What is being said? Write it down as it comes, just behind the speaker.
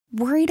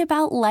Worried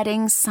about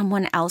letting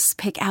someone else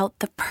pick out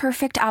the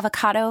perfect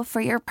avocado for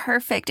your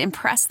perfect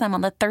impress them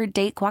on the third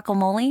date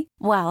guacamole?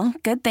 Well,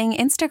 good thing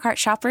Instacart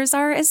shoppers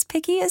are as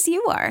picky as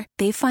you are.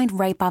 They find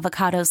ripe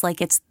avocados like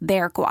it's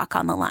their guac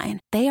on the line.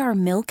 They are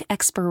milk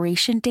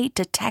expiration date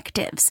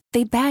detectives.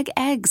 They bag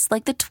eggs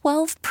like the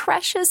 12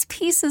 precious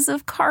pieces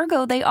of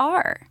cargo they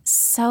are.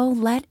 So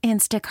let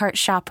Instacart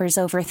shoppers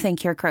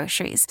overthink your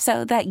groceries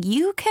so that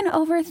you can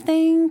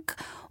overthink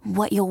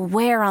what you'll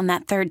wear on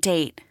that third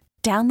date.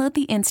 Download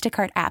the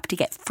Instacart app to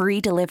get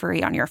free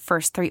delivery on your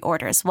first 3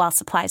 orders while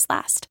supplies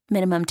last.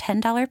 Minimum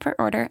 $10 per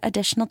order.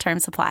 Additional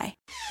terms apply.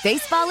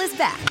 Baseball is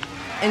back,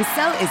 and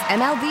so is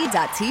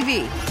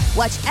MLB.tv.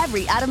 Watch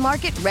every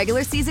out-of-market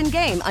regular season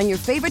game on your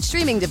favorite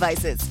streaming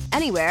devices.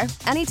 Anywhere,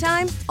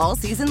 anytime, all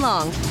season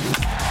long.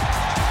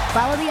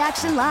 Follow the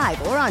action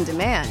live or on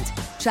demand.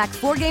 Track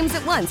 4 games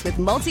at once with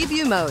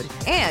multi-view mode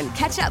and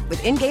catch up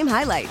with in-game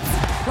highlights.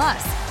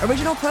 Plus,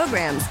 original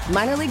programs,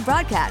 minor league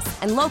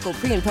broadcasts, and local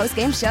pre- and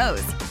post-game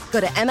shows. Go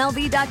to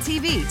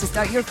MLB.tv to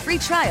start your free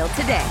trial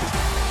today.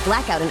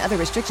 Blackout and other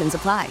restrictions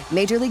apply.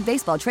 Major League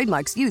Baseball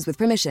trademarks used with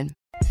permission.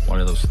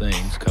 One of those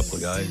things, couple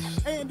of guys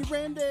Andy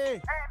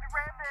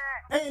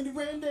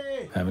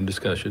Randy having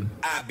discussion.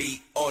 I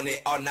be on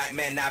it all night,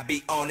 man. I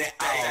be on it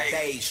all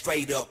day.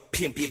 Straight up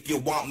pimp. If you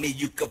want me,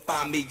 you can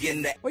find me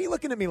in the... What are you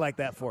looking at me like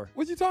that for?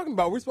 What you talking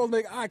about? We're supposed to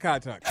make eye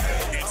contact.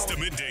 It's the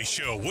Midday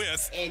Show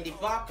with Andy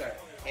Barker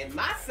and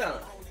my son,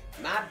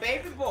 my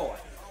baby boy,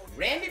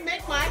 Randy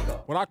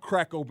McMichael. When I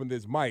crack open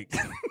this mic,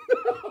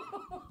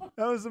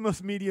 That was the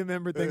most media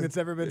member thing that's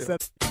ever been said.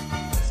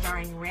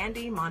 Starring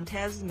Randy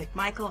Montez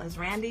McMichael as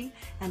Randy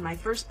and my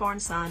firstborn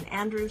son,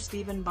 Andrew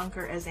Stephen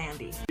Bunker as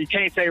Andy. You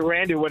can't say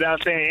Randy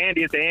without saying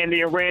Andy. It's the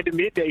Andy and Randy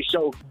Midday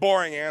Show.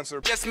 boring answer.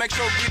 Just make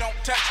sure you don't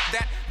touch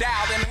that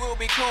dial, then we'll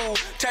be cool.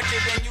 Touch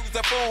it and use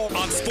the fool.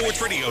 on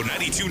Sports Radio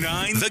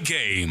 92.9 The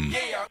Game.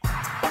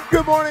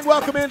 Good morning.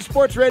 Welcome in.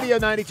 Sports Radio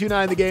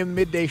 92.9 The Game,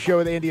 midday show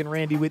with Andy and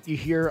Randy with you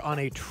here on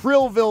a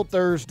Trillville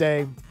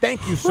Thursday.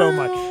 Thank you so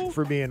much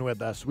for being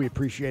with us. We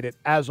appreciate it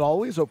as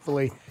always.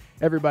 Hopefully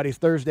everybody's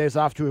Thursday is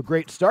off to a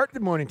great start.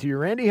 Good morning to you,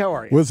 Randy. How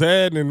are you? What's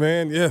happening,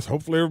 man? Yes,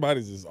 hopefully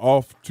everybody's just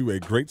off to a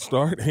great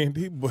start,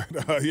 Andy. But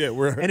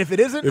we're And if it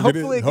isn't,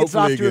 hopefully it gets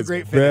off to a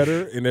great finish.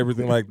 better and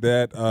everything like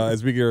that.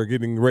 As we are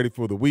getting ready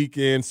for the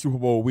weekend, Super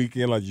Bowl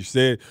weekend, like you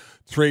said,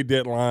 trade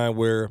deadline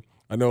where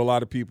I know a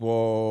lot of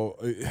people,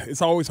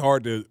 it's always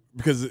hard to,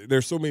 because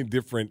there's so many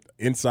different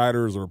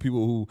insiders or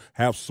people who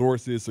have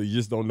sources, so you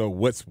just don't know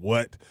what's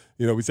what.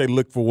 You know, we say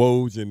look for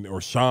Woj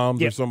or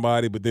Shams or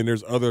somebody, but then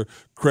there's other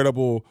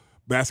credible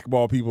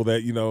basketball people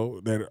that, you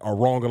know, that are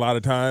wrong a lot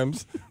of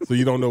times, so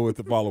you don't know what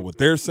to follow what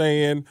they're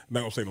saying. I'm not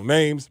going to say no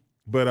names,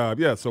 but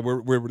so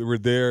we're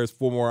there. It's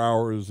 4 more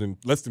hours and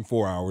less than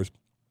 4 hours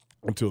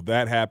until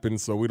that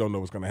happens, so we don't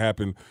know what's going to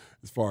happen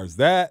as far as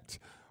that.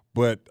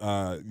 But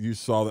you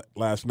saw that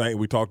last night.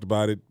 We talked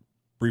about it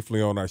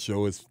briefly on our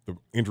show. As the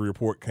injury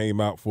report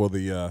came out for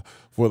the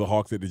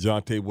Hawks that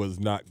DeJounte was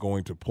not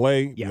going to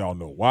play. Yeah. We all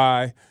know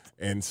why.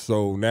 And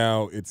so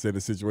now it's in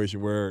a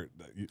situation where,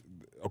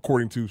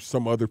 according to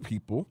some other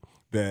people,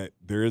 that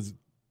there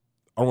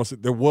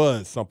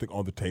was something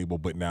on the table,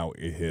 but now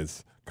it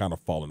has kind of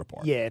fallen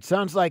apart. Yeah, it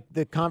sounds like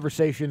the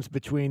conversations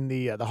between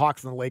the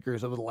Hawks and the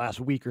Lakers over the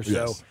last week or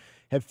so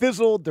have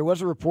fizzled. There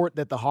was a report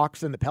that the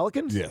Hawks and the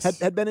Pelicans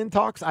had been in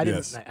talks. I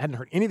hadn't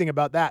heard anything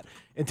about that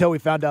until we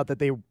found out that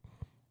they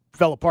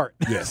fell apart.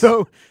 Yes.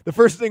 So the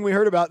first thing we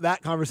heard about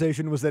that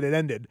conversation was that it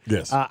ended.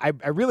 Yes. I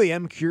really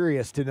am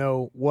curious to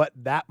know what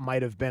that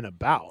might have been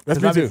about. That's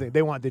Because me obviously too.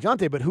 they want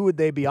DeJounte, but who would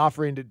they be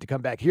offering to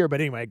come back here?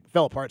 But anyway, it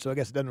fell apart, so I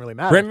guess it doesn't really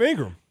matter. Brandon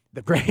Ingram.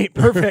 The great,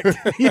 perfect.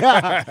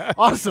 Yeah,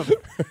 awesome.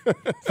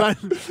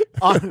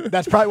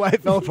 That's probably why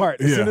it fell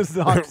apart as soon as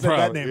the Hawks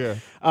said that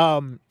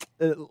name.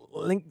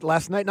 Linked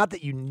last night, not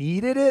that you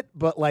needed it,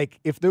 but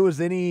like if there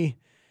was any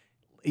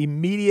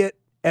immediate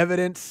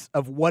evidence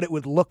of what it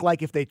would look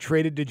like if they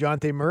traded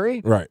DeJounte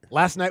Murray, Right.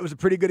 last night was a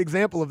pretty good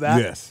example of that.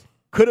 Yes.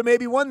 Could have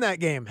maybe won that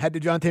game had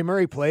DeJounte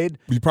Murray played.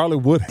 You probably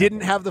would have.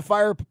 Didn't have the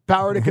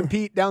firepower to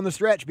compete down the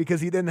stretch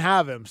because he didn't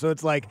have him. So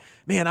it's like,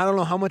 man, I don't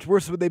know how much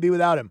worse would they be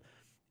without him.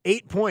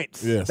 8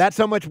 points. Yes. That's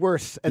how much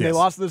worse. And they Yes.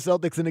 lost to the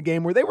Celtics in a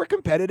game where they were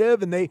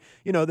competitive, and the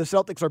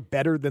Celtics are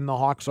better than the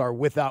Hawks are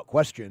without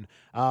question.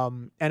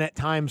 And at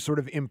times sort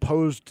of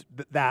imposed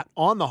that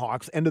on the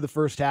Hawks end of the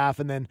first half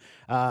and then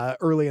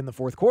early in the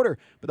fourth quarter.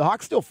 But the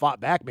Hawks still fought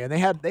back, man. They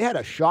had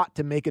a shot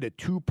to make it a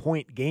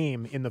 2-point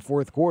game in the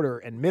fourth quarter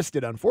and missed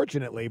it,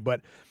 unfortunately.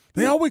 But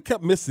They always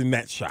kept missing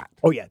that shot.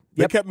 oh yeah,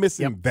 They kept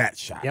missing that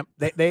shot. Yep,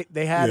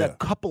 they had a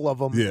couple of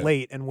them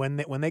late, and when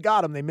they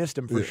got them, they missed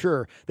them for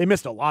sure. They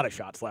missed a lot of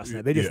shots last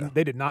night.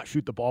 They did not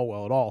shoot the ball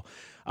well at all.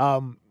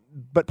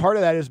 But part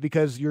of that is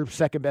because your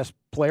second best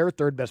player,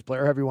 third best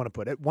player, however you want to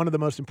put it, one of the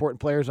most important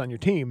players on your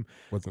team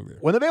Wasn't there.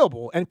 wasn't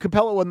available, and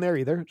Capella wasn't there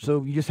either.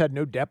 So you just had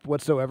no depth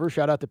whatsoever.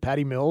 Shout out to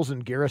Patty Mills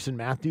and Garrison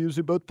Matthews,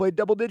 who both played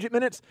double-digit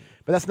minutes.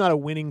 But that's not a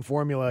winning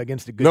formula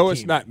against a good team. No,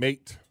 it's not,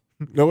 mate.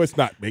 No, it's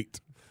not,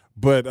 mate.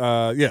 But,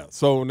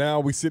 so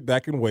now we sit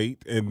back and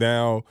wait, and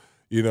now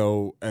You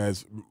know,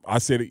 as I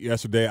said it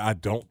yesterday, I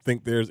don't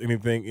think there's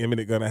anything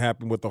imminent going to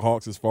happen with the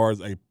Hawks as far as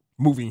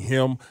moving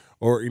him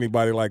or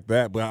anybody like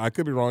that. But I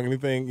could be wrong.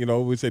 Anything, you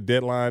know, we said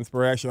deadlines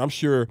for action.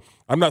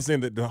 I'm not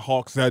saying that the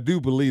Hawks, I do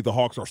believe the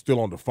Hawks are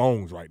still on the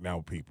phones right now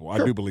with people.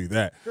 Sure. I do believe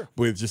that. Sure.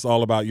 But it's just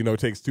all about, you know, it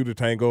takes two to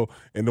tango.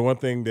 And the one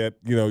thing that,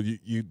 you know,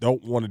 you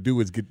don't want to do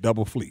is get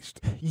double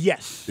fleeced.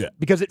 Yes. Yeah.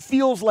 Because it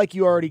feels like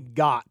you already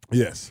got.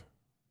 Yes.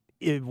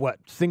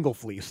 Single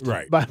fleeced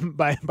right. by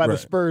right. the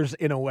Spurs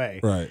in a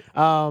way. Right.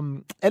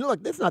 And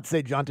look, that's not to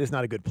say DeJounte's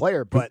not a good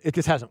player, but it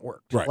just hasn't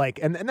worked. Right. Like,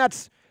 and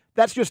that's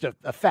just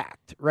a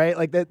fact, right?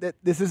 Like that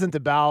this isn't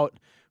about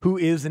who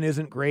is and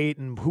isn't great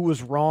and who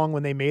was wrong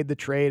when they made the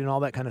trade and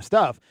all that kind of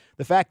stuff.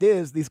 The fact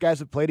is these guys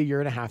have played a year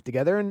and a half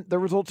together and the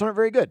results aren't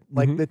very good.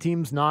 Like the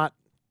team's not,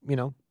 you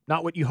know,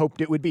 not what you hoped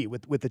it would be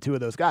with the two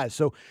of those guys.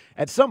 So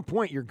at some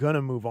point you're going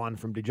to move on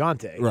from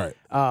DeJounte. Right.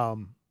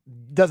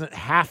 Doesn't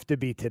have to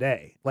be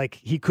today. Like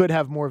he could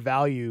have more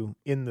value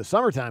in the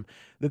summertime.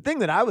 The thing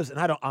that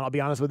I'll be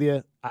honest with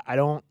you, I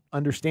don't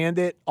understand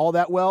it all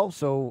that well,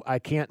 so I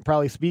can't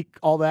probably speak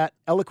all that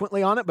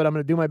eloquently on it, but I'm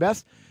going to do my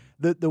best.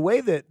 The way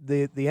that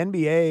the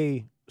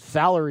NBA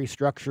salary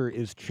structure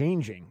is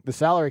changing, the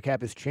salary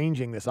cap is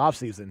changing this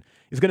offseason,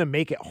 is going to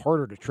make it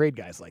harder to trade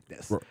guys like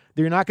this. Right.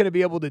 You're not going to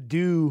be able to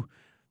do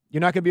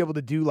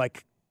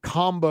like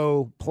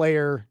combo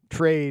player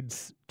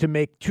trades to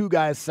make two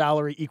guys'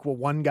 salary equal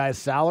one guy's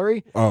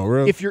salary. Oh,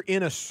 really? If you're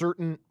in a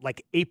certain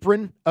like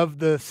apron of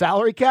the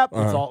salary cap,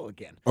 it's all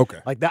again. Okay.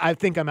 Like that, I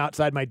think I'm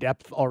outside my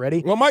depth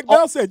already. Well, Mike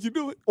Bell said you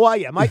do it. Well,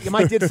 yeah, Mike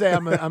did say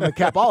I'm a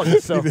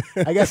capologist, so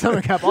I guess I'm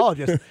a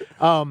capologist.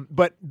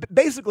 But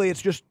basically,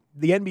 it's just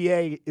the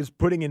NBA is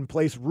putting in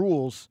place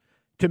rules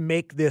to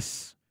make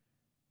this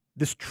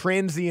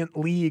transient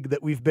league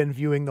that we've been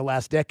viewing the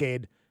last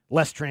decade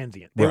less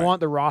transient. They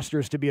want the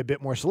rosters to be a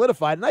bit more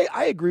solidified. And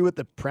I agree with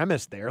the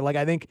premise there. Like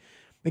I think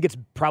it's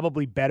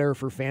probably better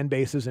for fan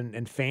bases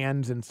and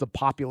fans and the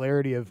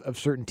popularity of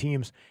certain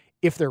teams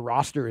if their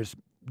roster is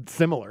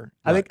similar.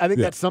 Right. I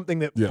think that's something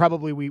that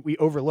probably we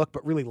overlooked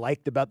but really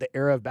liked about the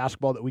era of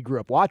basketball that we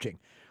grew up watching.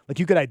 Like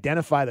you could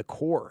identify the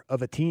core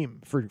of a team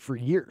for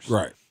years.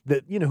 Right.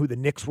 That, you know, who the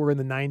Knicks were in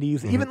the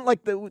 90s. Even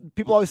like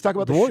people always talk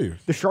about the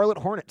Warriors. The Charlotte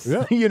Hornets.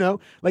 Yeah. You know,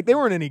 like they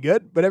weren't any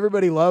good, but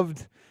everybody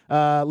loved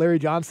Larry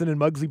Johnson and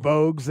Muggsy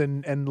Bogues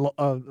and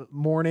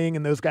Mourning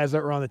and those guys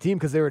that were on the team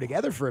because they were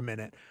together for a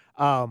minute.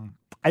 I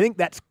think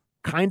that's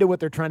kind of what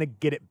they're trying to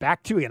get it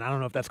back to. And I don't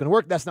know if that's going to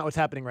work. That's not what's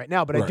happening right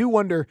now. But I do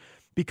wonder,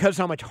 because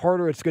how much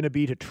harder it's going to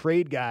be to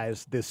trade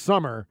guys this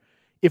summer,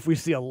 if we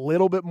see a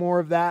little bit more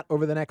of that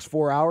over the next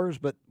 4 hours,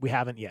 but we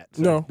haven't yet.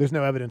 So no. There's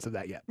no evidence of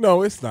that yet.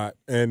 No, it's not.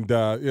 And,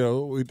 you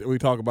know, we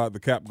talk about the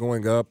cap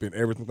going up and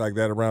everything like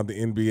that around the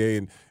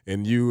NBA.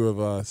 And you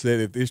have said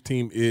if this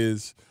team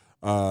is –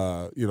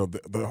 you know,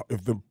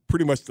 if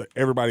pretty much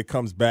everybody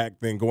comes back,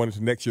 then going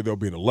into next year, there'll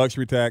be a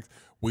luxury tax.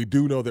 We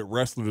do know that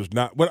Ressler does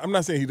not. Well, I'm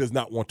not saying he does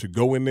not want to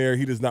go in there.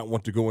 He does not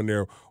want to go in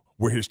there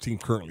where his team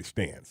currently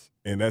stands,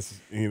 and that's,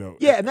 you know.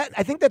 Yeah, and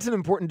I think that's an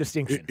important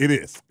distinction. It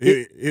is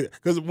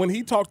because when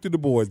he talked to the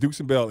boys, Dukes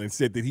and Bell, and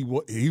said that he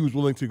was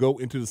willing to go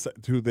into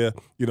the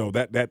you know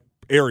that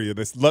area,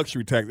 this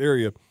luxury tax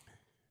area,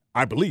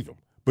 I believe him.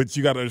 But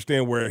you got to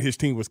understand where his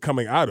team was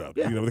coming out of.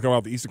 Yeah. You know, they come out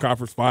of the Eastern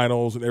Conference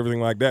Finals and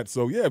everything like that.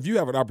 So, yeah, if you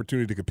have an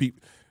opportunity to compete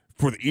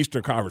for the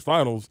Eastern Conference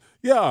Finals,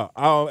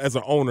 as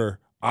an owner,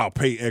 I'll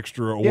pay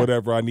extra or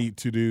whatever I need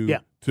to do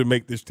to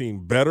make this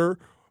team better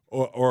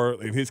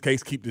or, in his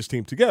case, keep this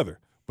team together.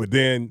 But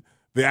then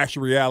the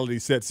actual reality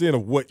sets in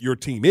of what your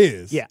team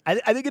is. Yeah,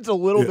 I think it's a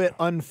little bit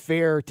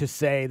unfair to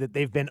say that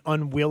they've been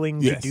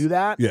unwilling to do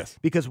that. Yes.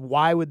 Because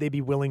why would they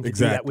be willing to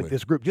do that with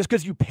this group? Just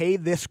because you pay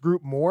this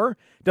group more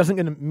doesn't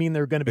going to mean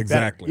they're going to be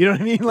better. You know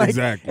what I mean? Like,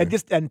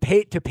 and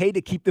pay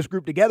to keep this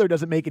group together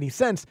doesn't make any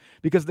sense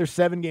because they're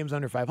 7 games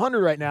under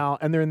 500 right now,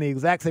 and they're in the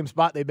exact same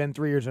spot they've been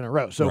 3 years in a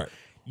row. So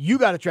you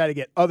got to try to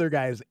get other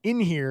guys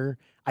in here,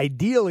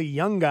 ideally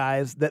young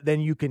guys that then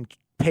you can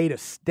pay to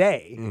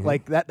stay.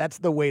 Like that's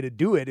the way to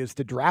do it, is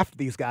to draft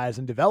these guys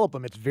and develop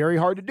them. It's very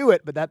hard to do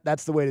it, but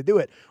that's the way to do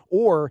it.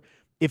 Or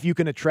if you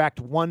can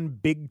attract one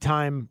big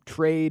time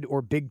trade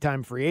or big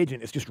time free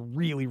agent, it's just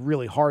really,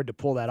 really hard to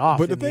pull that off.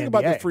 But the thing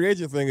about the free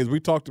agent thing is, we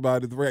talked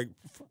about it.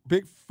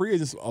 Big free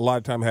agents a lot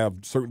of time have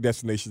certain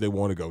destinations they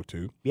want to go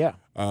to. Yeah,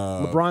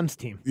 LeBron's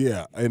team.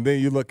 Yeah, and then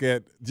you look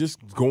at just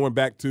going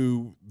back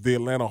to the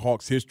Atlanta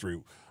Hawks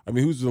history. I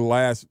mean, who's the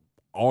last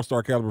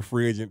all-star caliber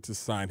free agent to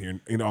sign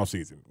here in the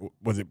offseason?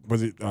 Was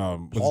it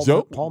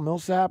Joe? Paul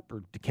Millsap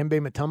or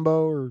Dikembe Mutombo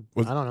or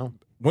I don't know.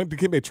 When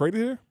Dikembe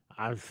traded here?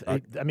 I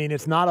mean,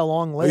 it's not a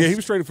long list. Yeah, he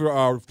was traded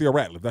for Theo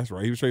Ratliff. That's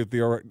right. He was traded for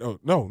Theo Ratliff.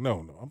 No.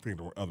 I'm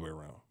thinking the other way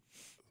around.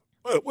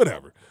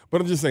 Whatever. But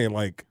I'm just saying,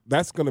 like,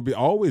 that's going to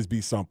always be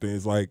something.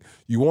 It's like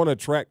you want to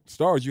attract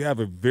stars. You have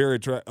a very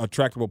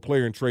attractable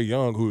player in Trae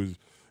Young who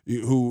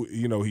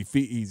you know he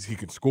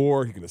can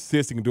score, he can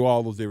assist, he can do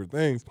all those different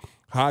things.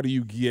 How do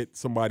you get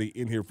somebody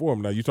in here for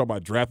him? Now, you talk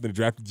about drafted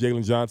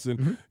Jalen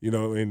Johnson, you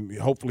know, and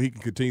hopefully he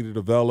can continue to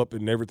develop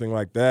and everything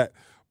like that.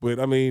 But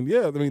I mean,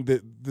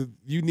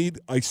 you need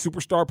a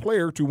superstar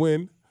player to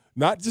win,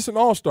 not just an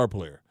all-star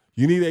player.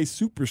 You need a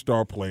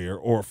superstar player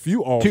or a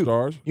few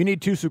all-stars. You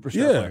need 2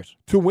 superstar players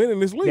to win in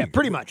this league. Yeah,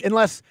 pretty much.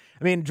 Unless,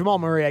 Jamal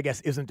Murray, I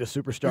guess, isn't a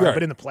superstar, right.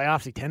 but in the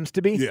playoffs he tends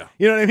to be. Yeah.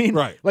 You know what I mean?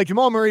 Right. Like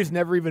Jamal Murray's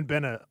never even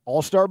been an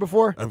all-star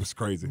before. That was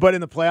crazy. But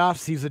in the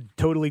playoffs, he's a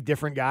totally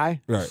different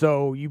guy. Right.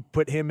 So you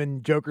put him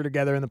and Joker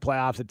together in the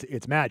playoffs,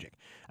 it's magic.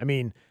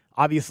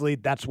 Obviously,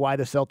 that's why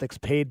the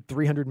Celtics paid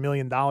 $300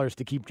 million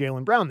to keep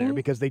Jaylen Brown there,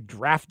 because they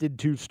drafted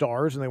 2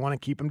 stars and they want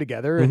to keep them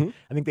together. And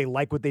I think they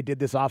like what they did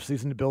this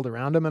offseason to build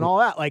around them and all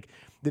that. Like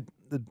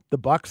the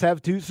Bucks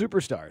have 2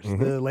 superstars.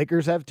 The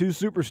Lakers have 2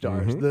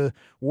 superstars. The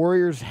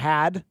Warriors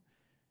had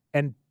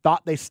and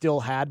thought they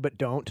still had but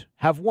don't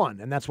have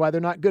 1, and that's why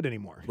they're not good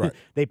anymore. Right.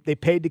 They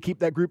paid to keep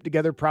that group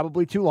together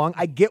probably too long.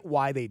 I get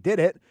why they did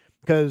it,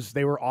 because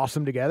they were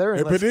awesome together,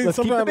 and let's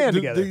keep the band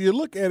together. Do you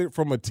look at it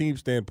from a team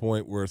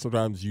standpoint where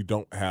sometimes you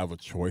don't have a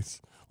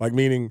choice? Like,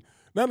 meaning,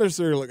 not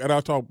necessarily, and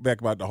I'll talk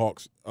back about the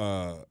Hawks,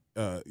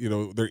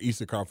 their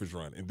Eastern Conference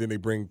run, and then they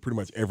bring pretty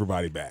much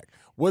everybody back.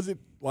 Was it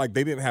like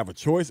they didn't have a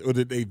choice, or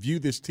did they view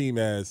this team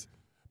as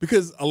 –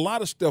 because a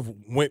lot of stuff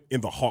went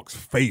in the Hawks'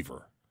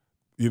 favor.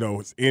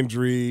 It's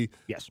injury,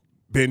 yes,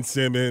 Ben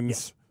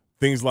Simmons,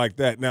 things like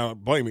that. Now,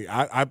 blame me.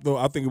 I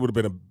think it would have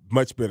been a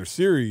much better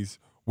series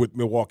with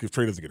Milwaukee if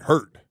Trey doesn't get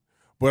hurt.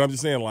 But I'm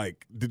just saying,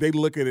 like, did they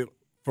look at it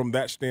from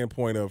that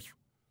standpoint of,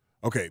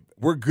 okay,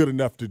 we're good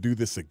enough to do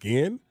this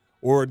again?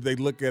 Or did they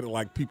look at it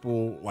like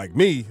people like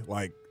me,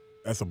 like,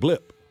 that's a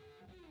blip?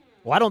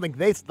 Well, I don't think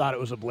they thought it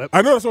was a blip.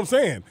 I know, that's what I'm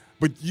saying.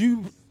 But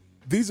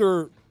these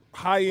are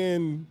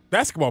high-end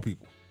basketball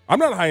people. I'm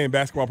not a high-end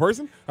basketball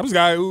person. I'm just a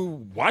guy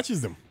who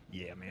watches them.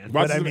 Yeah, man.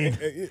 But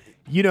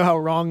you know how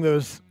wrong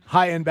those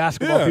high-end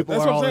basketball people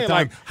that's are what I'm all saying. the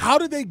time. Like, how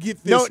did they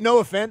get this? No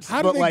offense.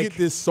 How did they get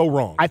this so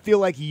wrong? I feel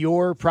like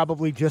you're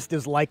probably just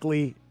as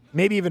likely,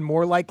 maybe even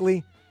more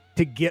likely,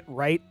 to get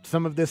right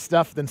some of this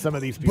stuff than some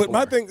of these people. But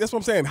my thing, that's what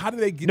I'm saying. How did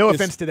they get No this?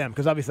 offense to them,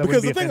 because obviously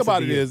because the thing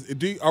about it is,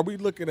 are we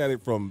looking at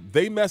it from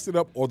they messed it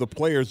up or the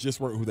players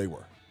just weren't who they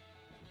were?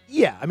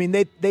 Yeah,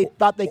 they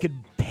thought they could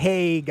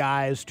pay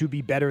guys to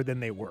be better than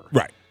they were.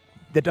 Right.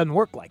 That doesn't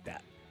work like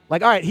that.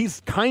 Like, all right,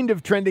 he's kind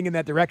of trending in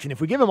that direction. If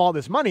we give him all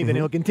this money, then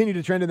he'll continue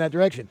to trend in that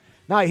direction.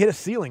 Now he hit a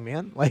ceiling,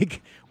 man.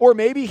 Like, or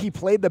maybe he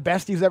played the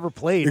best he's ever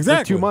played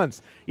for 2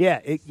 months. Yeah,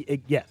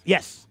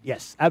 yes,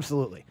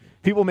 absolutely.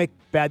 People make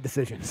bad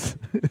decisions,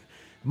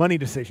 money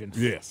decisions.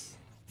 Yes,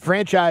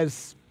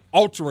 franchise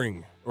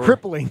altering,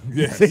 crippling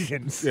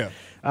decisions. Yeah,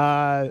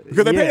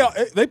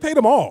 because they paid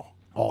them all.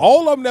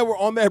 All of them that were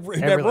on that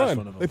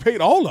run, they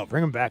paid all of them.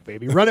 Bring them back,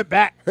 baby. Run it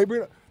back.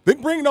 They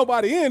bring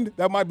nobody in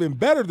that might have been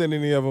better than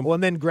any of them. Well,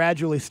 and then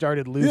gradually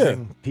started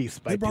losing piece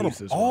by piece. They brought piece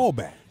them as well. all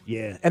back.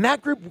 Yeah, and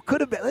that group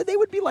could have been, they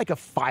would be like a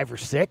 5 or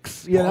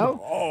 6, you know?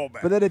 All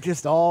back. But then it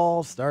just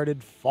all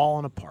started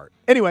falling apart.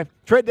 Anyway,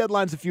 trade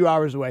deadline's a few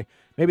hours away.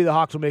 Maybe the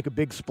Hawks will make a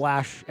big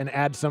splash and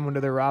add someone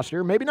to their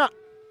roster. Maybe not.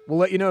 We'll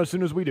let you know as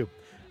soon as we do.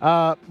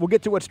 We'll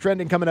get to what's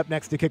trending coming up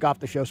next to kick off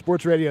the show.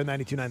 Sports Radio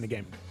 92.9 The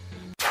Game.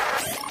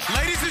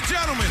 Ladies and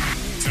gentlemen,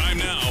 time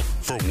now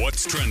for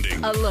What's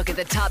Trending. A look at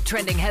the top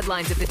trending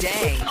headlines of the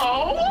day.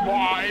 Oh,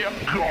 my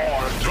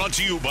God. Brought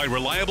to you by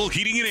Reliable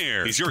Heating and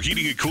Air. Is your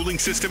heating and cooling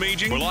system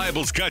aging?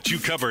 Reliable's got you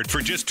covered for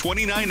just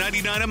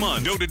 $29.99 a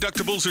month. No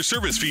deductibles or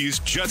service fees,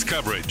 just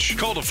coverage.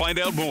 Call to find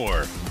out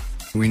more.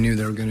 We knew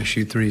they were going to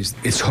shoot threes.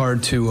 It's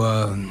hard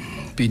to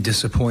be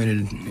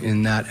disappointed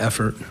in that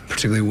effort,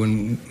 particularly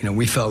when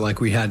we felt like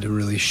we had to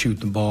really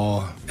shoot the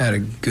ball at a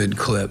good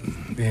clip,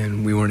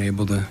 and we weren't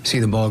able to see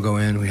the ball go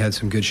in. We had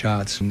some good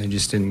shots, and they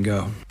just didn't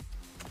go.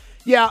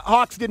 Yeah,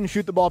 Hawks didn't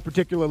shoot the ball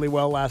particularly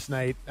well last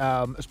night,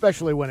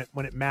 especially when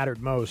it mattered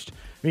most.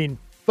 I mean,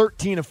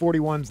 13 of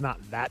 41 is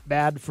not that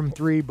bad from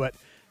 3, but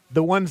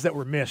the ones that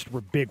were missed were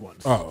big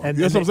ones. Oh, and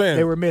that's what I'm saying.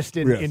 They were missed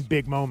in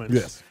big moments.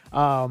 Yes.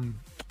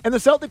 And the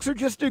Celtics are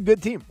just a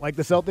good team. Like,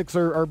 the Celtics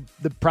are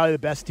probably the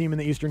best team in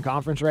the Eastern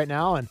Conference right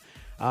now. And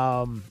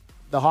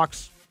the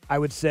Hawks, I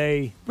would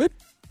say,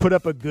 put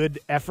up a good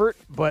effort,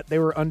 but they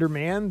were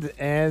undermanned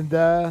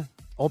and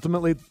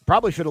ultimately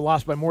probably should have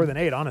lost by more than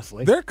 8,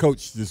 honestly. Their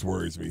coach just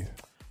worries me.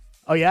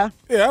 Oh, yeah?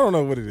 Yeah, I don't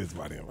know what it is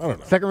about him. I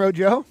don't know. Second row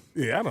Joe?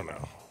 Yeah, I don't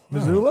know.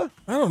 Missoula?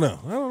 I don't know.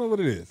 I don't know what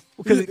it is.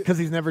 Because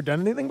he's never done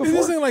anything before? It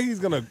doesn't seem like he's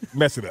going to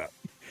mess it up.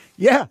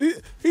 Yeah.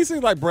 He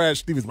seems like Brad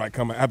Stevens might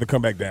have to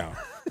come back down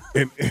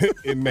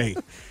in May.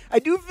 I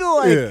do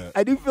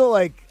feel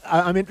like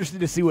I'm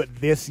interested to see what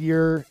this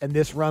year and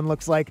this run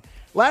looks like.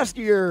 Last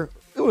year,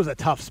 it was a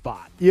tough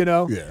spot, you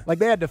know? Yeah. Like,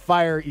 they had to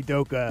fire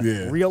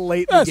Udoka real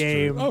late in the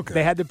game. Okay.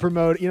 They had to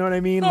promote, you know what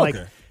I mean? Okay. Like,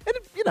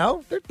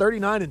 and, they're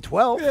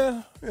 39-12.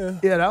 Yeah.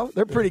 You know,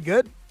 they're pretty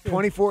good.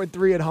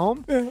 24-3 at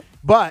home. Yeah.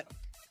 But,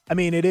 I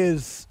mean,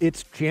 it's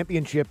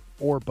championship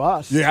or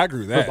bust. Yeah, I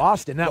agree with that. For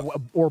Boston.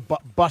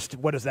 Bust,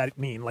 what does that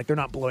mean? Like, they're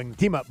not blowing the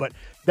team up, but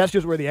that's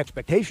just where the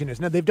expectation is.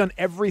 Now, they've done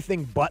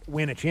everything but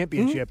win a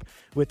championship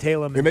with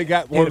Tatum and they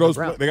got one of those.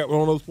 They got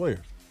one of those players.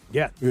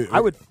 Yeah. I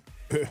would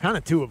kind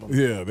of 2 of them.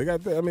 Yeah, they got.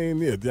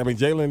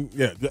 Jalen.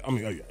 Yeah,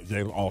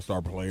 Jalen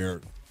All-Star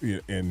player.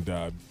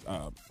 and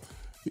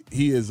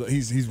he's a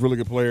really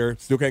good player.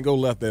 Still can't go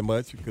left that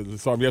much because I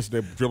saw him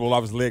yesterday dribble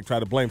off his leg, try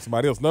to blame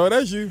somebody else. No,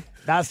 that's you.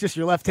 That's just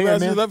your left hand, That's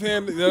man. your left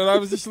hand. That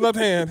was just your left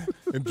hand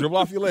and dribble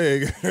off your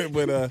leg.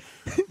 but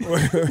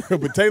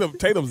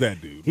Tatum's that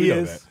dude. He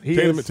is.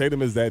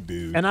 Tatum is that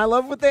dude. And I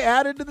love what they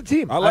added to the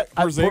team. I like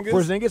Porzingis.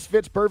 Porzingis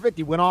fits perfect.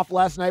 He went off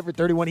last night for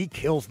 31. He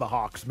kills the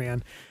Hawks,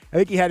 man. I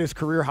think he had his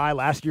career high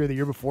last year or the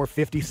year before,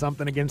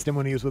 50-something against him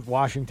when he was with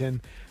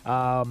Washington.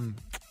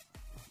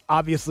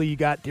 Obviously, you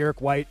got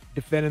Derek White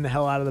defending the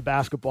hell out of the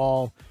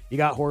basketball. You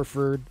got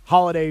Horford.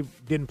 Holiday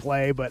didn't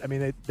play, but, I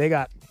mean, they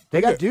got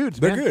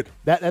dudes, man. They're good.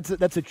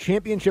 That's a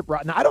championship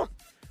run. Now, I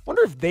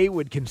wonder if they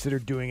would consider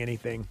doing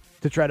anything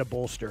to try to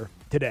bolster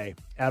today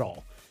at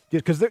all.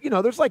 Because,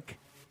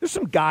 there's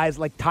some guys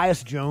like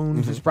Tyus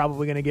Jones is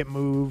probably going to get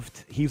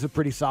moved. He's a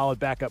pretty solid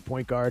backup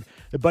point guard.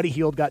 The Buddy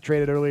Hield got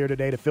traded earlier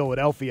today to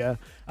Philadelphia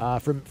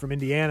from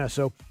Indiana.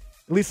 So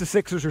at least the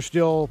Sixers are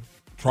still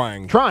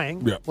trying.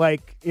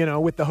 Yeah.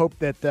 With the hope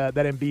that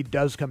Embiid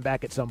does come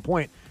back at some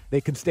point. They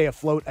can stay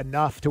afloat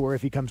enough to where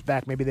if he comes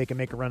back, maybe they can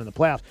make a run in the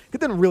playoffs. It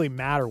doesn't really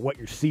matter what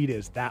your seed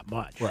is that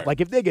much. Right. Like,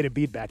 if they get a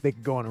beat back, they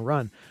could go on a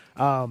run.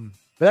 But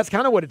that's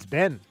kind of what it's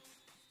been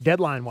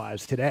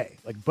deadline-wise today.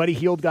 Like, Buddy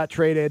Hield got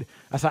traded.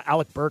 I saw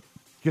Alec Burke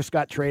just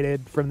got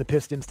traded from the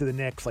Pistons to the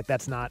Knicks. Like,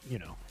 that's not,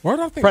 Why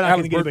do I think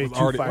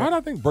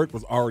Burke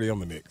was already on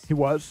the Knicks? He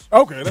was.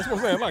 Okay, that's what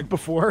I'm saying. Like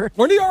before.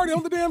 Weren't he already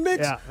on the damn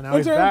Knicks? Yeah, and now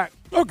he's back.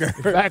 Okay.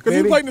 He's back, because he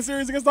baby. played in the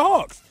series against the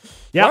Hawks.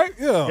 Yep. Right?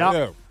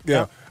 Yeah.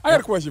 Yep. I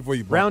got a question for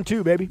you, bro. Round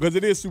 2, baby. Because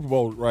it is Super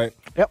Bowl, right?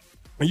 Yep.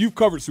 And you've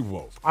covered Super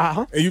Bowls.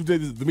 Uh-huh. And you've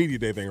did the media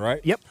day thing,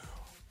 right? Yep.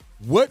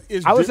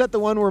 I was at the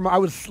one where I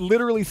was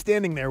literally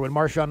standing there when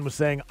Marshawn was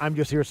saying, "I'm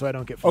just here so I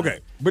don't get fined." Okay,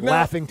 but now,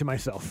 laughing to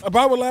myself.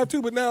 I would laugh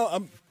too, but now,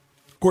 of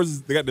course,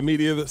 they got the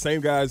media, the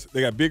same guys.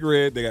 They got Big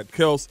Red, they got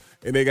Kels,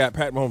 and they got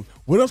Pat Mahomes.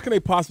 What else can they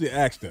possibly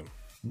ask them?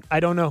 I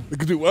don't know.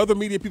 Do other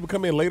media people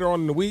come in later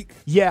on in the week?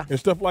 Yeah. And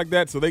stuff like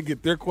that, so they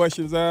get their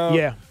questions out?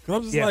 Yeah. Because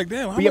I'm just like,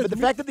 damn. But the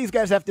fact that these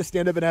guys have to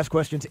stand up and ask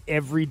questions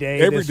every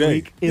day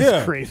week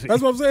is crazy.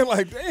 That's what I'm saying.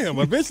 Like, damn,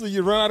 eventually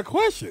you run out of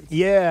questions.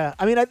 Yeah.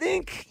 I mean, I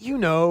think,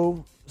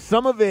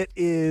 some of it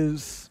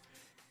is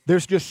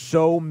there's just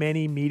so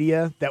many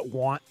media that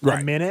want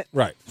a minute.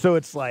 Right. So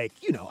it's like,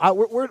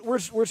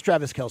 where's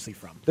Travis Kelce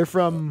from? They're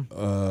from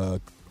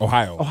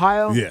Ohio.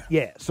 Ohio? Yeah.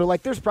 Yeah. So,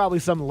 there's probably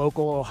some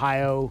local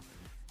Ohio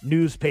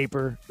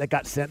newspaper that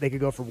got sent. They could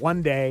go for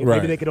one day. Right.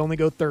 Maybe they could only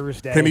go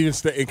Thursday. Can't even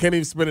stay. Can't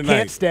even spend a night.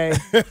 Can't stay.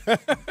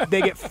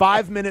 They get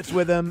 5 minutes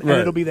with them, and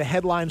it'll be the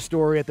headline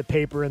story at the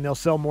paper, and they'll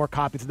sell more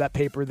copies of that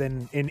paper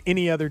than in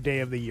any other day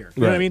of the year.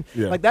 You know what I mean?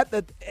 Yeah. Like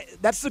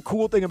that's the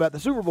cool thing about the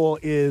Super Bowl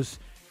is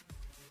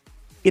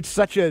it's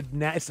such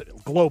it's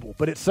global,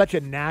 but it's such a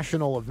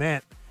national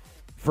event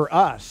for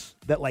us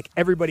that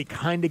everybody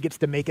kind of gets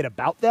to make it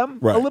about them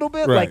a little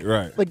bit.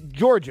 Like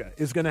Georgia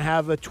is going to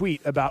have a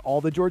tweet about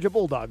all the Georgia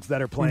Bulldogs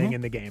that are playing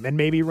in the game and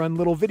maybe run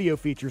little video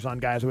features on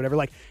guys or whatever.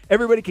 Like,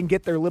 everybody can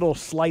get their little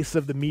slice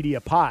of the media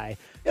pie.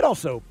 It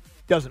also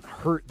doesn't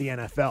hurt the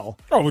NFL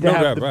to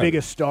have the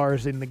biggest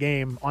stars in the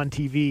game on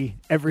TV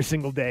every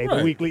single day,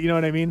 the weekly, you know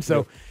what I mean?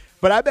 So,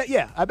 but I bet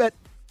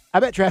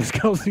Travis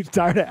Kelce's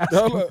tired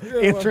of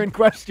answering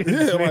questions,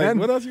 man.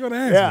 What else you going to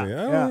ask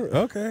me?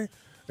 Okay.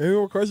 Any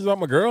more questions about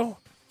my girl?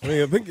 I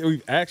mean, I think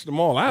we've asked them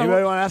all out.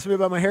 Anybody want to ask me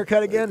about my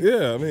haircut again?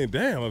 Yeah, I mean,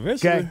 damn,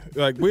 eventually.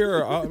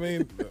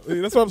 Okay.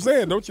 That's what I'm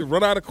saying. Don't you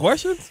run out of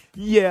questions?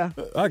 Yeah.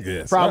 I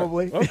guess.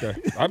 Probably. Okay.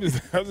 I'm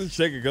just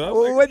shaking.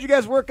 Well, what'd you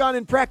guys work on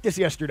in practice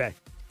yesterday?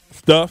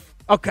 Stuff.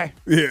 Okay.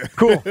 Yeah.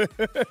 Cool.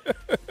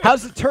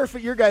 How's the turf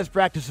at your guys'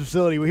 practice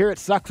facility? We hear it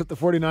sucks with the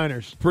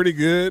 49ers. Pretty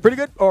good. Pretty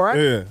good? All right.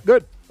 Yeah.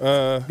 Good.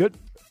 Good.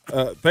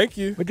 Thank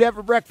you. What'd you have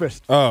for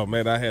breakfast? Oh,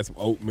 man, I had some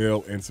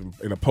oatmeal and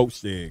a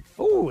poached egg.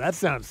 Oh, that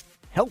sounds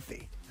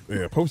healthy.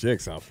 Yeah, poached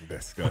eggs sounds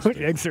disgusting.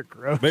 Poached eggs are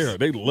gross.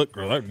 They look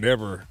gross. I've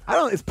never.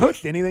 Is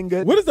poached anything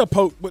good? What is the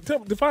poach?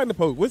 Define the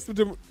poach. What's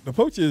the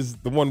poach? Is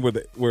the one where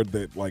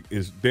the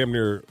is damn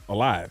near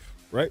alive,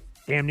 right?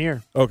 Damn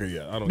near. Okay,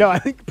 yeah. I don't. No, I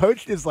think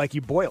poached is like you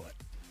boil it.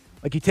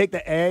 Like you take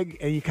the egg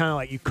and you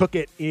kind of you cook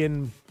it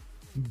in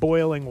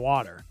boiling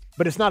water.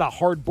 But it's not a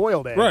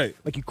hard-boiled egg. Right.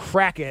 Like you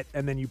crack it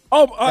and then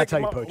that's how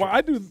you poach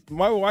it.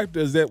 My wife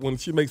does that when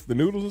she makes the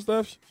noodles and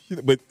stuff.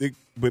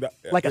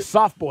 Like a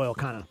soft boil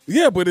kind of.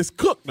 Yeah, but it's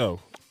cooked though.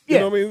 Yeah. You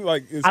know what I mean?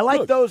 Like it's I like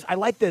cooked. those. I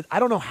like that. I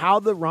don't know how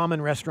the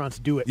ramen restaurants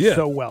do it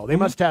so well. They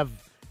must have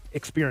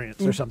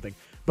experience or something.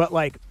 But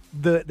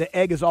the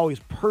egg is always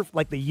perfect.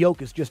 Like the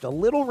yolk is just a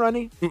little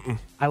runny.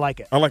 I like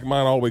it. I like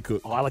mine all the way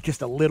cooked. Oh, I like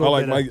just a little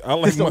bit. A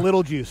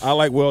little juice. I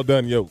like well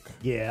done yolk.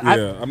 Yeah.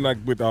 I'm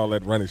not with all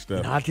that runny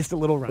stuff. Not just a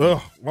little runny.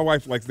 Ugh, my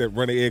wife likes that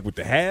runny egg with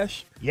the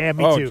hash. Yeah,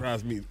 me too. It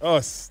drives me.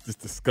 It's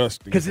just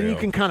disgusting. Because then you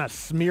can kind of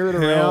smear it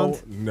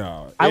around.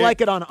 No. I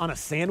like it on a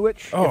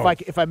sandwich.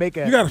 If I make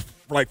a. You got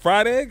a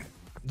fried egg?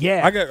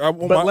 Yeah.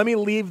 Let me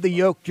leave the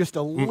yolk just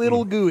a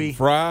little gooey.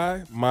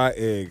 Fry my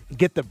egg.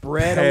 Get the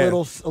bread a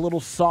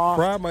little soft.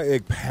 Fry my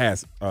egg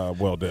past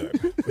well done.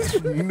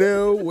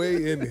 No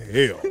way in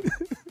hell.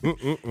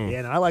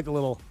 Yeah, no, I like a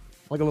little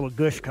like a little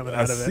gush coming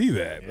out of it. I see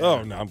that. Yeah.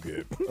 Oh, no, I'm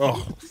good.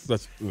 Oh,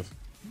 such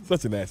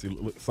a nasty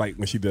sight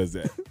when she does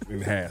that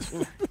in half.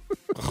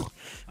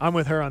 I'm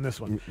with her on this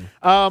one.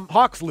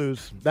 Hawks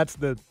lose. That's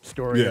the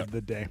story of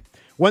the day.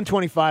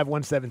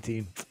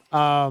 125-117.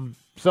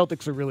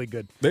 Celtics are really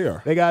good. They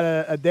are. They got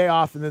a day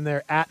off, and then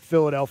they're at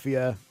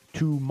Philadelphia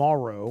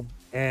tomorrow.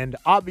 And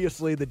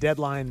obviously the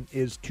deadline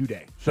is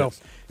today. So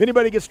if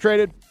anybody gets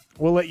traded,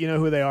 we'll let you know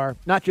who they are.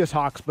 Not just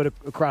Hawks, but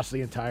across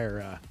the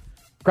entire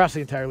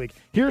league.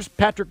 Here's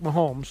Patrick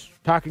Mahomes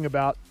talking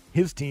about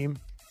his team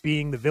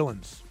being the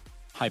villains.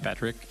 Hi,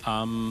 Patrick.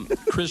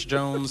 Chris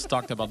Jones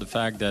talked about the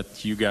fact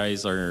that you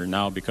guys are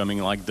now becoming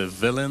like the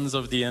villains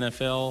of the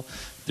NFL.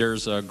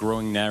 There's a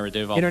growing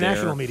narrative out there.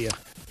 International media.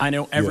 I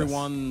know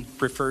everyone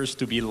prefers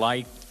to be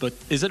liked, but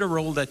is it a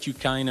role that you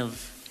kind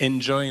of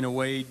enjoy in a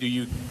way? Do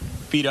you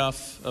feed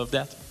off of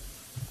that?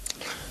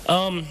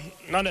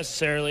 Not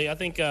necessarily. I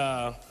think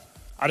I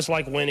just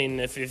like winning.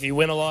 If you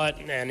win a lot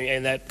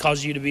and that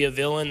causes you to be a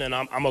villain, then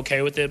I'm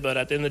okay with it. But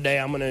at the end of the day,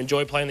 I'm going to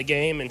enjoy playing the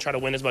game and try to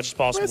win as much as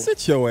possible. Man,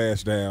 sit your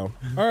ass down.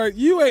 All right,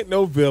 you ain't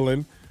no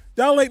villain.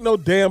 Y'all ain't no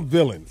damn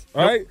villains.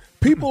 All right,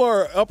 people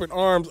are up in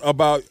arms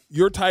about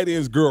your tight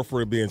end's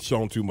girlfriend being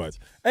shown too much.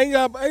 Ain't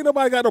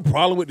nobody got no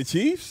problem with the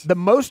Chiefs. The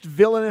most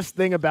villainous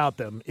thing about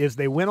them is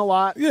they win a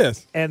lot.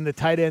 Yes, and the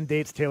tight end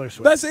dates Taylor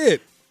Swift. That's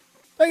it.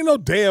 Ain't no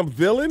damn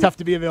villain. Tough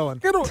to be a villain.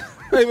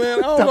 Hey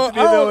man, I don't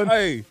know.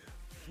 Hey,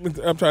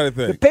 I'm trying to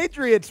think. The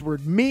Patriots were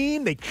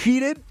mean. They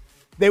cheated.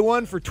 They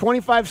won for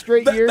 25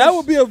 straight years. That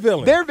would be a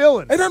villain. They're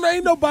villains.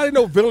 Ain't nobody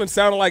no villain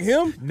sounding like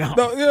him. No.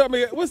 I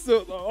mean, what's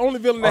the only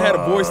villain that had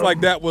a voice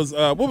like that was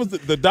what was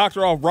the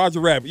doctor off Roger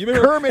Rabbit? You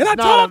remember? Kermit's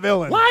not a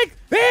villain. Like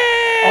this.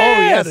 Oh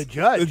yeah, the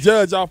judge. The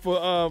judge off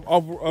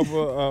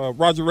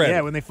Roger Rabbit.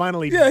 Yeah, when they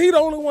finally. Yeah, he the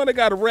only one that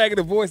got a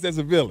raggedy voice that's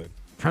a villain.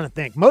 Trying to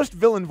think. Most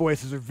villain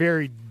voices are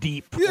very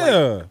deep,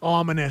 like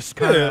ominous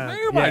kind of.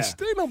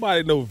 Ain't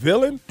nobody no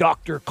villain.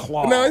 Dr.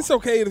 Claw. Now it's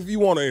okay if you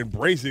want to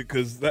embrace it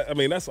because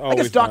that's always.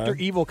 I guess Dr.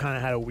 Evil kind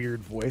of had a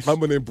weird voice. I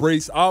will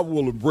embrace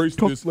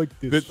this like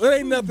this. There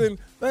ain't nothing.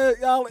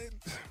 Y'all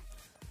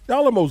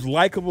are the most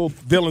likable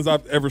villains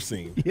I've ever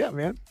seen. Yeah,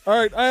 man. All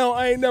right,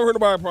 I ain't never heard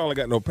nobody probably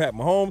got no Pat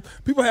Mahomes.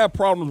 People have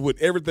problems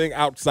with everything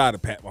outside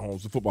of Pat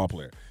Mahomes, the football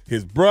player.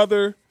 His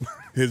brother,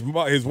 his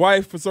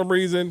wife for some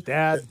reason.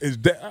 His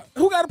dad.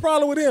 Who got a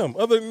problem with him?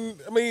 Other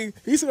than,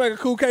 he seems like a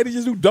cool cat. He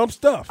just do dumb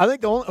stuff. I think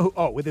the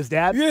only with his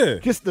dad? Yeah.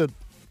 Just the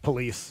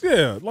police.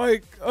 Yeah,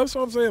 like, that's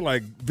what I'm saying.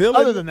 Like,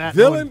 villain. Other than that.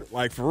 Villain,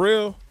 like, for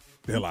real,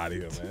 hell out of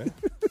here, man.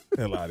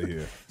 Hell out of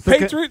here.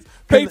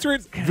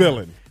 Patriots,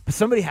 villain. But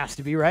somebody has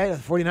to be, right? The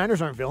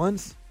 49ers aren't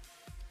villains.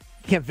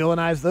 You can't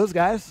villainize those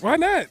guys. Why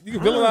not? You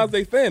can villainize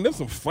their fan. There's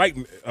some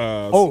fighting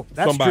that's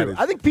somebody. True.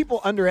 I think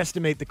people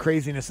underestimate the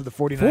craziness of the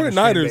 49ers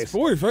fan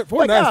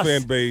base.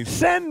 Fan base.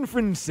 San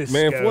Francisco.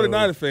 Man,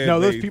 49ers fan base.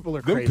 No, those people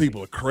are crazy. Them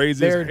people are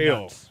crazy They're as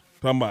hell. Nuts.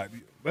 Talking about,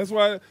 that's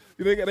why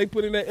they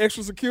put in that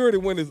extra security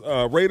when it's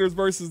Raiders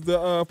versus the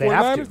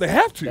 49ers. They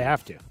have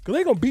to. Because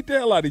they're going to beat the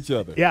hell out of each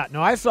other. Yeah,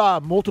 no, I saw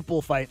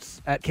multiple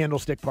fights at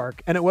Candlestick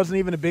Park, and it wasn't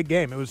even a big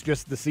game. It was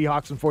just the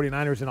Seahawks and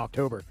 49ers in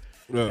October.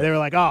 Yeah. And they were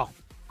like, oh,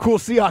 cool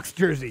Seahawks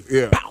jersey.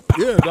 Yeah. Pow, pow,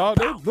 yeah, pow, dog,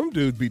 pow. Them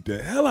dudes beat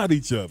the hell out of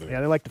each other.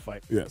 Yeah, they like to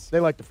fight. Yes. They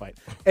like to fight.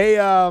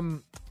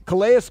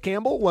 Calais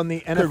Campbell won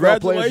the NFL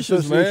Players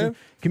Association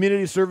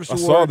Community Service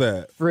Award. I saw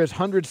that. For his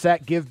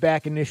 100-sack Give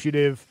Back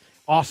initiative.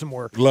 Awesome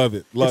work. Love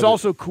it. It's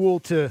also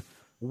cool to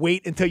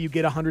wait until you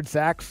get 100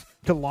 sacks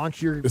to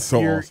launch your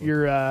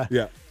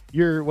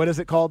what is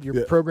it called?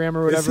 Your program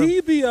or whatever. Is he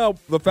the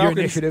Falcons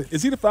initiative?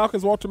 Is he the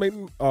Falcons Walter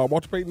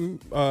Payton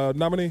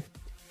nominee?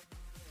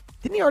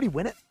 Didn't he already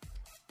win it?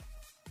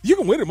 You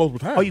can win it multiple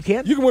times. Oh, you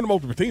can? You can win it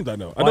multiple teams, I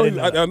know.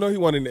 I know he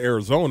won in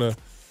Arizona,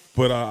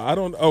 but I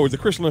don't is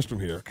it Chris Lindstrom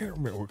here? I can't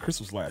remember what Chris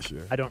was last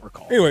year. I don't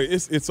recall. Anyway,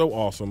 it's so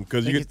awesome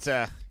because you get it's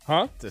a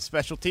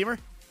special teamer.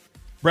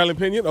 Bradley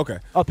Pinion? Okay.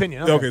 Oh,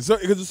 Pinion. Okay. So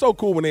because it's so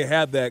cool when they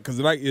have that, because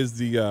tonight is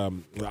the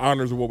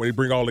honors award when they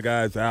bring all the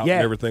guys out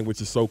and everything,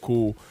 which is so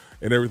cool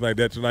and everything like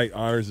that. Tonight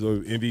honors the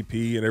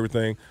MVP and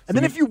everything. And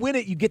then if you win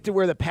it, you get to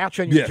wear the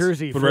patch on your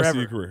jersey for the forever. rest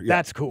of your career. Yeah.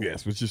 That's cool.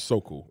 Yes, which is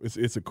so cool.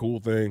 It's a cool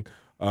thing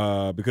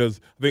because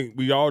I think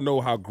we all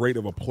know how great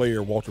of a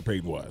player Walter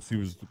Payton was. He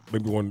was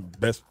maybe one of the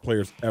best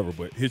players ever,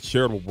 but his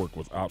charitable work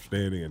was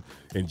outstanding.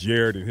 And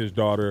Jared and his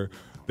daughter,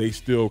 they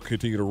still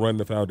continue to run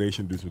the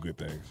foundation, do some good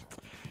things.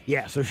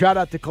 Yeah, so shout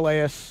out to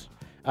Calais.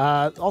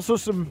 Also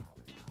some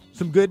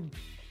good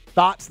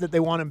thoughts that they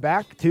want him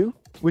back too,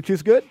 which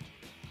is good.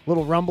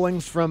 Little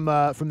rumblings from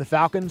the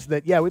Falcons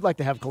that we'd like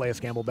to have Calais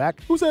Campbell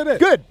back. Who said that?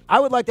 Good. I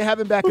would like to have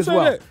him back Who as said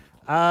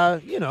well.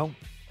 That?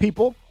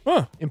 People,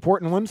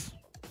 important ones.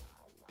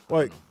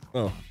 Like,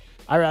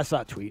 I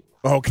saw a tweet.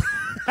 Okay.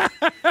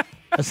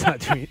 I saw a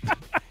tweet.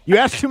 You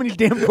asked too many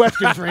damn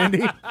questions,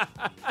 Randy.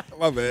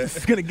 My bad.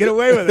 Just gonna get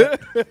away with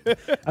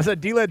it. I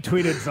said D-Led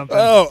tweeted something.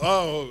 I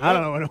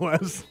don't know what it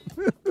was.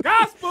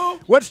 Gospel.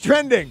 What's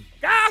trending?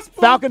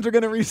 Gospel. Falcons are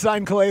gonna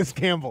re-sign Calais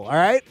Campbell. All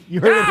right, you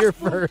heard it here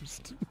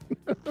first.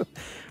 All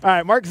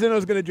right, Mark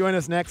Zinno's gonna join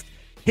us next.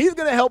 He's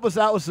going to help us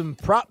out with some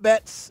prop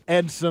bets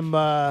and some,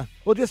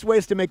 just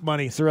ways to make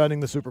money surrounding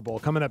the Super Bowl.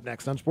 Coming up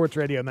next on Sports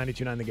Radio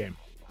 92.9 The Game.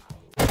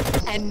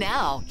 And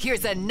now,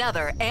 here's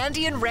another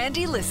Andy and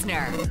Randy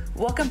listener.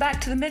 Welcome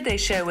back to the Midday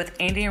Show with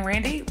Andy and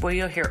Randy, where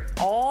you'll hear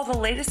all the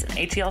latest in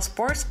ATL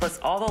sports, plus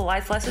all the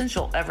life lessons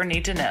you'll ever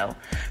need to know.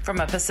 From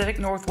a Pacific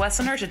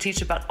Northwesterner to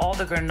teach about all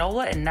the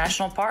granola in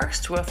national parks,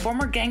 to a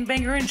former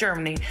gangbanger in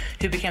Germany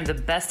who became the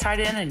best tight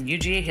end in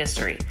UGA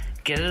history.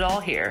 Get it all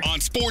here. On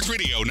Sports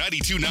Radio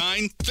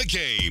 92.9 The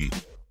Game.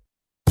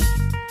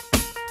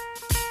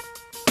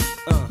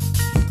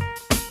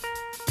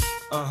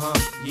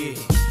 Yeah.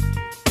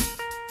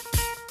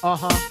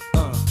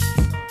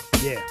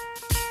 Yeah.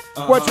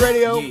 Sports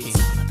Radio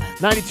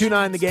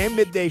 92.9 The Game.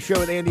 Midday Show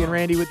with Andy and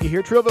Randy with you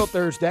here. Trillville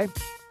Thursday.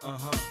 A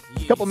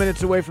couple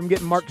minutes away from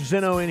getting Mark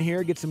Zinno in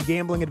here, get some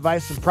gambling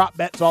advice, some prop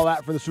bets, all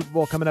that for the Super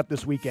Bowl coming up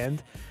this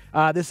weekend.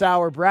 This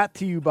hour brought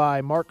to you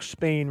by Mark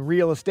Spain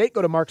Real Estate.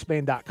 Go to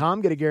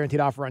markspain.com, get a guaranteed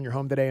offer on your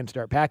home today and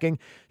start packing.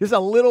 Just a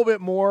little bit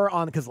more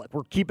on, because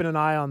we're keeping an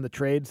eye on the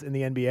trades in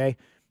the NBA.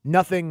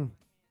 Nothing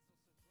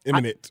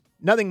imminent.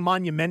 Nothing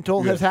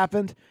monumental has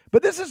happened.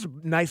 But this is a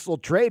nice little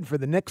trade for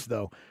the Knicks,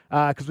 though,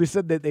 because we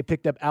said that they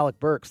picked up Alec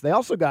Burks. They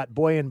also got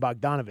Bojan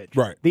Bogdanovic,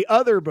 right? The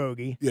other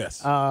bogey,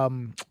 yes,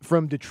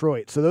 from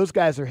Detroit. So those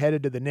guys are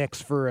headed to the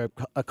Knicks for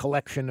a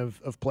collection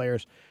of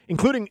players,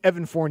 including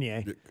Evan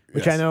Fournier,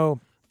 which I know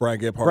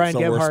Brian Gebhardt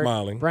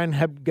smiling. Brian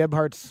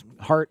Gebhardt's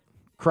heart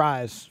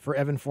cries for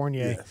Evan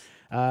Fournier,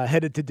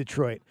 headed to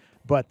Detroit.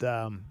 But,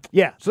 so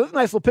it's a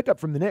nice little pickup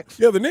from the Knicks.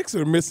 Yeah, the Knicks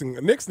are missing.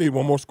 Knicks need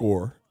one more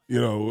scorer.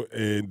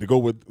 And to go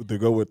with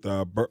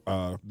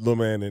Lil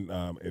Man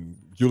and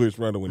Julius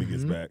Randle when he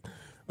gets back.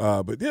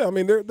 But yeah, I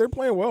mean they're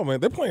playing well, man.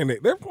 Knicks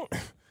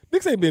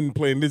ain't been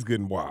playing this good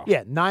in a while.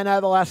 Yeah, 9 out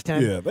of the last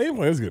 10. Yeah, they ain't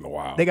playing this good in a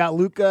while. They got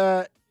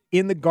Luka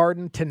in the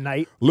Garden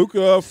tonight.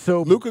 Luka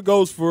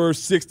goes for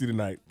 60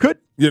 tonight. Could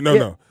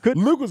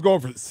Luka's going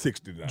for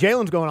 60 tonight.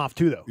 Jalen's going off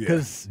too though,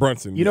 because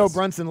Brunson.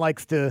 Brunson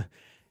likes to.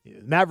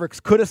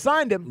 Mavericks could have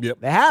signed him. Yep.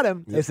 They had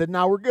him. Yep. They said,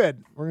 "No, we're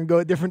good. We're going to go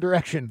a different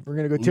direction. We're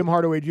going to go Tim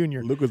Hardaway Jr."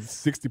 Luka's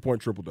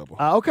 60-point triple-double.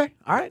 Okay.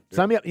 All right.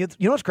 Sign me up. You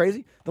know what's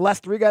crazy? The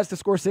last 3 guys to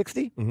score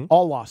 60,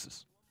 all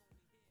losses.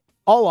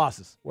 All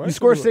losses. Well, you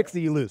score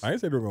 60, you lose. I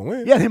didn't say they were going to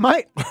win. Yeah, they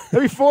might.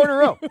 There'll be 4 in a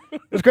row.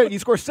 It's great. You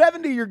score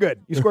 70, you're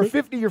good. You score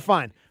 50, you're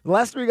fine. The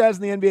last 3 guys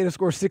in the NBA to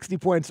score 60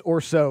 points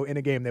or so in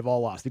a game, they've all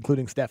lost,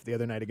 including Steph the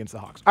other night against the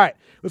Hawks. All right,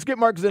 let's get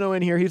Mark Zinno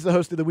in here. He's the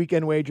host of the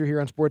Weekend Wager here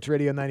on Sports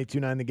Radio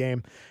 92.9 The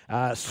Game.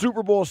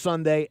 Super Bowl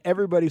Sunday.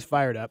 Everybody's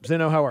fired up.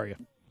 Zinno, how are you?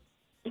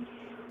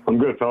 I'm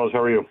good, fellas.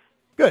 How are you?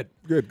 Good.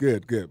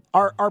 Good.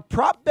 Are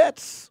prop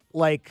bets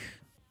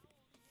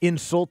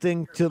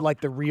insulting to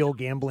the real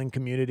gambling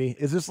community?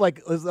 Is this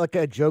like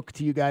a joke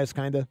to you guys,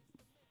 kind of?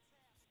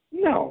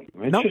 No,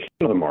 it's just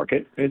another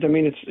market. It's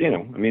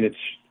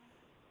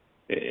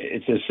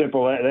as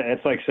simple.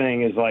 It's like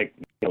saying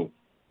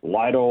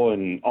Lidl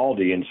and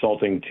Aldi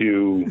insulting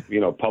to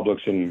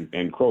Publix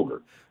and Kroger.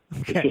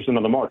 Okay. It's just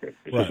another market.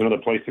 It's just another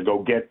place to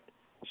go get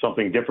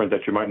something different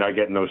that you might not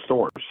get in those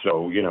stores.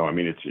 So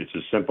it's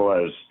as simple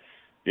as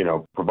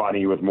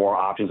providing you with more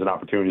options and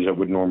opportunities that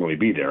would normally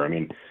be there. I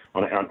mean,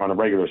 on a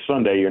regular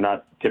Sunday, you're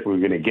not typically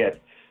going to get,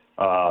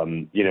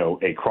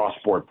 a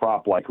cross-sport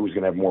prop like who's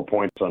going to have more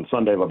points on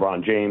Sunday,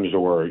 LeBron James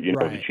or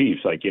the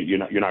Chiefs. You're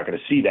not going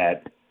to see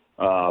that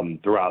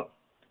throughout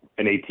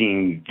an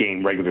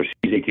 18-week regular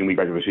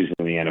season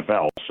in the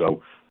NFL.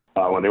 So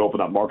when they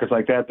open up markets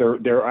like that,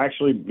 they're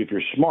actually, if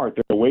you're smart,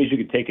 there are ways you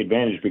could take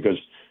advantage because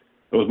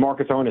those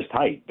markets aren't as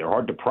tight. They're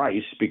hard to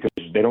price because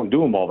they don't do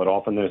them all that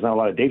often. There's not a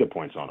lot of data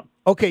points on them.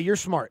 Okay, you're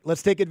smart.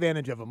 Let's take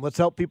advantage of them. Let's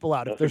help people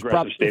out. That's a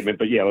aggressive statement,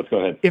 but yeah, let's go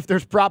ahead. If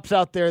there's props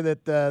out there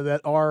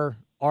that are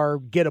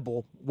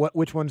gettable,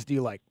 which ones do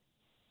you like?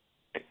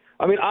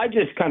 I mean, I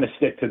just kind of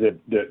stick to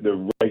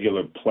the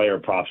regular player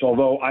props.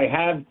 Although I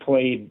have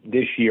played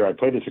this year, I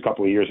played this a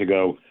couple of years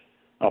ago.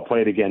 I'll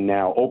play it again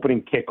now.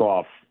 Opening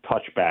kickoff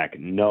touchback,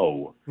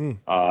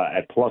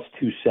 at plus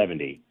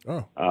 270.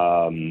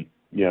 Oh.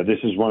 This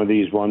is one of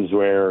these ones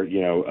where,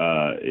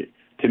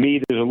 to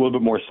me, there's a little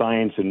bit more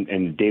science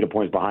and data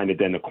points behind it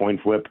than the coin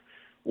flip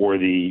or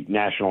the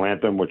national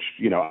anthem, which,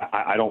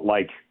 I don't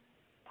like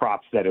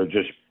props that are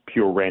just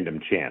pure random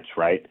chance,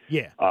 right?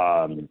 Yeah.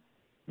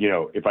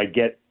 If I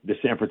get the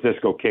San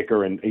Francisco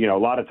kicker and, a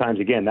lot of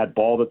times, again, that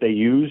ball that they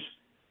use,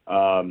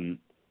 the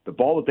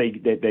ball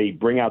that they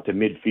bring out to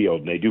midfield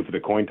and they do for the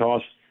coin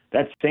toss,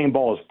 that same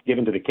ball is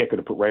given to the kicker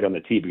to put right on the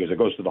tee because it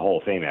goes to the Hall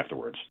of Fame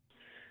afterwards.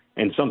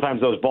 And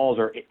sometimes those balls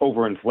are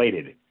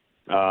overinflated,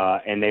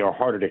 and they are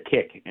harder to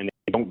kick, and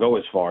they don't go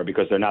as far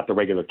because they're not the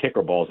regular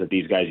kicker balls that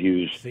these guys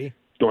use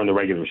during the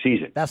regular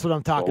season. That's what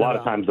I'm talking about. A lot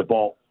of times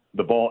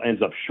the ball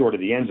ends up short of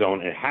the end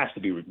zone, and it has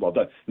to be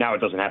now it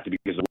doesn't have to be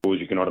because of the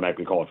rules. You can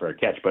automatically call it fair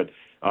catch, but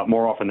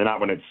more often than not,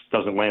 when it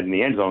doesn't land in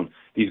the end zone,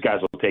 these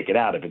guys will take it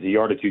out. If it's a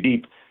yard or two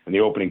deep in the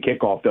opening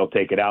kickoff, they'll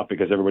take it out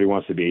because everybody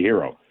wants to be a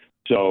hero.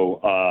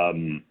 So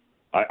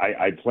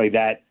I play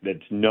that. That's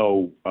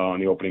on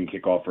the opening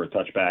kickoff for a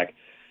touchback.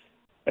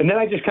 And then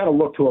I just kind of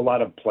look to a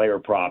lot of player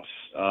props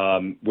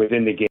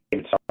within the game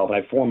itself.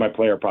 I form my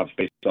player props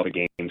based off the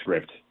game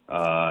script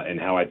and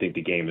how I think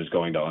the game is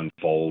going to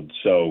unfold.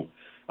 So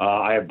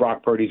I have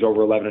Brock Purdy's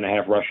over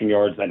 11.5 rushing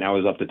yards. That now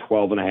is up to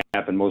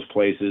 12.5 in most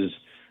places.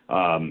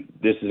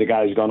 This is a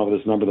guy who's gone over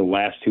this number the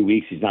last 2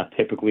 weeks. He's not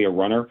typically a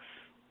runner.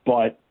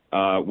 But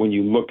when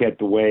you look at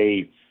the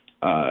way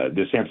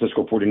the San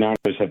Francisco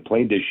 49ers have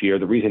played this year,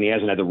 the reason he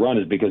hasn't had to run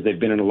is because they've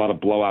been in a lot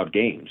of blowout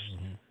games.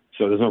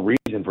 So there's no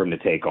reason for him to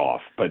take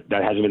off. But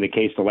that hasn't been the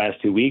case the last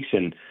 2 weeks.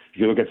 And if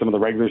you look at some of the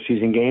regular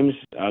season games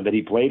that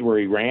he played where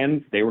he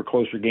ran, they were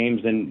closer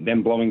games than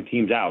them blowing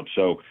teams out.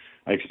 So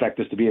I expect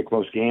this to be a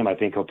close game. I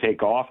think he'll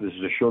take off. This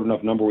is a short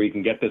enough number where you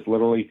can get this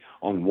literally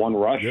on one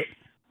rush. Yep.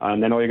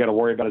 And then all you got to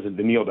worry about is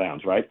the kneel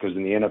downs, right? Because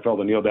in the NFL,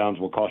 the kneel downs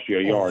will cost you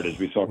a yard, as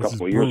we saw a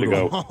couple of years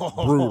ago.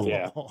 Brutal.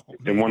 Yeah,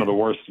 and one of the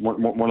worst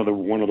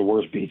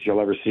beats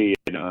you'll ever see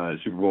in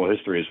Super Bowl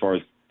history, as far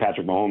as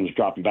Patrick Mahomes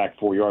dropping back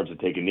 4 yards to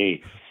take a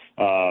knee.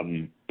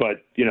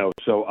 But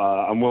so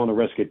I'm willing to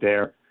risk it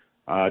there.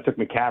 I took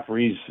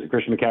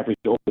Christian McCaffrey's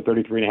over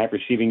 33.5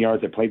 receiving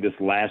yards. I played this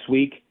last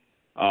week,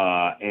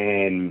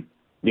 and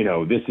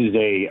this is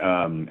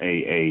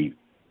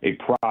a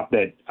prop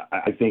that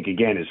I think,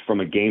 again, is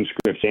from a game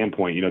script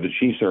standpoint. The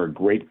Chiefs are a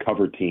great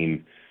cover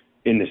team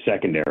in the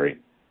secondary.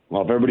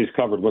 Well, if everybody's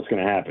covered, what's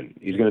going to happen?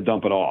 He's going to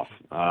dump it off.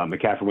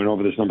 McCaffrey went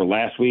over this number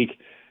last week,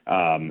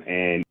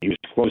 and he was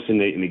close in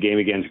the game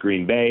against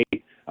Green Bay.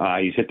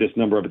 He's hit this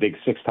number, I think,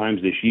 6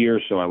 times this year,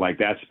 so I like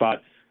that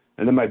spot.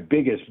 And then my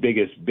biggest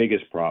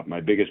prop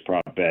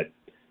bet,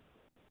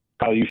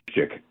 Kyle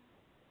Juszczyk,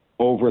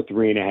 over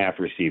 3.5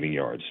 receiving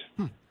yards.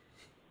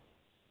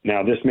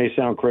 Now, this may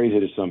sound crazy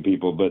to some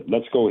people, but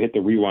let's go hit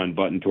the rewind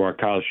button to our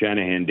Kyle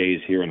Shanahan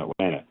days here in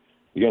Atlanta.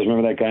 You guys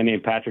remember that guy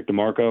named Patrick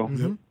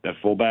DeMarco, that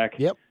fullback?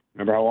 Yep.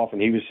 Remember how often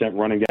he was sent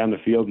running down the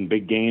field in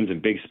big games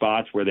and big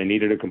spots where they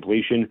needed a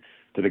completion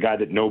to the guy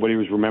that nobody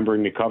was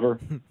remembering to cover?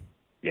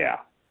 Yeah.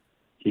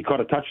 He caught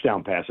a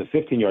touchdown pass, a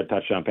 15-yard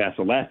touchdown pass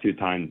the last 2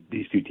 times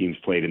these two teams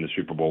played in the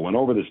Super Bowl. Went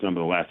over this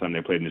number the last time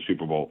they played in the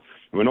Super Bowl.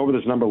 Went over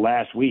this number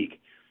last week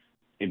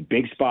in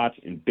big spots,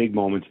 in big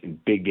moments, in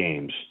big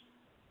games.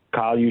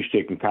 Kyle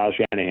Juszczyk and Kyle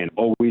Shanahan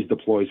always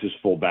deploys his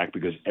fullback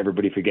because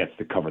everybody forgets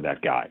to cover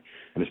that guy.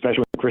 And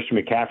especially when Christian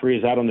McCaffrey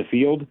is out on the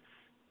field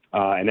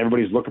and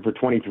everybody's looking for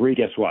 23,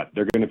 guess what?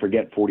 They're going to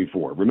forget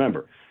 44.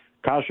 Remember,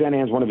 Kyle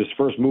Shanahan's one of his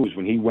first moves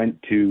when he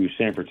went to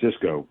San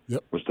Francisco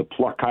was to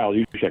pluck Kyle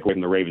Juszczyk away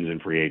from the Ravens in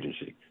free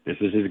agency. This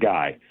is his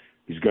guy.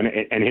 He's going to,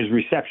 and his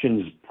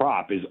receptions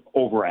prop is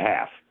over a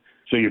half.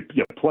 So you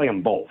play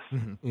them both.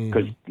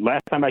 Because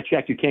last time I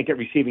checked, you can't get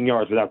receiving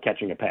yards without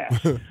catching a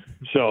pass.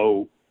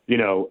 So,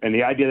 and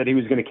the idea that he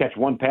was going to catch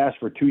one pass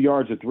for 2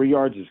 yards or 3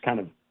 yards is kind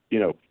of,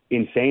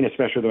 insane,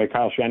 especially the way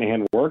Kyle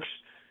Shanahan works.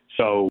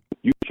 So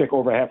you check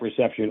over half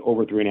reception,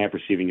 over 3.5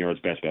 receiving yards,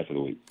 best bet for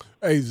the week.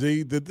 Hey,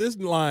 Z, this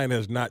line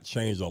has not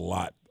changed a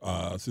lot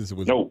since it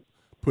was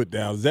put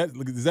down.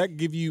 Does that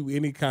give you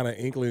any kind of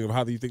inkling of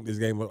how do you think this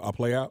game will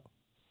play out?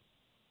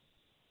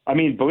 I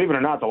mean, believe it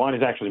or not, the line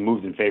has actually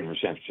moved in favor of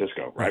San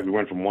Francisco, right? We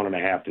went from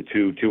 1.5 to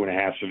 2,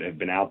 2.5 have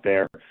been out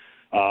there.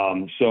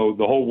 So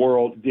the whole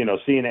world,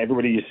 seeing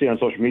everybody you see on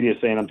social media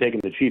saying, I'm taking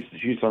the Chiefs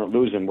aren't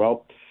losing.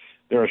 Well,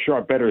 there are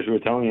sharp bettors who are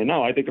telling you,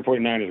 no, I think the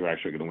 49ers are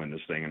actually going to win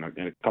this thing. And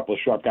a couple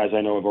of sharp guys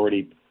I know have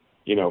already,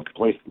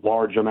 placed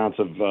large amounts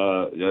of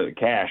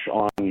cash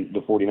on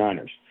the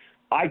 49ers.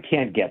 I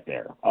can't get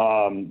there.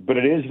 But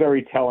it is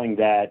very telling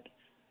that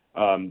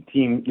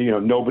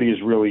nobody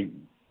is really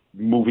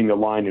moving the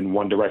line in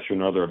one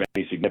direction or another of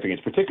any significance,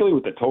 particularly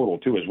with the total,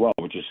 too, as well,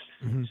 which is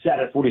set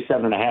at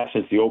 47.5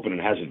 since the open and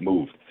hasn't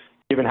moved.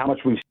 Given how much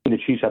we've seen the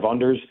Chiefs have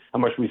unders, how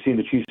much we've seen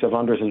the Chiefs have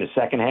unders in the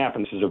second half,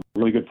 and this is a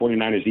really good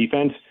 49ers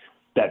defense,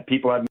 that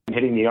people have been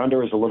hitting the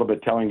under is a little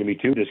bit telling to me,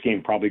 too. This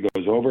game probably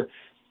goes over.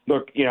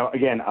 Look,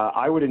 again,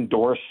 I would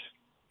endorse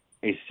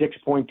a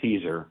 6-point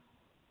teaser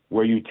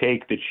where you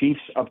take the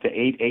Chiefs up to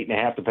 8,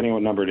 8.5, depending on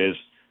what number it is,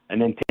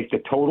 and then take the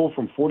total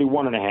from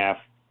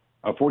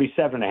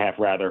 47.5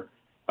 rather,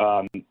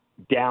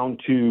 down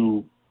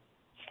to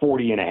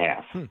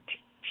 40.5.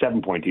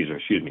 7-point teaser,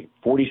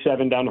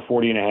 47 down to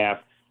 40.5.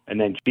 And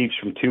then Chiefs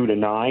from 2 to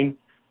 9,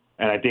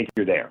 and I think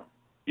you're there.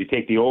 You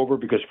take the over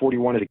because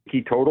 41 is a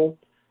key total,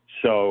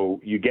 so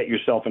you get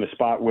yourself in a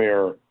spot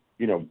where,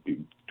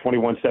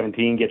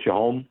 21-17 gets you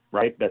home,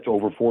 right? That's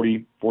over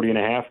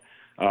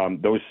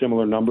 40.5. Those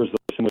similar numbers,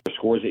 those similar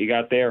scores that you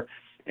got there,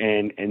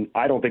 and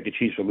I don't think the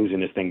Chiefs are losing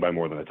this thing by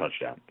more than a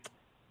touchdown.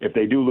 If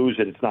they do lose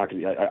it, it's not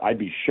going to. I'd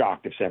be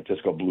shocked if San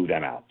Francisco blew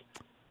them out.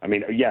 I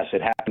mean, yes,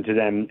 it happened to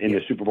them in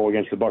the Super Bowl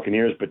against the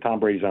Buccaneers, but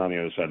Tom Brady's on the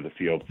other side of the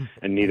field,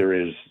 and neither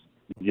is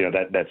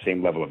that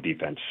same level of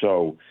defense.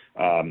 So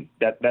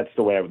that's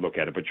the way I would look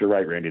at it. But you're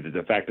right, Randy.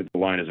 The fact that the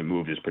line hasn't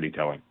moved is pretty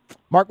telling.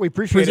 Mark, we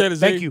appreciate it.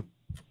 Thank you.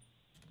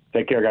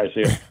 Take care, guys.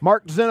 See you.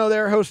 Mark Zinno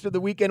there hosted the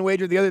Weekend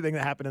Wager. The other thing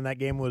that happened in that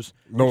game was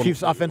the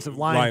Chiefs' offensive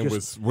line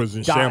just was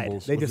in died.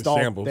 shambles. They just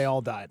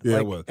all died. Yeah,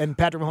 it was. And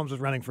Patrick Mahomes was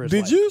running for his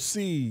life. Did you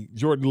see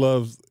Jordan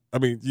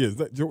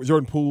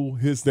Poole,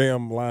 his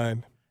damn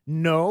line?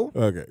 No.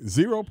 Okay,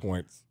 0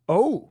 points.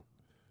 Oh.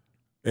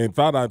 And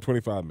fouled out in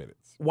 25 minutes.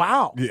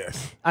 Wow.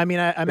 Yes. I mean,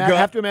 I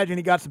have to imagine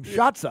he got some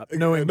shots up.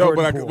 Knowing no,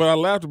 Jordan but Poole. what I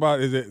laughed about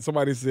is that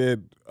somebody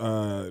said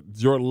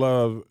Jordan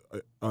Love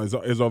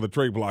is on the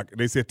trade block. And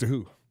they said to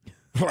who?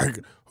 Like,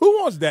 who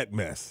wants that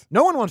mess?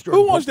 No one wants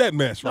Jordan Who wants Poole. that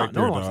mess right No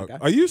there, one wants dog? that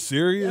guy. Are you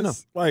serious? Yeah, no.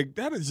 Like,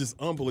 that is just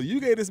unbelievable.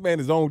 You gave this man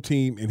his own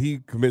team, and he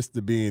commits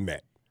to being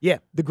that. Yeah.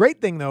 The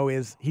great thing though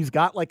is he's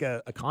got like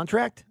a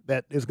contract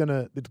that's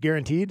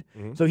guaranteed.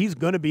 Mm-hmm. So he's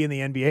gonna be in the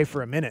NBA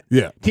for a minute.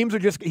 Yeah. Teams are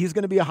he's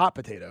gonna be a hot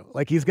potato.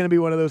 Like he's gonna be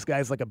one of those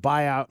guys like a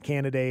buyout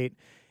candidate.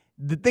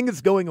 The thing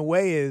that's going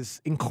away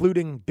is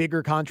including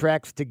bigger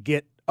contracts to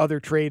get other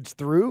trades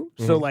through.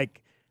 So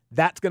like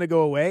that's gonna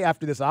go away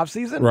after this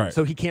offseason. Right.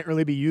 So he can't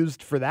really be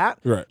used for that.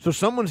 Right. So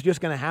someone's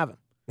just gonna have him.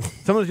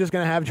 Someone's just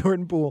gonna have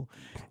Jordan Poole.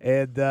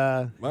 And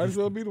Might as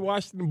well be the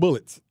Washington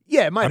Bullets.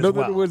 yeah, it might I know as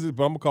well. they're the Wizards,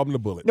 but I'm going to call them the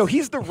Bullets. No,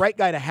 he's the right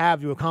guy to have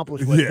to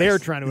accomplish what Yes, they're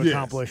trying to yes.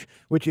 accomplish,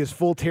 which is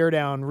full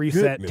teardown,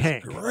 reset, Goodness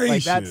tank.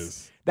 gracious.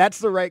 Like that's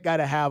the right guy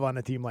to have on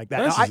a team like that.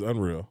 That's Now, just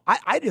unreal.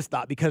 I just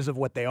thought because of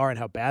what they are and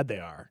how bad they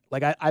are,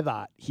 like I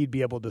thought he'd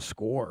be able to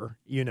score,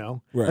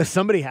 Right. Like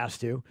somebody has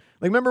to.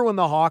 Like remember when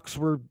the Hawks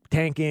were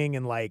tanking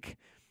and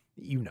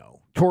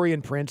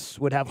Torian Prince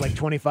would have like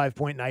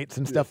 25-point nights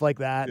and stuff like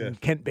that, Yeah. and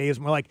Kent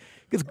Bazemore,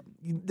 because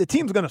the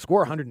team's going to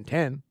score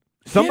 110.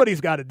 Somebody's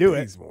got to do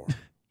it. Bazemore.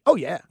 Oh,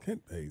 yeah.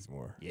 Kent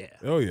Bazemore. Yeah.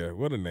 Oh, yeah.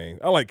 What a name.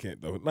 I like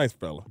Kent, though. Nice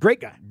fella. Great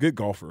guy. Good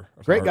golfer.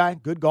 Great guy.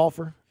 Good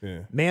golfer.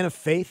 Yeah. Man of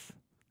faith.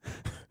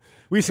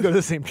 We used to go to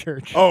the same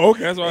church. Oh,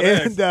 okay. That's what I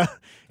asked.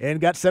 And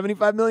got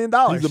 $75 million.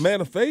 He's a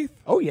man of faith?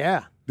 Oh,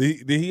 yeah.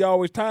 Did he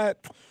always tie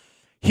it?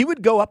 He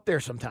would go up there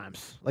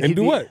sometimes. Like And he'd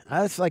do what?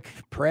 It's like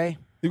pray.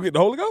 You get the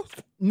Holy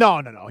Ghost?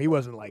 No. He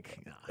wasn't like.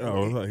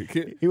 Oh, like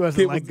He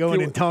wasn't like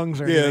going in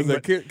tongues or anything.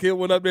 Yeah, kid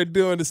went up there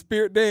doing the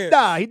spirit dance.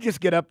 Nah, he'd just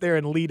get up there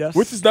and lead us.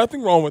 Which is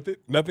nothing wrong with it.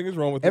 Nothing is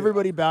wrong with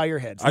Everybody bow your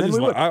heads. it.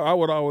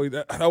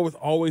 I was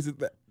always at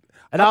that.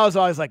 And I was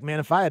always like, man,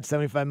 if I had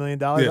 $75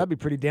 million, I'd be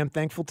pretty damn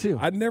thankful too.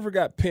 I never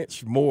got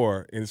pinched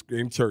more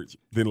in church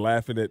than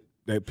laughing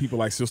at people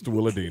like Sister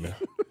Willadina.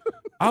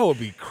 I would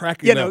be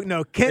cracking up.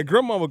 No, Kent. And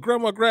grandma,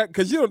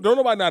 because don't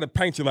nobody know how to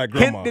paint you like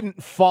grandma. Kent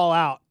didn't fall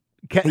out.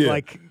 Kent,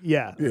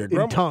 Yeah,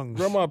 in tongues.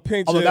 Grandma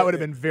pinch Although you. that would have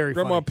been very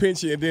Grandma funny.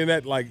 pinch you, and then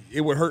that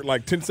it would hurt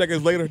like 10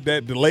 seconds later.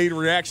 That delayed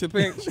reaction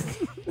pinch.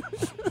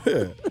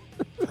 Yeah.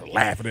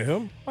 Laughing at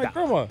him like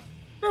grandma,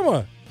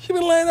 she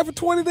been laying there for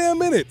 20 damn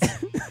minutes.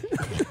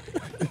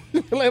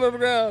 laying on the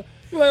ground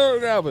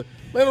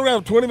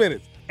for 20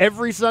 minutes.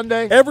 Every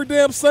Sunday? Every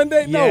damn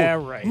Sunday? Yeah,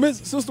 no. right. Miss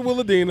Sister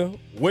Willadina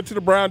went to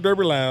the Brown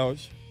Derby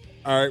Lounge,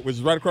 all right, which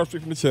is right across the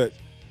street from the church,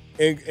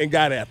 and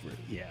got after it.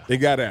 Yeah. They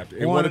got after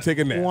it and wanted to take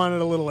a nap.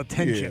 Wanted a little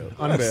attention Yeah,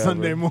 on a whatever.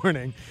 Sunday Sunday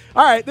morning.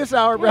 All right, this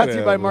hour brought to you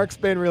by Whatever. Mark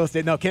Spain Real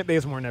Estate. No, Kent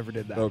Bazemore never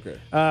did that. Okay.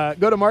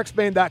 Go to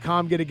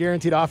markspain.com, get a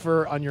guaranteed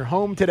offer on your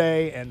home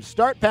today, and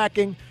start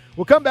packing.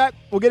 We'll come back.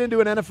 We'll get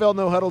into an NFL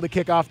No Huddle to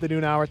kick off the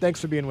noon hour.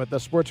 Thanks for being with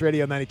us. Sports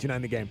Radio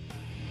 92.9 The Game.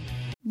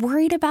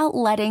 Worried about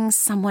letting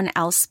someone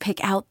else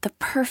pick out the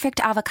perfect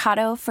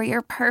avocado for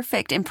your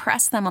perfect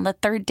impress them on the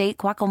third date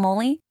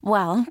guacamole?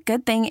 Well,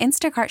 good thing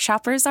Instacart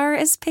shoppers are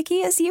as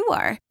picky as you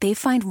are. They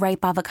find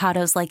ripe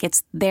avocados like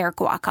it's their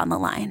guac on the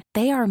line.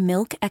 They are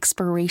milk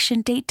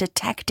expiration date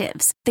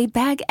detectives. They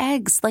bag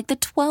eggs like the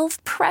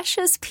 12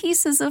 precious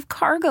pieces of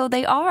cargo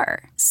they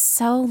are.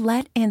 So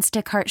let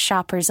Instacart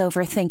shoppers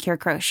overthink your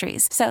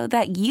groceries so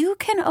that you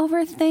can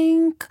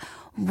overthink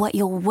what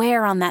you'll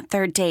wear on that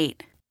third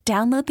date.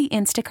 Download the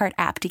Instacart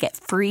app to get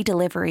free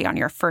delivery on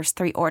your first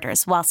 3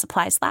 orders while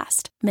supplies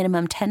last.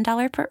 Minimum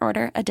 $10 per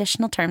order.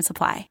 Additional terms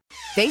apply.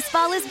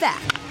 Baseball is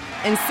back,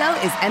 and so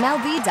is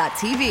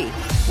MLB.tv.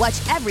 Watch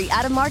every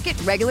out-of-market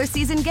regular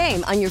season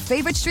game on your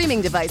favorite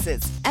streaming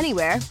devices.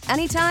 Anywhere,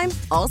 anytime,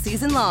 all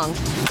season long.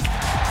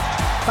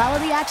 Follow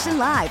the action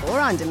live or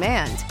on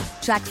demand.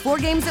 Track 4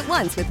 games at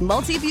once with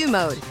multi-view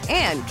mode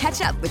and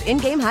catch up with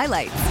in-game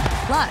highlights.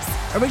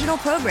 Plus, original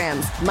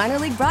programs, minor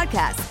league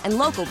broadcasts, and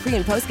local pre-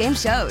 and post-game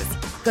shows.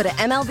 Go to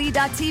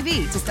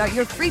MLB.tv to start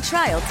your free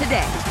trial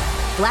today.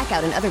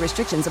 Blackout and other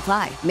restrictions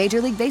apply.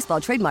 Major League Baseball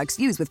trademarks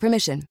used with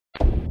permission.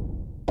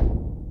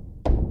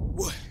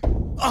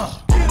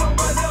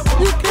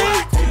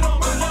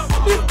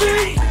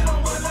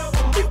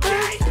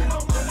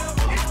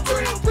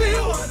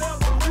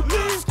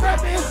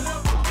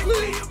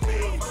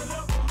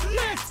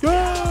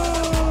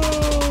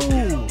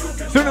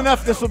 Soon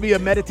enough, this will be a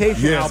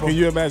meditation Yes, album. can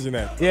you imagine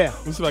that? Yeah.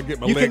 Let me see if I get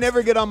my You legs. can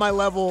never get on my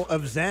level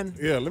of Zen.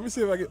 Yeah, let me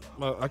see if I get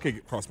I can't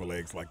get cross my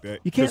legs like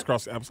that. You can't? Just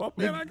cross the applesauce.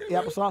 Man, I The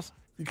can. applesauce?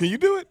 Can you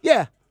do it?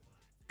 Yeah.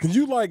 Can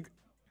you like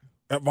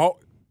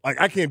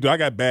I can't do. I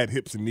got bad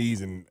hips and knees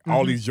and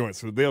all these joints,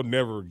 so they'll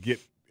never get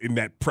in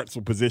that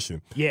pretzel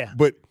position. Yeah.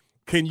 But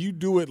can you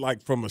do it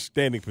like from a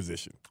standing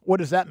position? What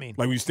does that mean?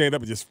 Like when you stand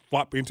up and just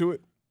flop into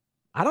it?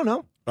 I don't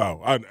know.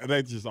 Oh,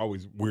 that just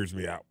always weirds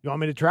me out. You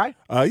want me to try?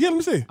 Yeah, let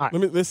me see. All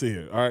right. Let's see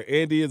here. All right,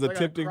 Andy is So I gotta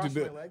attempting to cross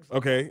do. my legs?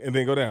 Okay, and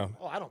then go down.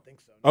 Oh, I don't think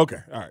so. Okay,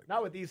 all right.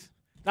 Not with these.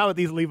 Not with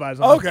these Levi's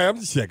on. Okay, I'm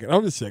just checking.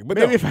 But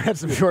maybe no. if I had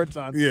some shorts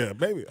on. Yeah,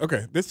 maybe.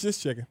 Okay, that's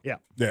just checking. Yeah.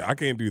 Yeah, I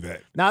can't do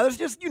that. Now, there's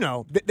just,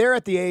 they're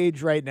at the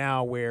age right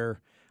now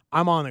where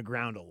I'm on the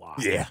ground a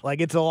lot. Yeah.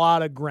 Like, it's a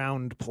lot of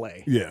ground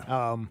play.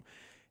 Yeah.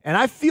 And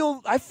I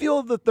feel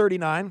the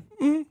 39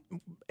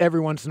 every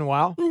once in a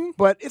while,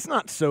 but it's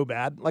not so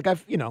bad. Like, I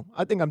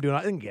think I'm doing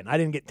it. Again, I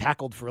didn't get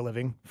tackled for a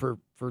living for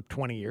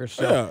 20 years.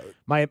 So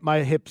my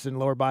hips and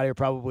lower body are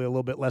probably a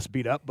little bit less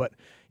beat up. But,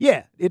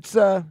 yeah, it's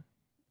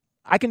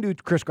I can do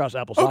crisscross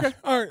applesauce. Okay,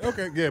 all right,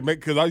 okay, yeah,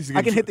 because I used to.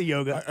 I can hit the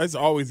yoga. I used to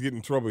always get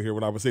in trouble here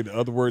when I would say the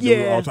other words.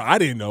 Yeah. All the time. I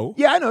didn't know.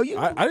 Yeah, I know.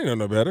 I didn't know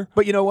no better.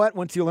 But you know what?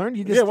 Once you learned,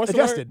 you just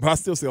adjusted. But I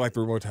still say like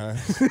 3 more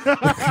times.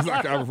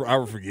 I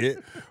would forget.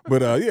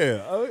 But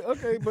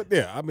okay. But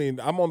yeah, I mean,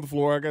 I'm on the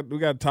floor. We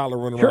got Tyler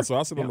running around, so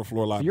I sit on the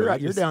floor a lot. So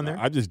you're down there.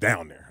 I just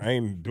down there. I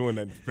ain't doing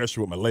that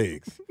special with my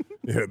legs.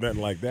 Yeah, nothing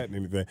like that and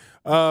anything.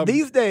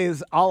 These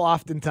days, I'll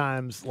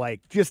oftentimes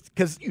just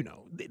because you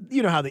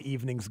know how the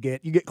evenings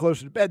get. You get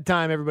closer to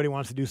bedtime. Everybody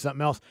wants to do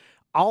something else.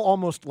 I'll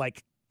almost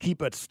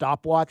keep a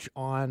stopwatch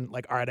on.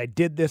 All right, I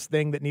did this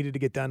thing that needed to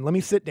get done. Let me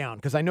sit down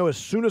because I know as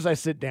soon as I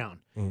sit down,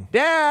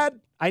 Dad,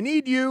 I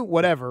need you.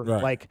 Whatever.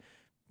 Right.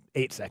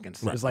 8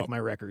 seconds is my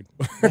record.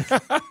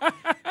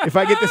 If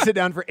I get to sit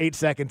down for 8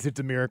 seconds, it's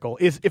a miracle.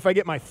 If I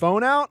get my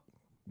phone out,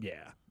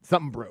 yeah.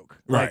 Something broke.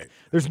 Right.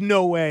 There's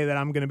no way that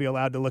I'm going to be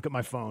allowed to look at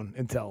my phone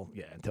until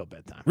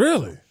bedtime.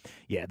 Really?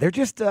 Yeah, they're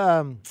just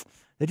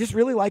they just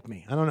really like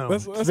me. I don't know.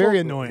 That's very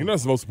annoying.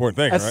 That's the most important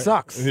thing, that right?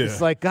 sucks. Yeah.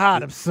 It's like,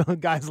 God,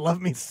 guys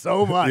love me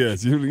so much.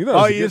 Yes, you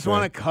just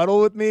want to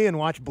cuddle with me and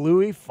watch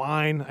Bluey?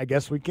 Fine, I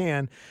guess we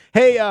can.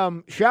 Hey,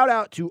 shout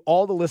out to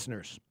all the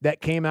listeners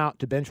that came out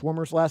to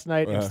Benchwarmers last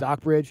night in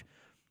Stockbridge.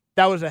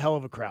 That was a hell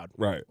of a crowd.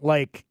 Right.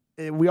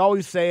 We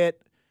always say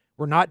it.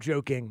 We're not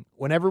joking.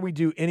 Whenever we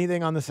do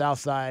anything on the South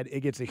Side,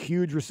 it gets a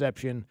huge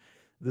reception.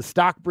 The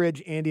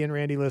Stockbridge Andy and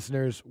Randy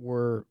listeners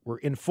were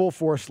in full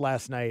force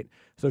last night.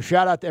 So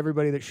shout out to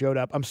everybody that showed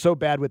up. I'm so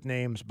bad with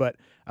names, but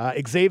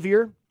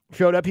Xavier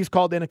showed up. He's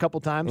called in a couple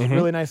times.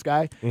 Really nice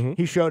guy.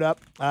 He showed up.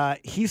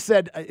 He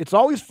said it's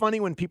always funny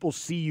when people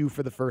see you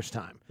for the first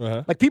time.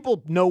 Like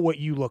people know what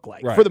you look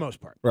like for the most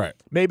part. Right.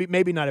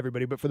 Maybe not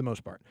everybody, but for the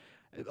most part.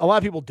 A lot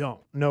of people don't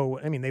know.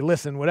 I mean, they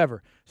listen,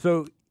 whatever.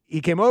 So he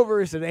came over,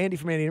 he said, Andy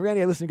from Andy and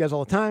Randy, I listen to you guys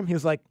all the time. He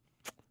was like,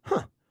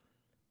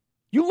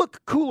 you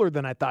look cooler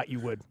than I thought you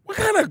would. What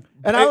kind of...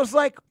 And I was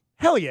like,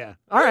 hell yeah.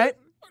 All right.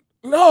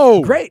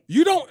 No. Great.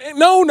 You don't...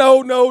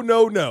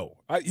 No.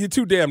 You're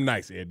too damn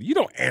nice, Andy. You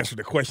don't answer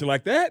the question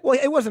like that. Well,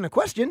 it wasn't a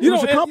question. It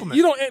was a compliment.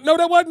 No,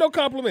 that wasn't no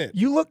compliment.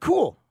 You look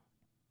cool.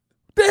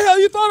 The hell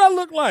you thought I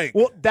looked like?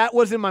 Well, that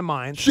was in my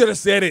mind. Should have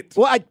said it.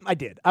 Well, I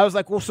did. I was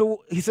like, well,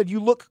 so he said, you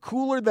look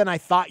cooler than I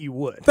thought you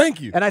would. Thank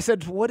you. And I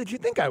said, what did you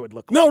think I would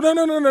look like? No. That's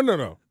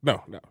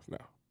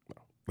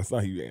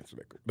not how you answer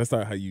that. That's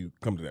not how you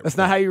come to that. That's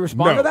not how you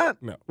respond to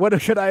that? No. What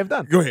should I have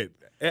done? Go ahead.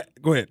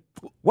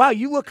 Wow,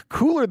 you look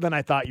cooler than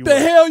I thought you would. The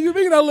hell you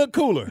mean I look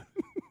cooler?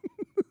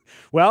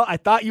 Well, I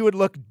thought you would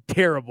look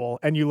terrible,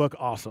 and you look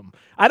awesome.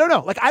 I don't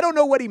know. I don't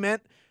know what he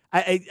meant.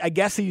 I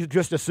guess he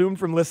just assumed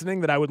from listening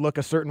that I would look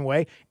a certain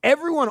way.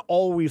 Everyone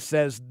always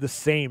says the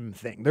same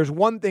thing. There's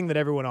one thing that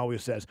everyone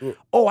always says.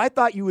 Oh, I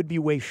thought you would be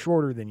way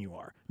shorter than you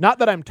are. Not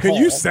that I'm tall.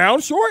 Can you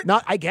sound short?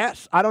 Not, I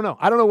guess. I don't know.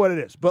 I don't know what it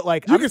is. But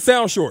you can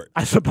sound short.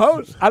 I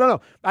suppose. I don't know.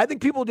 I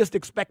think people just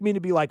expect me to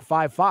be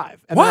 5'5".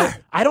 Why?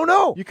 I don't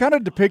know. You kind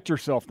of depict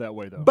yourself that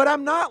way, though. But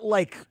I'm not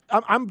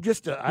I'm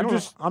just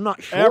I'm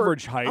not short.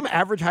 Average height. I'm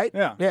average height.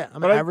 Yeah.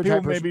 I'm an average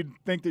height person. Maybe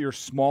think that you're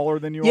smaller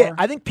than you are. Yeah,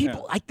 I think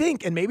people. I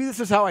think, and maybe this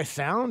is how I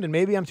sound, and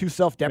maybe I'm too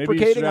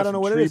self-deprecating. I don't know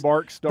what it is. Tree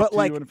bark stuck but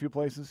to you in a few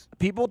places.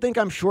 People think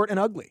I'm short and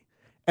ugly,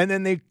 and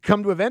then they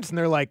come to events and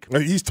they're like,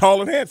 "He's tall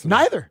and handsome."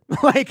 Neither,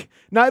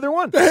 neither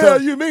one. The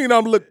hell you mean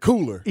I'm look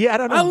cooler? Yeah, I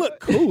don't know. I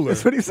look cooler.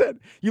 That's what he said.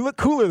 You look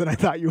cooler than I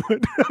thought you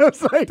would. I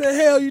was like, the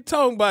hell you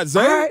talking about, Zay?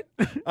 All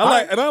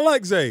right. I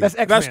like Zay. That's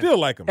X-Man. I still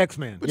like him.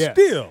 X-Man. But yeah.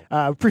 still,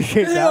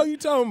 appreciate the that. hell you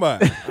talking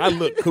about? I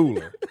look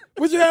cooler.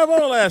 What'd you have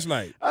on last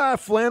night?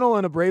 Flannel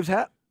and a Braves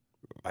hat.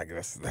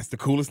 That's the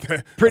coolest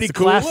thing. Pretty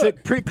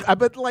classic.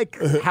 But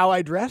how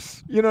I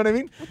dress. You know what I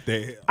mean?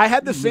 I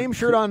had the same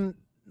shirt on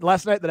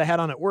last night that I had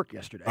on at work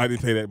yesterday. I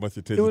didn't pay that much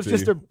attention. It was to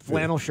just you. a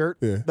flannel shirt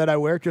that I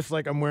wear, just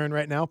like I'm wearing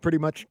right now. Pretty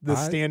much the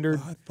standard.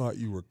 I thought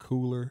you were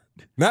cooler.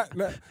 Not.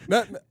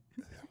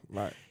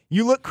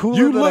 You look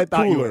cooler than I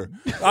thought you were.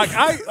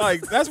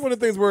 That's one of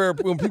the things where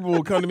when people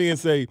will come to me and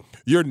say,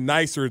 "You're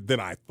nicer than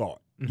I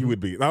thought you would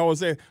be," and I always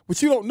say, "But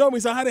you don't know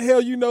me, so how the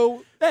hell you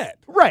know that?"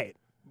 Right.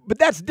 But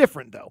that's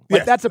different, though.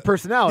 That's a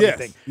personality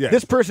thing. Yes.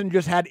 This person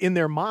just had in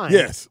their mind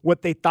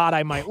what they thought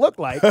I might look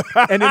like.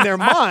 And in their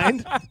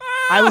mind,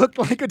 I looked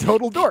like a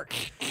total dork.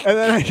 And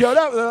then I showed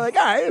up, and they're like,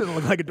 he doesn't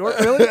look like a dork,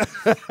 really.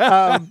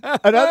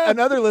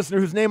 Another listener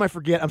whose name I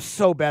forget, I'm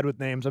so bad with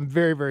names. I'm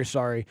very, very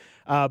sorry.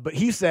 But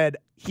he said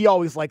he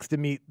always likes to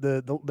meet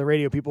the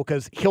radio people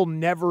because he'll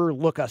never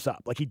look us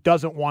up. Like, he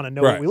doesn't want to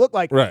know what we look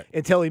like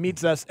until he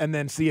meets us and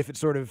then see if it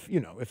sort of,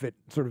 if it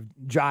sort of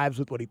jives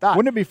with what he thought.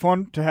 Wouldn't it be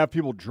fun to have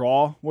people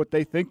draw what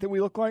they think that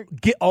we look like?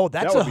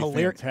 That's a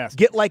hilarious.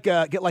 Get like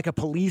a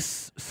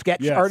police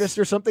sketch artist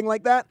or something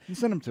like that. You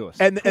send them to us.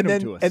 And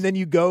then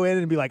you go in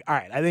and be like, all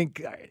right, I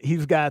think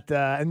he's got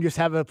and just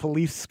have a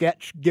police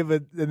sketch,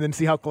 and then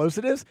see how close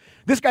it is.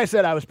 This guy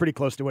said I was pretty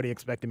close to what he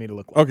expected me to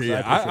look like. Okay,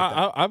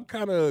 so I'm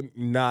kind of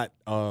not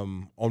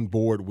on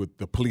board with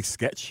the police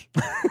sketch,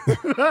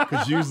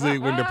 because usually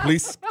when the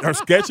police are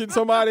sketching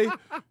somebody,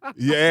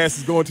 your ass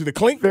is going to the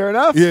clink. Fair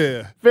enough.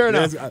 Yeah, fair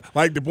enough.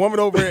 Like the woman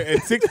over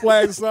at Six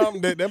Flags or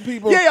something. Them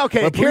people. Yeah,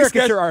 okay.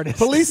 Caricature artist.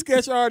 Police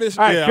sketch artist.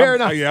 All right, fair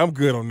enough. Yeah, I'm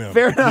good on them.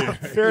 Fair enough.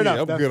 Fair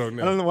enough. I'm good on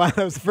them. I don't know why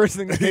that was the first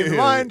thing that came to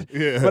mind,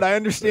 but I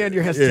understand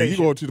your hesitation. Yeah, you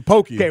going to the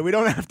pokey. Okay, we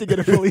don't have to get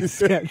a police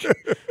sketch.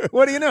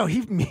 What do you know?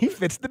 He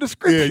fits the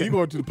description. Yeah, you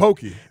going to the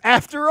pokey.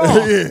 After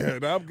all. Yeah,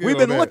 I'm good. We've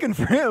been looking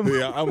for him.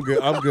 Yeah, I'm good.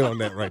 I'm good on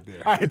that right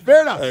there. All right,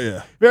 fair enough.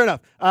 Yeah. Fair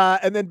enough.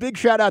 And then big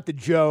shout out to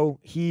Joe.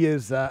 He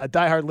is a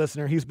diehard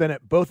listener. He's been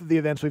at both of the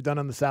events we've done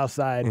on the South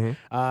Side.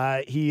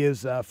 Mm-hmm. He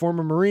is a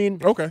former Marine.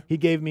 Okay. He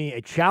gave me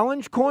a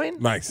challenge coin.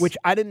 Nice. Which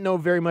I didn't know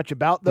very much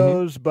about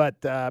those, but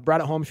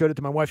brought it home, showed it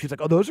to my wife. She's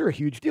like, oh, those are a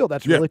huge deal.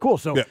 That's really cool.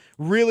 So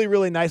really,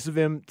 really nice of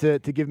him to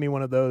give me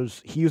one of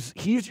those.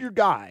 He's your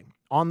guy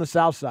on the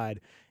South Side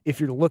if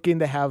you're looking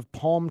to have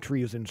palm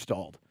trees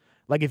installed.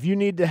 Like if you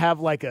need to have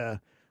like a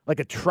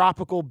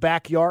tropical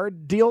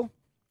backyard deal,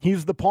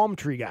 he's the palm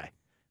tree guy.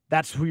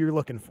 That's who you're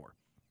looking for.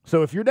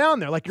 So if you're down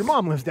there, like your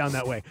mom lives down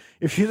that way,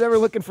 if she's ever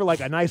looking for like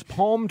a nice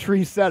palm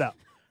tree setup,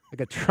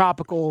 like a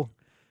tropical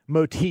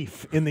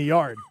motif in the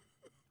yard,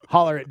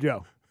 holler at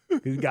Joe.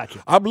 He's got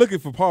you. I'm looking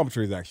for palm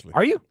trees, actually.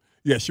 Are you?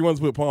 Yeah, she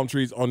wants to put palm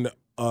trees on the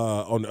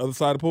other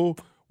side of the pool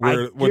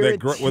where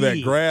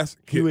that grass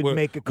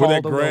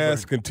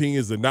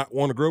continues to not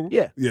want to grow.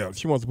 Yeah,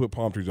 she wants to put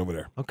palm trees over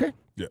there. Okay.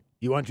 Yeah.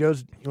 You want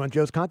Joe's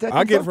contact?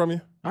 I'll get it from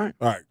you. All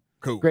right.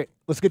 Cool. Great.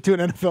 Let's get to an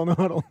NFL no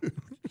huddle.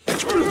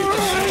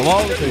 Of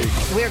all the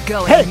things, we're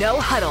going no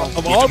huddle.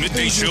 Of all the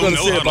things you're going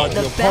to say about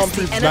the best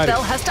the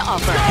NFL has to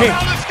offer.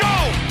 Let's go.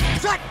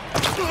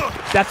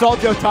 That's all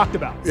Joe talked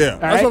about. Yeah,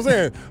 that's what I'm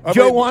saying.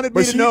 Joe wanted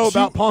me to know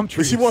about palm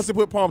trees. She wants to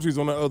put palm trees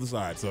on the other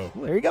side. So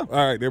there you go.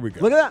 All right, there we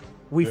go. Look at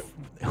that.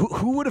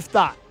 Who would have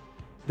thought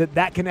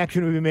that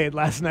connection would be made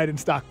last night in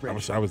Stockbridge? I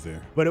wish I was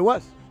there. But it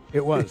was.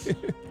 It was.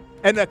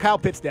 And Kyle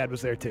Pitt's dad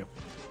was there too.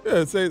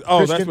 Yeah, that's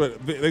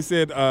what they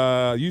said.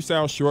 You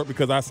sound short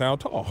because I sound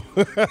tall.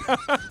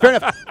 Fair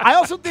enough. I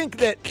also think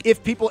that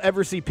if people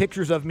ever see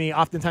pictures of me,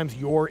 oftentimes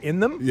you're in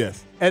them.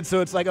 Yes. And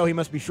so it's like, oh, he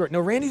must be short. No,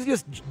 Randy's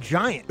just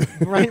giant,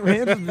 right?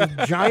 Randy's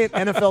a giant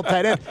NFL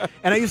tight end.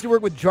 And I used to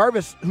work with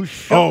Jarvis, who's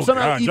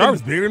somehow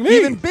Jarvis bigger than me.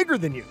 Even bigger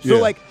than you. So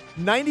like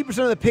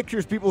 90% of the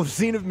pictures people have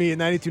seen of me in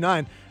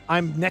 92.9,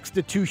 I'm next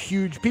to two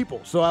huge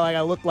people. So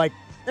I look like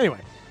 – anyway,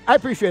 I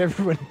appreciate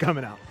everyone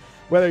coming out.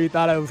 Whether you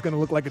thought I was going to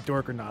look like a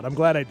dork or not. I'm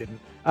glad I didn't.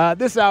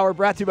 This hour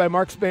brought to you by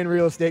Mark Spain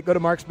Real Estate. Go to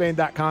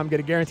markspain.com,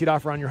 get a guaranteed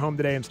offer on your home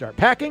today, and start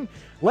packing.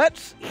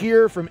 Let's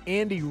hear from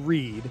Andy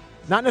Reid,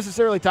 not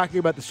necessarily talking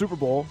about the Super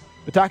Bowl,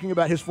 but talking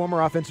about his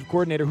former offensive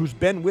coordinator who's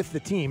been with the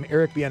team,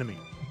 Eric Bieniemy.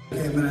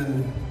 Came in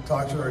and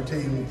talked to our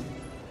team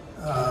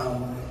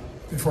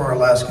before our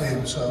last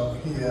game, so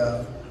he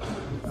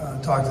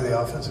talked to the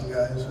offensive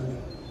guys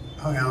and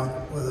hung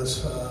out with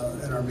us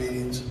in our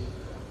meetings.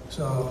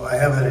 So I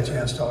have had a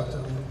chance to talk to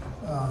him.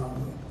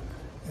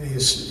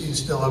 He's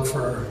still up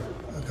for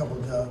a couple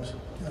of jobs.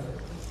 Yeah.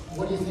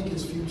 What do you think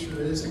his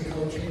future is in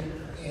coaching,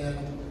 and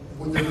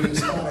would there be a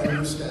spot on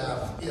your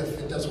staff if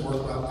it doesn't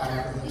work out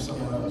hiring him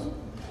somewhere else?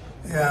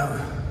 Yeah,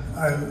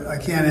 I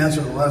can't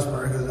answer the last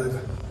part because I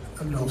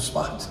have no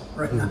spots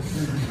right now.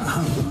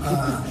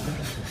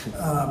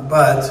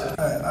 But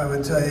I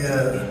would tell you,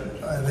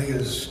 I think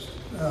his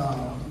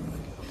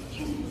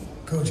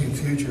coaching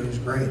future is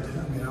great.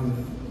 I mean,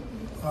 I'm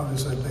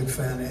obviously a big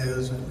fan of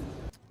his.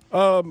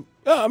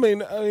 I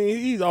mean,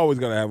 he's always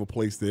going to have a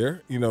place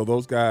there. You know,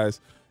 those guys.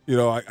 You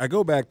know, I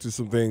go back to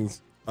some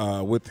things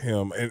with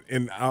him,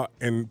 and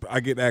I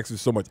get asked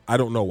this so much. I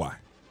don't know why.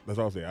 That's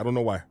all I'm saying. I don't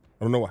know why.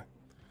 I know why.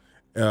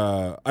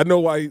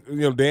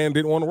 Dan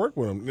didn't want to work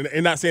with him,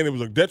 and not saying it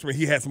was a detriment.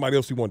 He had somebody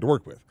else he wanted to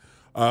work with.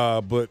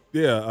 But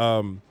yeah,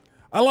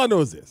 all I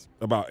know is this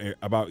about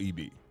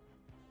EB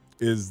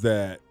is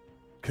that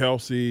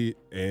Kelsey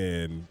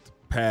and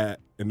Pat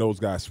and those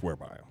guys swear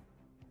by him.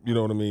 You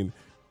know what I mean?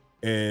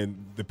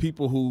 And the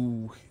people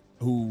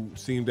who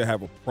seem to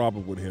have a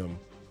problem with him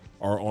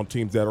are on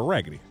teams that are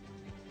raggedy.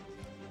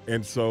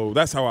 And so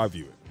that's how I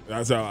view it.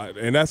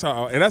 That's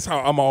how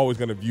I'm always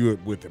going to view it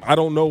with him. I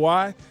don't know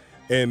why,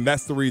 and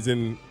that's the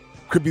reason.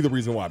 Could be the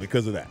reason why,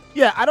 because of that.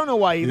 Yeah, I don't know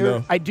why either. You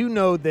know? I do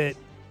know that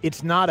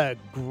it's not a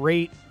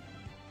great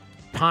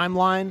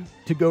timeline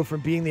to go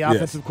from being the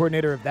offensive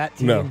coordinator of that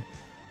team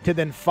to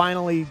then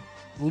finally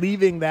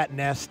leaving that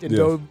nest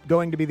and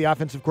going to be the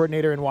offensive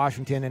coordinator in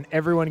Washington, and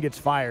everyone gets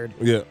fired.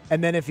 Yeah.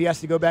 And then if he has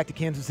to go back to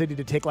Kansas City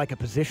to take like a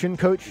position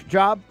coach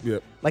job,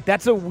 like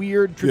that's a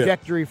weird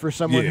trajectory for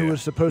someone who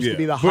was supposed to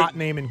be the hot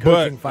name in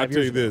coaching 5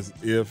 years ago. I'll tell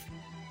you this: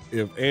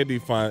 if Andy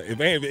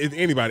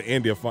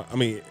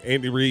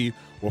Reid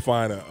will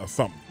find a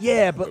something.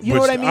 Yeah, but you know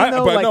what I mean,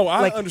 though?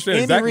 I understand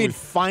Andy exactly. Reid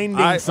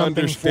finding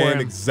something for him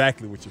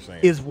exactly what you're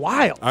saying. Is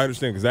wild. I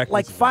understand exactly.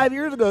 Like 5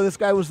 years ago, this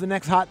guy was the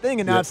next hot thing,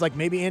 and now it's like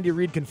maybe Andy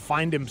Reid can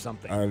find him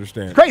something. I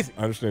understand. It's crazy.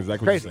 I understand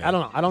exactly Crazy. what you're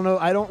saying. I don't know.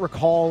 I don't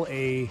recall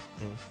a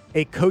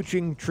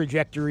coaching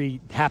trajectory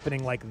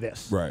happening like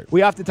this. Right. We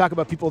have to talk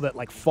about people that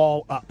like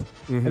fall up.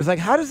 Mhm. And it's like,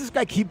 how does this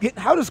guy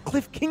how does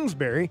Cliff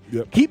Kingsbury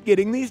keep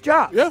getting these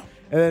jobs? Yeah.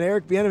 And then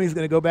Eric Bieniemy is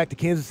going to go back to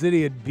Kansas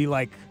City and be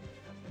like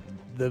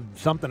the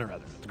something or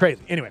other. It's crazy.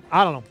 Anyway,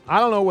 I don't know.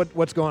 I don't know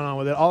what's going on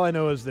with it. All I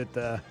know is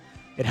that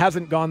it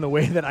hasn't gone the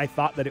way that I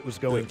thought that it was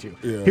going to.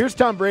 Yeah. Here's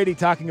Tom Brady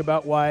talking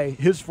about why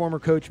his former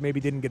coach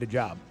maybe didn't get a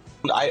job.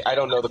 I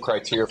don't know the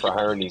criteria for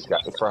hiring these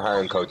guys, for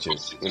hiring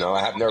coaches. You know, I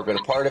have never been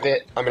a part of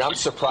it. I mean, I'm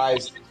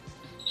surprised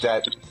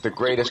that the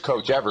greatest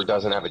coach ever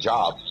doesn't have a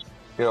job.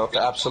 You know,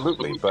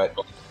 absolutely. But,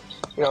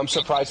 you know, I'm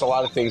surprised a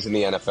lot of things in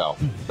the NFL.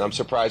 I'm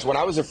surprised. When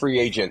I was a free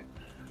agent,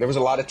 there was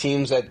a lot of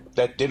teams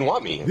that didn't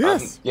want me.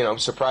 Yes. I'm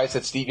surprised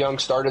that Steve Young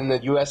started in the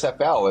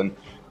USFL and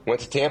went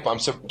to Tampa.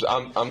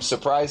 I'm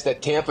surprised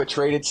that Tampa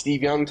traded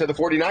Steve Young to the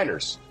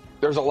 49ers.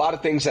 There's a lot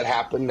of things that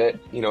happen that,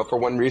 you know, for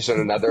one reason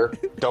or another,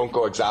 don't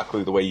go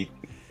exactly the way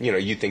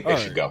you think they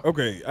should go.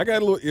 Okay, I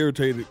got a little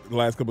irritated the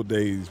last couple of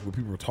days when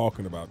people were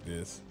talking about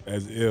this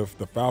as if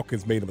the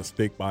Falcons made a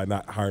mistake by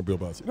not hiring Bill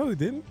Belichick. No, they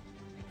didn't.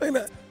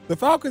 The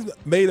Falcons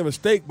made a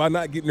mistake by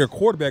not getting their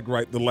quarterback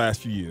right the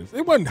last few years.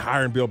 They wasn't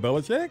hiring Bill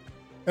Belichick.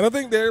 And I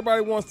think that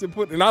everybody wants to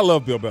put – and I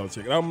love Bill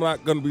Belichick. And I'm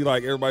not going to be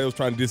like everybody else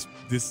trying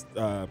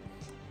to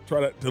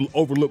try to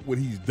overlook what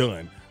he's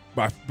done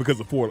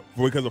because of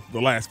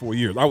the last 4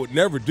 years. I would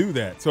never do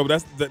that. So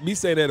me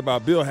saying that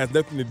about Bill has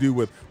nothing to do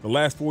with the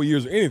last 4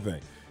 years or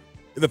anything.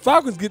 If the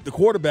Falcons get the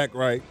quarterback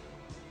right,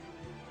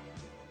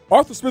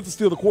 Arthur Smith is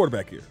still the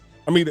quarterback here.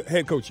 I mean, the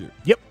head coach here.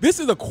 Yep. This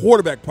is a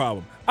quarterback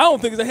problem. I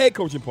don't think it's a head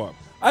coaching problem.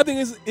 I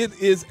think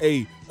it is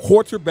a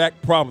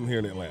quarterback problem here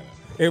in Atlanta.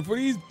 And for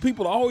these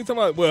people to always talk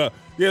about, well,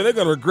 yeah, they're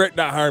going to regret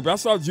not hiring. But I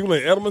saw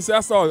Julian Edelman say,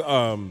 I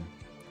saw a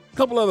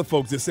couple other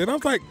folks that said, I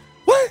was like,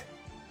 what?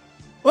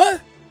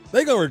 What?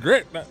 They're going to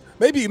regret.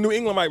 Maybe New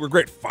England might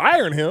regret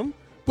firing him,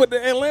 but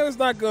Atlanta's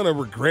not going to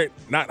regret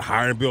not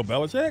hiring Bill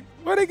Belichick.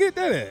 Where they get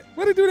that at?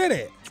 Where they do that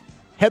at?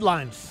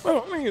 Headlines.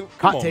 Well, I mean,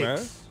 hot takes. Man.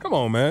 Come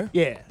on, man.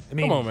 Yeah. I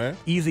mean, come on, man.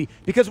 Easy.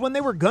 Because when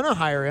they were going to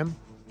hire him,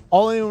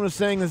 all anyone was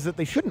saying is that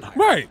they shouldn't hire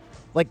him. Right.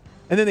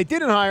 And then they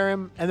didn't hire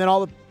him, and then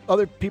all the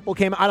other people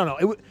came. I don't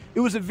know. It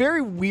was a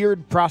very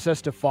weird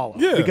process to follow.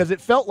 Yeah. Because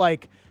it felt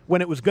like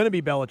when it was going to be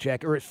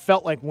Belichick, or it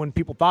felt like when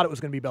people thought it was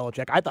going to be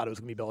Belichick, I thought it was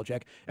going to be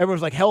Belichick. Everyone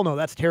was like, hell no,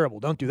 that's terrible.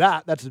 Don't do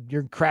that.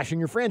 You're crashing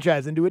your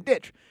franchise into a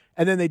ditch.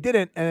 And then they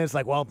didn't, and it's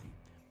like, well,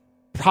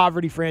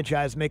 poverty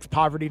franchise makes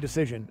poverty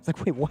decision. It's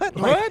like, wait, what?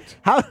 What?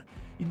 How?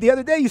 The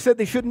other day you said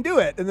they shouldn't do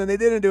it, and then they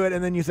didn't do it,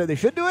 and then you said they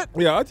should do it?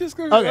 Yeah, I just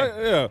okay.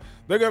 Yeah.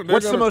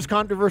 What's the most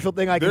controversial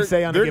thing I can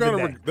say on a given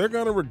day? They're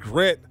going to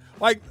regret.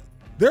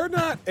 They're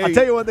not. I'll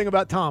tell you one thing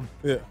about Tom.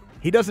 Yeah.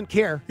 He doesn't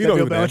care that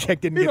Bill Belichick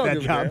didn't get that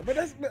job. But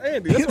that's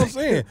Andy. That's what I'm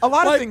saying. A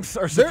lot of things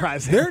are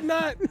surprising. They're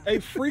not a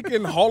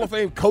freaking Hall of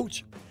Fame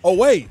coach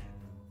away.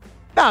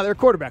 Nah, they're a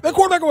quarterback. They're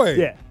quarterback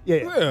away.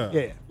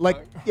 Yeah.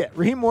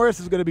 Raheem Morris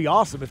is going to be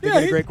awesome if they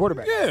get a great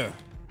quarterback. Yeah.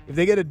 If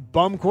they get a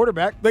bum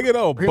quarterback, Raheem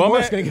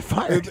Morris is going to get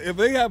fired. If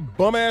they have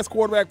bum-ass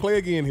quarterback play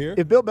again here.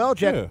 If Bill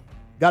Belichick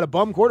got a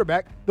bum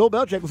quarterback, Bill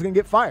Belichick was going to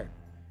get fired.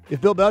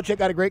 If Bill Belichick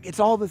got a great – it's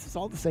all the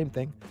same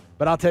thing.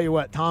 But I'll tell you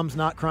what, Tom's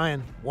not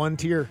crying one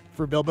tear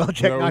for Bill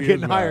Belichick not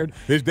getting hired.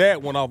 His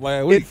dad went off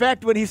last week. In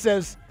fact, when he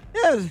says,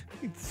 it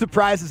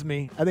surprises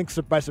me, I think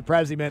by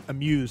surprise he meant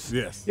amused.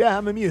 Yes. Yeah,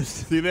 I'm amused.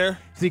 See there?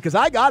 See, because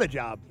I got a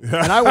job, and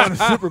I won a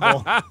Super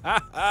Bowl.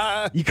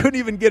 You couldn't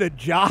even get a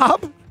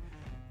job?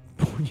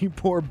 You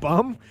poor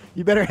bum.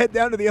 You better head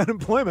down to the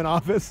unemployment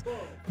office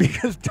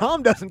because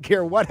Tom doesn't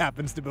care what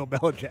happens to Bill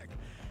Belichick.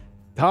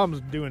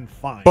 Tom's doing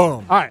fine.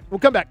 Boom. All right, we'll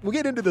come back. We'll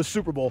get into the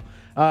Super Bowl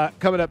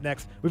coming up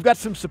next. We've got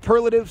some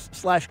superlatives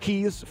 /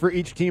 keys for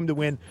each team to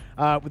win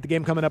with the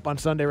game coming up on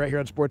Sunday right here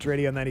on Sports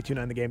Radio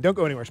 92.9 The Game. Don't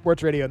go anywhere.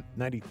 Sports Radio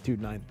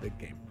 92.9 The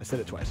Game. I said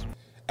it twice.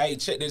 Hey,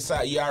 check this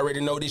out. You already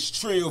know this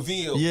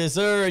Trillville. Yes,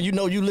 sir. You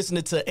know you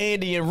listening to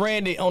Andy and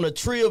Randy on a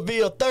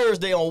Trillville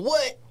Thursday on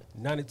what?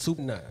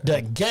 92.9.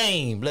 The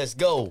Game. Let's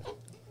go.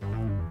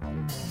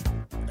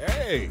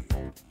 Hey.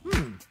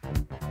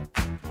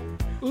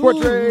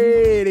 Sports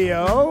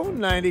Radio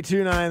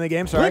 92.9 The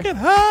Game. Sorry. Look at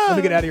her. Let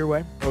me get out of your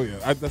way. Oh,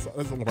 yeah. That's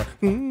on the part.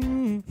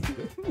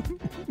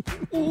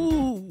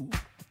 Ooh.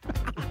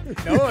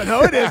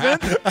 No, it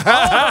isn't.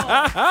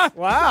 Oh,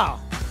 wow.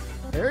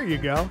 There you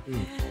go.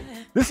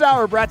 This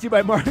hour brought to you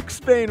by Mark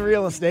Spain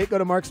Real Estate. Go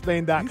to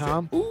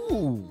markspain.com.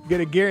 Ooh. Get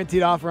a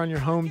guaranteed offer on your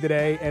home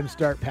today and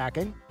start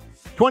packing.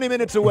 20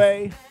 minutes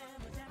away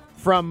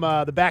from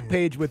the back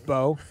page with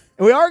Bo.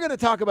 And we are going to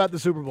talk about the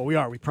Super Bowl.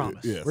 We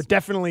promise. Yes. We're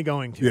definitely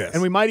going to. Yes.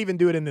 And we might even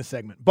do it in this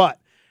segment. But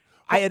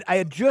I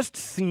had just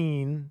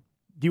seen.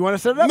 Do you want to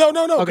set it up? No.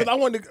 Because Okay. I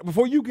wanted to,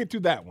 before you get to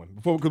that one,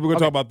 because we're going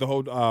to talk about the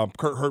whole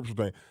Kurt Herbstreit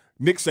thing.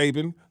 Nick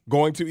Saban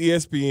going to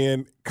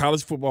ESPN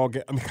college football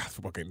game.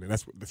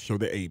 That's the show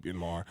that Abe and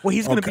Mar. Well,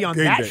 he's going to be on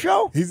Game that Day.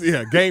 show?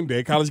 Game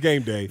day, college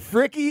game day.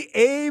 Fricky,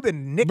 Abe,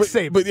 and Nick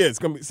Saban. But yeah, it's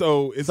going to be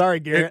so. It's, Sorry,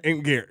 Garrett.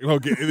 And Garrett.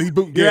 Okay, he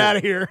boot Garrett. You're out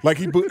of here. Like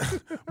he boot.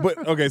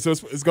 But okay, so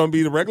it's going to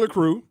be the regular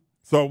crew.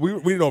 So we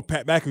didn't know if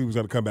Pat McAfee was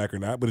going to come back or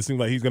not, but it seems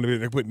like he's going to be.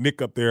 They put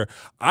Nick up there.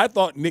 I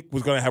thought Nick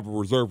was going to have a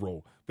reserve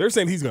role. They're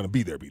saying he's going to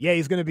be there. Yeah,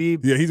 he's going to be.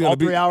 Yeah, he's going to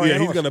be. 3 hour. Yeah,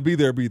 he's going to be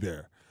there.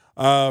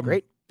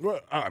 Great. Well,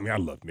 I mean, I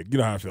love Nick. You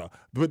know how I feel.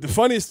 But the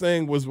funniest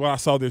thing was what I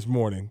saw this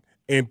morning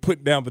and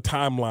put down the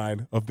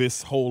timeline of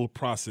this whole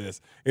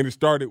process, and it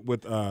started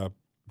with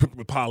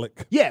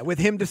Pollock. Yeah, with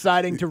him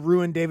deciding to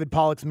ruin David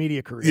Pollock's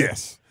media career.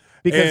 Yes,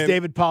 because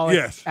David Pollock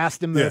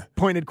asked him the Yeah.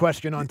 pointed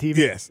question on TV.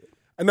 Yes.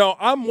 No,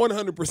 I'm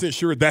 100%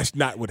 sure that's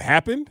not what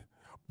happened,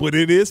 but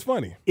it is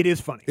funny. It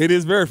is funny. It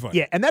is very funny.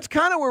 Yeah, and that's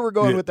kind of where we're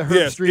going with the Herb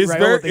Yes, Street it's Raiola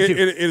very, thing,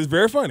 too. it is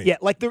very funny. Yeah,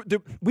 like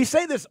we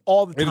say this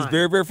all the time. It is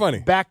very, very funny.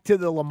 Back to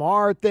the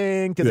Lamar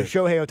thing, to the Yeah.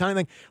 Shohei Ohtani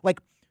thing.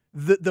 Like,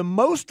 the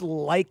most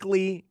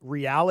likely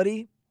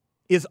reality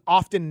is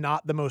often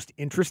not the most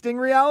interesting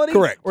reality.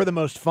 Correct. Or the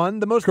most fun.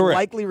 The most Correct.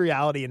 likely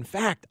reality, in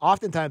fact,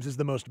 oftentimes is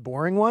the most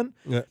boring one.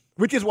 Yeah.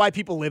 Which is why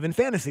people live in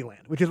fantasy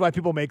land, which is why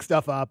people make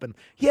stuff up. And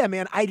yeah,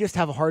 man, I just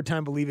have a hard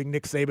time believing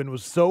Nick Saban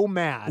was so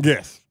mad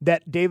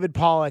that David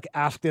Pollock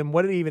asked him,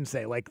 what did he even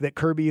say? Like that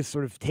Kirby is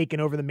sort of taken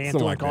over the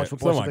mantle in college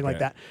football or something like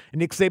that. And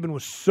Nick Saban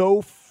was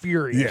so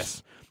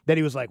furious that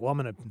he was like, well,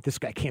 this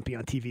guy can't be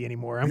on TV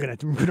anymore. I'm going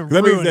to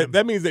ruin him.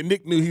 That means that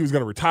Nick knew he was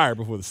going to retire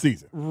before the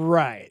season.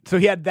 Right. So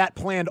he had that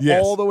planned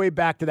all the way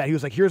back to that. He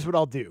was like, here's what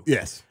I'll do.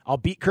 Yes. I'll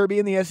beat Kirby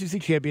in the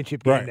SEC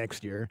championship game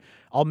next year.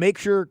 I'll make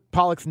sure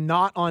Pollock's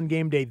not on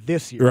game day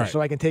this year so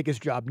I can take his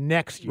job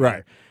next year.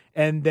 Right.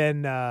 And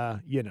then,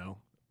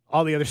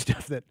 all the other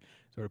stuff that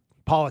sort of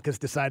Pollock has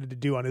decided to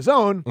do on his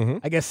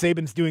own, I guess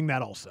Saban's doing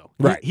that also.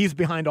 Right. He's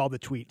behind all the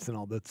tweets and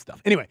all that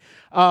stuff. Anyway,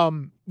 I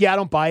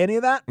don't buy any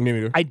of that. Me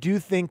neither. I do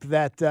think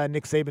that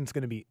Nick Saban's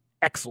going to be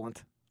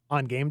excellent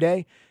on game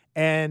day.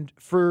 And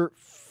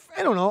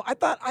I don't know,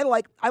 I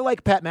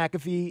like Pat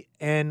McAfee,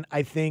 and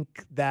I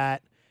think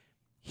that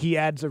he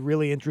adds a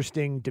really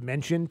interesting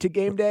dimension to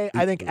game day.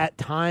 I think at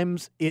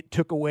times it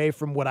took away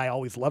from what I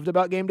always loved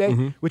about game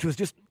day, which was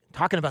just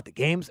talking about the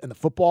games and the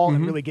football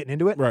and really getting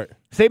into it. Right.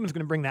 Saban's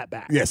going to bring that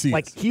back. Yes, he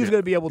is. He's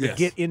going to be able to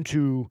get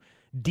into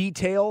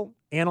detail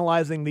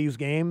analyzing these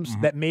games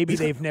that maybe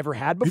they've never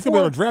had before. He's going to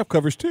be on draft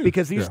covers too.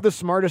 Because he's the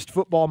smartest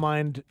football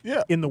mind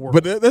in the world.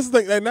 But that's the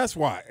thing, and that's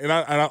why. And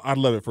I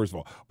love it, first of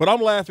all. But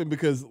I'm laughing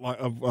because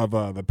of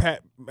the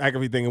Pat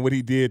McAfee thing and what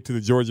he did to the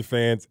Georgia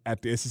fans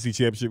at the SEC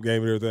championship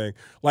game and everything.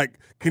 Like,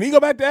 can he go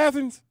back to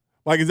Athens?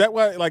 Like, is that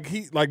why? Like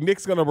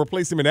Nick's going to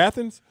replace him in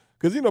Athens?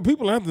 Because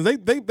people in Athens,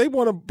 they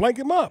want to blank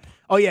him up.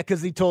 Oh yeah,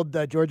 because he told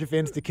Georgia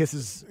fans to kiss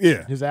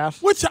his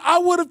ass. Which I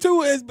would have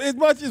too, as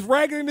much as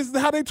ragging. This is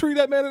how they treat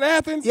that man in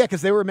Athens. Yeah,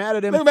 because they were mad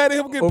at him. They were mad at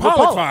him getting over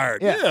Pollock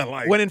fired.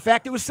 Yeah, when in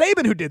fact it was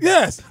Saban who did that.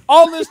 Yes,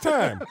 all this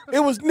time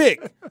it was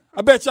Nick.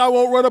 I bet y'all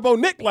won't run up on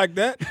Nick like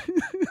that.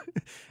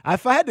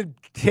 If I had to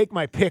take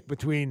my pick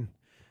between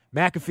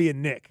McAfee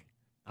and Nick,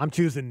 I'm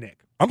choosing Nick.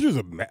 I'm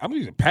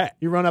choosing Pat.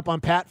 You run up on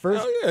Pat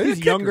first? Oh, yeah,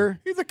 he's younger.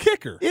 He's a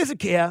kicker. He's a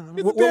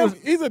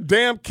He's a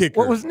damn kicker.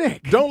 What was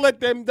Nick? Don't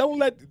let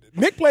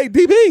Nick play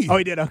DB. Oh,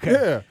 he did.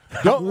 Okay.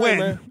 Yeah.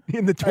 When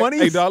in the 20s?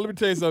 Hey, dog. Let me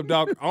tell you something,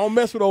 dog. I don't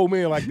mess with old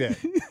men like that.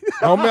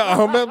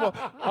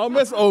 I don't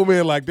mess with old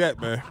men like that,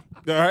 man.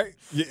 All right,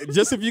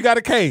 just if you got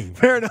a cane.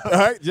 Fair enough. All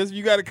right, just if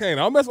you got a cane.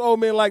 I don't mess with old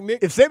men like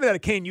Nick. If Saban had a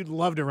cane, you'd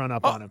love to run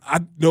up on him. I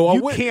you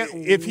wouldn't. Can't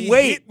if he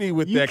wait. hit me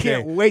with you that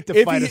can't cane. wait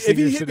to fight a senior If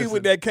he hit citizen. me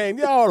with that cane,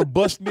 y'all ought to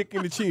bust Nick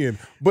in the chin.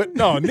 But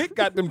no, Nick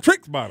got them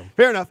tricks about him.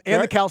 Fair enough, and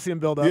right? the calcium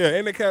buildup. Yeah,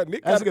 and the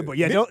Nick. That's a good point.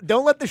 Yeah,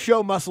 don't let the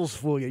show muscles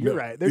fool you. You're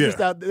right. They're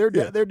just out. They're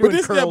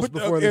doing curls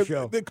before the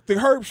show. The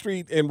Herb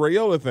Street and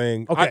Raiola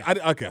thing.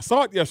 Okay. I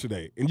saw it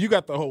yesterday, and you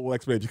got the whole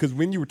explanation because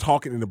when you were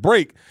talking in the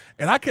break,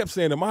 and I kept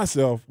saying to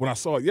myself when I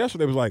saw it yesterday,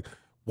 it was like,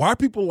 why are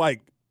people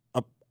like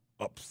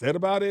upset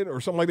about it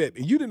or something like that?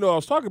 And you didn't know what I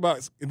was talking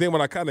about. And then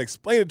when I kind of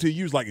explained it to you,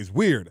 you was like, it's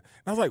weird.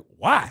 And I was like,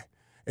 why?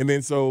 And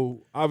then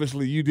so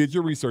obviously you did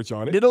your research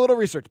on it. Did a little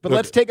research, but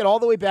let's take it all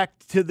the way back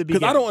to the beginning.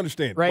 Because I don't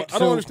understand. Right? I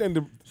don't understand.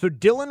 So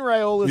Dylan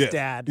Raiola's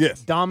dad,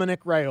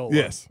 Dominic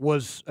Raiola,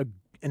 was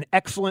an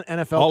excellent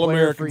NFL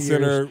player for years.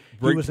 Center,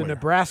 he was a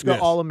Nebraska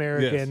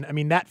All-American. Yes. I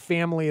mean, that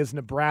family is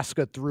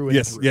Nebraska through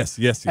and through.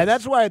 Yes. And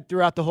that's why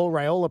throughout the whole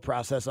Raiola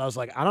process, I was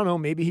like, I don't know,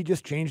 maybe he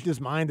just changed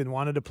his mind and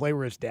wanted to play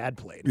where his dad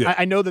played. Yeah.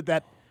 I know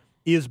that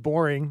is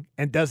boring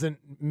and doesn't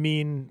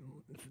mean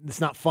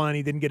it's not fun.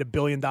 He didn't get $1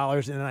 billion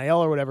in NIL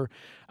or whatever.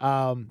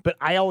 But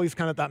I always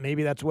kind of thought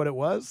maybe that's what it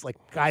was. Like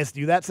guys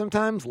do that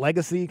sometimes,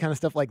 legacy kind of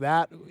stuff like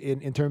that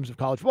in terms of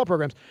college football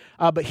programs.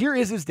 But here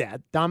is his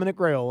dad, Dominic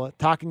Raiola,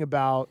 talking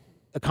about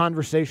a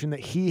conversation that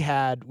he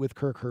had with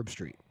Kirk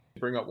Herbstreit.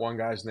 Bring up one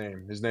guy's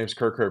name. His name's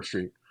Kirk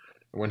Herbstreit.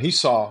 When he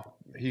saw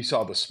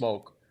the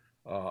smoke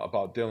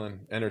about Dylan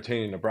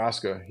entertaining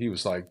Nebraska, he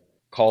was like,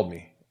 called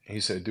me. He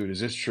said, "Dude, is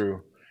this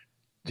true?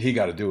 He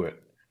got to do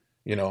it.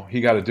 You know,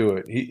 he got to do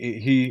it."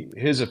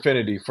 His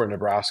affinity for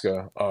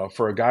Nebraska,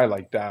 for a guy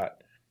like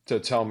that to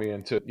tell me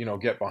and to, you know,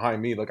 get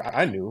behind me. Look,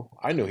 I knew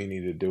he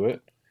needed to do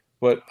it,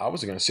 but I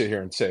wasn't going to sit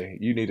here and say,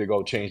 you need to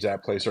go change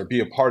that place or be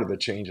a part of the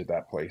change at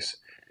that place.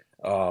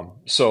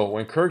 So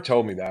when Kirk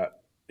told me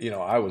that, you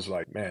know, I was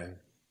like, man,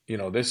 you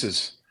know,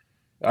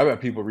 I've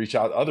had people reach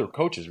out, other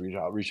coaches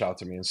reach out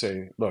to me and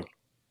say, look,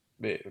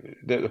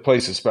 the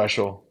place is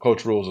special.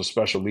 Coach Rhule's a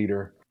special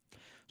leader.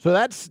 So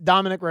that's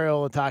Dominic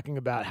Raiola talking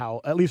about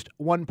how at least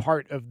one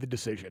part of the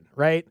decision,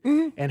 right?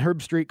 Mm-hmm. And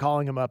Herb Street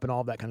calling him up and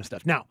all of that kind of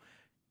stuff. Now,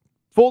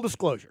 full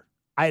disclosure,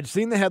 I had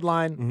seen the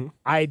headline. Mm-hmm.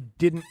 I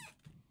didn't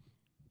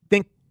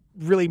think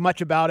really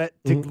much about it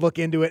to look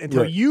into it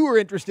until you were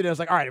interested. I was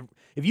like, all right,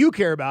 if you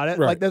care about it,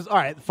 like that's all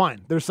right,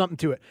 fine. There's something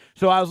to it.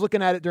 So I was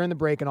looking at it during the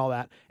break and all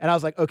that, and I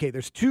was like, okay,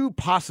 there's two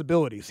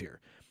possibilities here.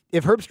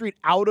 If Herb Street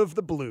out of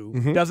the blue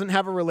doesn't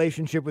have a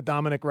relationship with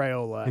Dominic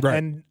Raiola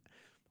and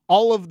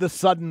all of the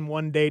sudden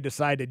one day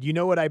decided, you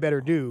know what I better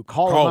do,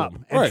 call him up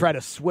and try to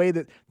sway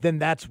that, then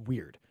that's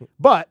weird.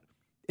 But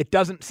it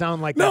doesn't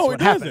sound like that's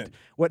what happened.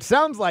 What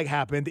sounds like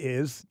happened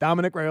is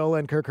Dominic Raiola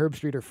and Kirk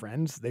Herbstreit are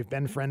friends. They've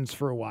been friends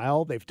for a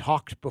while. They've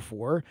talked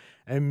before,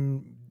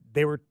 and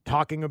they were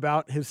talking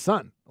about his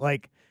son.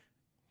 Like,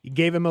 he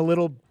gave him a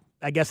little,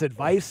 I guess,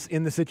 advice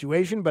in the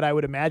situation, but I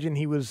would imagine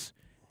he was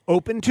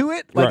open to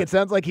it. Like, it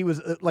sounds like he was,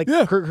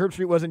 Kirk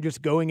Herbstreit wasn't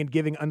just going and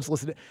giving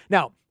unsolicited.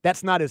 Now,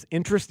 that's not as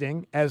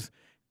interesting as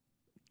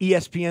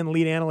ESPN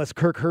lead analyst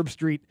Kirk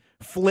Herbstreit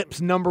flips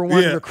number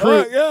one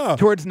recruit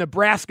towards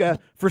Nebraska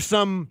for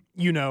some,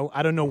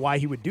 I don't know why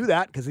he would do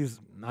that because he's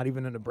not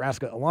even a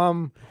Nebraska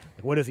alum.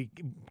 What does he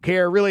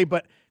care, really?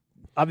 But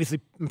obviously,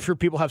 I'm sure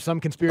people have some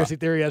conspiracy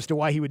theory as to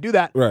why he would do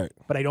that. Right.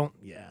 But I don't,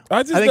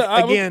 I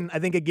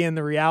think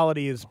the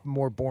reality is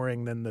more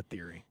boring than the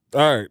theory.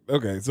 All right.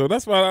 Okay. So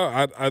that's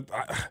why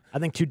I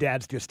think two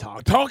dads just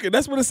talking.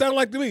 That's what it sounded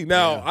like to me.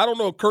 Now, I don't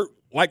know if Kirk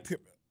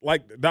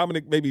like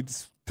Dominic maybe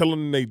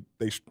telling them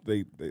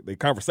they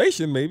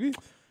conversation maybe.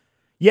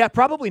 Yeah,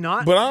 probably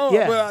not. But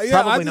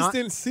I just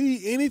didn't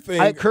see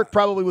anything. Kirk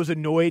probably was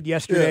annoyed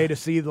yesterday to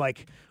see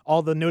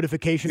all the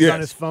notifications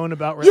on his phone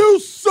about you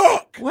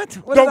suck. What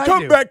don't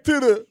come back to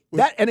the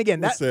that. And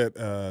again, that said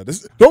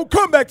don't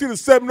come back to the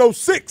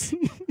 706.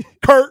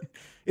 Kurt,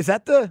 is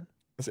that the?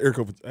 That's Eric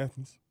over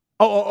Athens.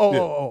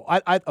 Oh.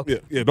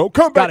 Okay. Yeah. Don't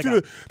come back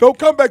Don't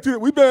come back to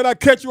it. We better not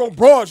catch you on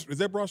Broad Street. Is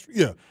that Broad Street?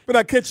 Yeah. But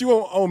I catch you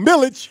on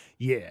Millage.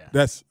 Yeah.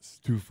 That's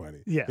too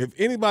funny. Yeah. If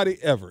anybody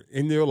ever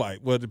in your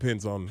life, well, it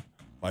depends on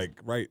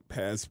right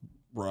past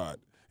Broad.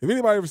 If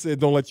anybody ever said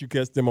don't let you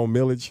catch them on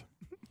Millage,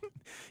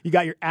 you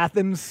got your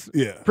Athens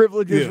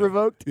privileges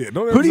revoked. Yeah.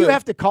 Who do you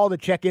have to call to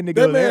check in to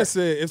go there? That man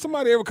said if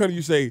somebody ever come to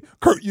you say,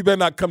 Kurt, you better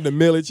not come to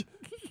Millage.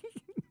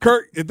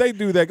 Kurt, if they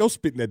do that, go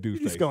spit in that dude's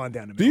face. Just go on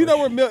down to Millage. Do you know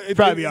where Millage?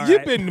 Probably all right.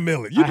 You've been to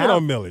Millage. You've been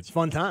on Millage.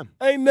 Fun time.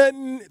 Ain't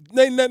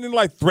nothing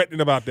like threatening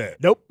about that.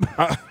 Nope.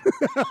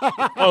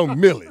 On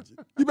Millage.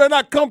 You better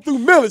not come through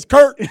Millage,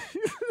 Kurt.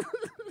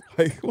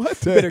 Like, what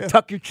the better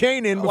tuck your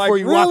chain in before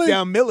you walk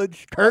down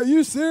Millage, Kurt. Are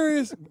you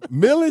serious?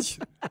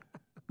 Millage?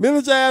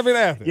 Millage Ave in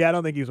Athens. Yeah, I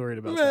don't think he's worried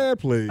about that. Man,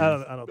 please.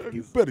 I don't think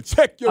he's. Better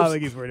check your. I don't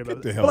think he's worried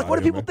about it. But what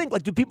do people think?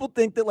 Do people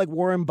think that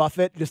Warren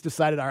Buffett just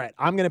decided, all right,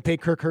 I'm going to pay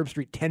Kirk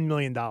Herbstreit $10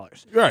 million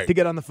to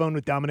get on the phone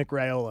with Dominic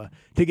Raiola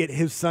to get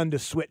his son to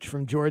switch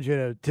from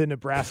Georgia to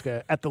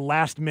Nebraska at the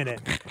last minute,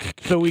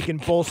 so we can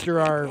bolster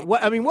our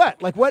what? I mean,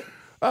 what? What?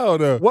 I don't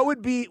know. What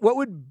would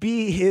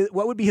be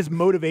his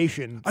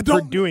motivation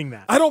for doing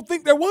that? I don't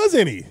think there was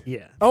any.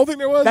 Yeah, I don't think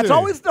there was. That's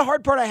always the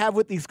hard part I have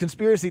with these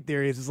conspiracy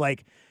theories. Is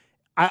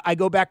I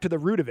go back to the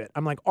root of it.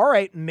 I'm like, all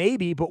right,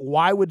 maybe, but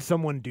why would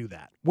someone do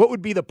that? What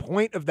would be the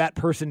point of that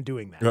person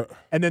doing that?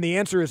 And then the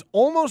answer is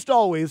almost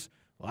always,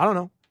 well, I don't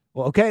know.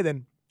 Well, okay,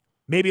 then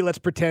maybe let's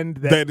pretend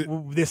that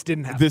this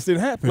didn't happen. This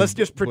didn't happen. Let's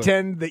just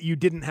pretend that you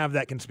didn't have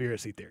that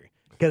conspiracy theory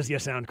because you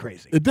sound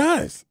crazy. It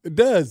does.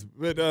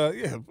 But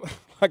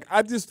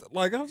I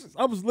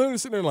was literally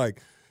sitting there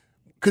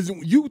because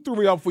you threw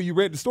me off before you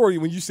read the story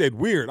when you said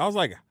weird. I was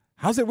like,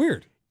 how's it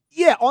weird?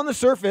 Yeah, on the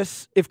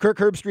surface, if Kirk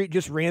Herbstreit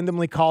just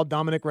randomly called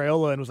Dominic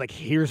Raiola and was like,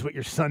 here's what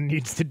your son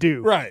needs to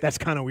do, that's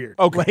kind of weird.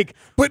 Okay.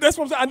 But that's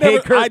what I'm saying.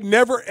 I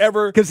never,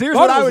 ever. Because here's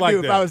what I would do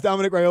if I was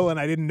Dominic Raiola and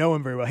I didn't know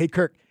him very well. Hey,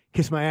 Kirk,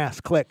 kiss my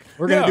ass. Click.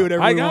 We're going to do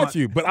whatever we want. I got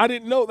you. But I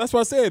didn't know. That's what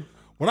I said.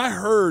 When I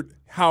heard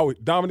how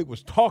Dominic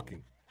was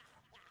talking,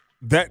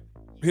 that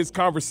his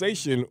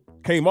conversation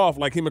came off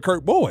like him and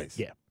Kirk boys.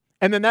 Yeah.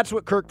 And then that's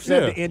what Kirk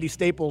said to Andy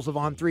Staples of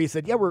On3. He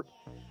said, we're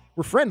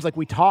friends.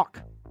 We talk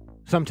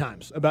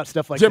sometimes about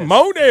stuff like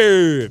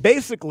this.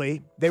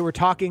 Basically, they were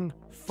talking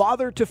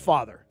father to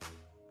father.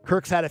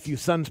 Kirk's had a few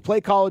sons play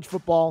college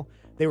football.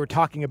 They were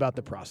talking about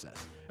the process.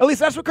 At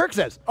least that's what Kirk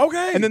says.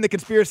 Okay. And then the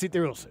conspiracy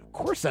theory will say, of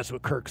course that's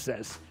what Kirk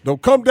says.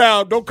 Don't come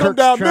down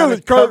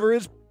Millage,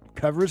 Kirk.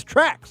 Cover his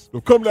tracks.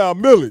 Don't come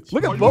down Millage.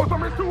 Look at both.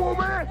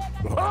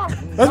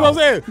 That's what I'm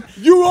saying.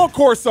 You on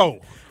Corso.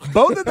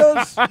 Both of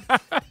those,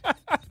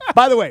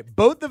 by the way,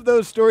 both of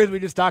those stories we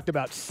just talked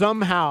about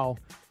somehow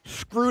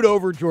screwed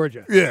over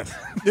Georgia. Yes.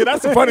 Yeah,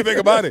 that's the funny thing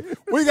about it.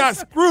 We got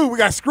screwed. We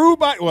got screwed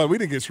by, well, we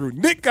didn't get screwed.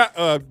 Nick got,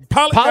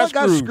 Pollock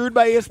got screwed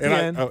by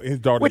ESPN, and his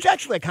daughter, which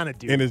actually I kind of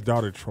do. And his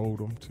daughter trolled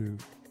him, too.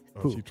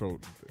 Who? She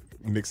trolled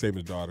Nick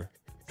Saban's daughter.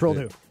 Trolled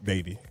who?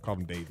 Davey. Called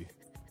him Davey.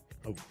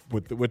 Oh.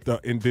 With the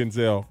in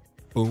Denzel.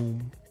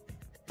 Boom.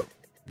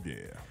 Yeah.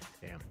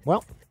 Damn.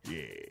 Well.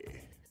 Yeah.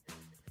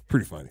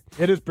 Pretty funny.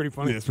 It is pretty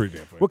funny. Yeah, it's pretty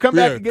damn funny. We'll come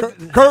back and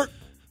get Kirk,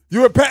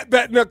 you and Pat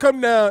bet now come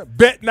down.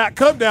 Bet not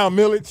come down,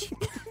 Milledge.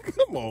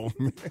 Come on,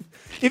 man.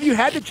 If you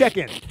had to check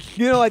in,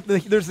 like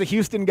there's the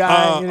Houston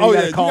guy. You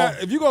gotta call.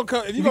 If you're gonna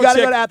come, if you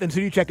gotta go to Athens,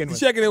 who do you check in with?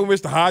 Checking in with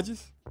Mr.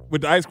 Hodges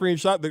with the ice cream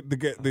shop,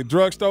 the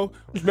drugstore.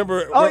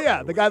 Remember? Oh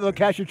yeah, the guy that'll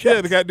cash your checks.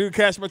 Yeah, the guy do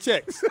cash my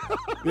checks.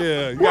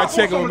 Yeah, you gotta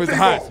check in with Mr.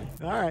 Hodges.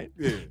 All right.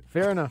 Yeah.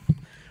 Fair enough.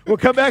 We'll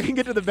come back and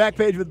get to the back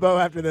page with Bo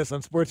after this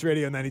on Sports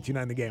Radio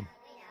 92.9 The Game.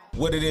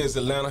 What it is,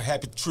 Atlanta.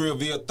 Happy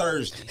Trillville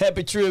Thursday.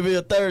 Happy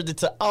Trillville Thursday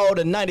to all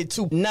the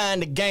 92.9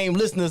 The Game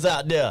listeners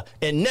out there.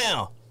 And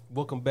now,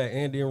 welcome back,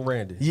 Andy and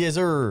Randy. Yes,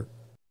 sir.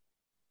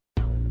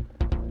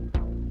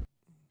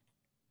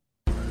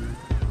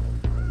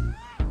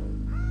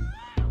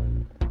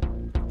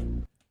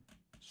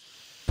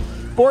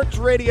 Sports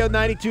Radio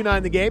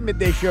 92.9 The Game,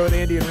 midday show with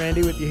Andy and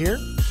Randy with you here.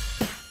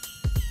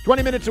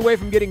 20 minutes away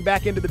from getting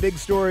back into the big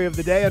story of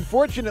the day.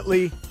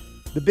 Unfortunately,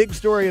 the big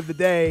story of the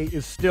day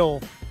is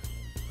still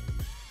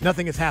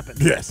nothing has happened.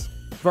 Yes.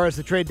 As far as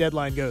the trade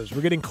deadline goes.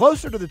 We're getting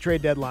closer to the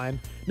trade deadline.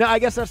 Now, I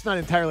guess that's not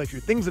entirely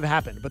true. Things have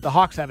happened, but the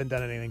Hawks haven't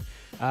done anything.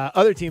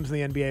 Other teams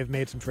in the NBA have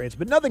made some trades,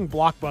 but nothing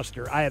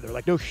blockbuster either.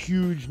 Like, no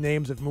huge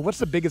names have moved. What's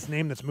the biggest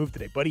name that's moved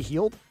today? Buddy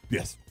Hield?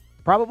 Yes.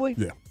 Probably?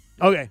 Yeah.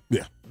 Okay.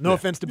 Yeah. No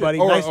offense to Buddy.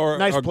 Or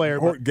nice player.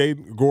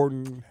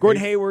 Gordon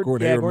Hayward.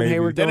 Gordon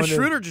Hayward. Dennis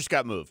Schroeder just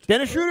got moved.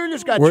 Dennis Schroeder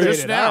just got traded.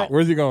 Just now.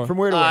 Where's he going? From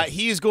where to where?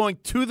 He is going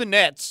to the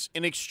Nets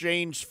in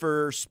exchange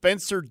for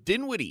Spencer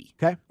Dinwiddie,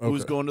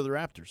 who's going to the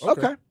Raptors.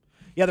 Okay.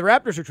 Yeah, the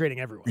Raptors are trading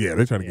everyone. Yeah,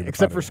 they're trying to get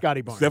except for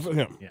Scotty Barnes. Except for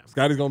him. Yeah.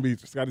 Scotty's gonna be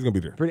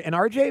there. And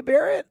RJ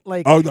Barrett,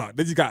 like oh no,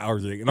 they just got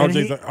RJ. And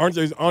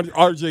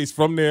RJ's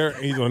from there,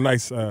 and he's on a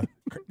nice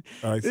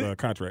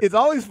contract. It's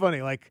always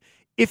funny, like.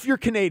 If you're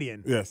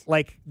Canadian, yes.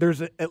 Like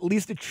there's at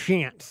least a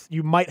chance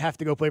you might have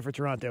to go play for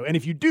Toronto, and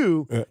if you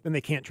do, then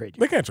they can't trade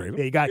you. They can't trade him.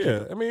 Yeah, you got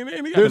to. I mean,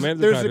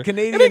 there's a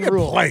Canadian and he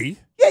rule. Can play.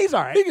 Yeah, he's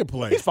all right. He can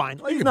play. He's fine.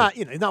 Like, he's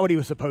not what he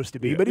was supposed to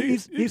be, but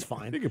he's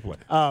fine. He can play.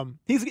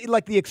 He's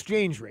like the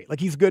exchange rate. Like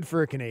he's good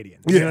for a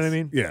Canadian. You know what I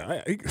mean?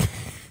 Yeah,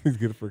 he's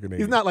good for a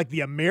Canadian. He's not like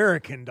the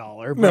American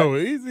dollar. But no,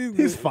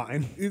 he's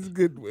fine. He's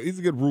good. He's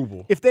a good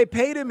ruble. If they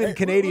paid him in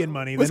Canadian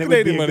money, then it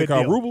would Canadian be a money good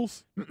called? deal.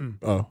 Rubles?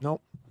 Oh,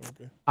 nope.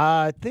 Okay.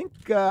 I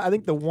think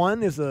the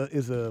one is a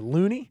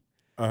loonie.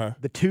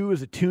 The two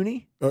is a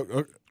toonie.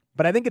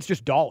 But I think it's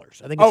just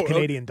dollars. I think it's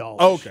Canadian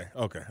dollars. Okay.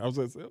 I was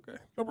going to say, okay,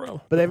 no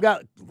problem. But they've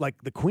got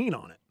like the Queen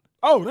on it.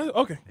 Oh,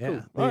 okay. Yeah.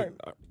 Cool. All right.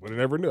 I would have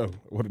never known.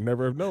 Would have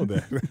never have known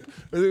that.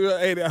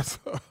 Hey,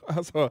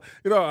 I saw.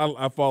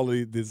 I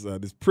follow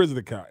this prison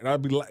account, and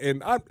I'd be like,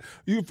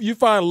 you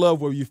find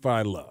love where you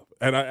find love,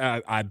 and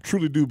I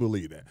truly do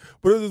believe that.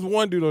 But there's this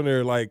one dude on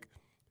there, like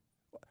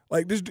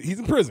this. He's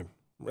in prison,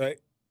 right?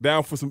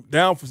 Down for some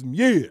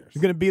years.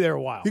 He's gonna be there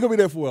a while. He's gonna be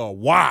there for a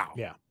while.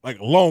 Yeah, like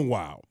a long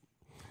while.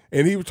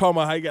 And he was talking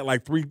about how he got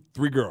like three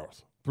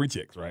girls, 3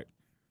 chicks, right?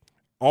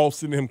 All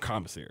sending him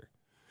commissary.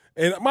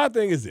 And my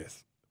thing is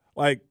this.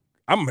 Like,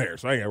 I'm married,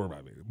 so I ain't got to worry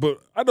about it.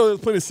 But I know there's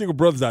plenty of single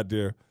brothers out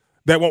there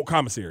that want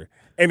commissary,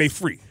 and they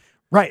free.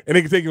 Right. And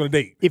they can take you on a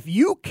date. If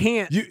you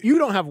can't, you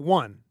don't have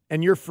one,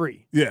 and you're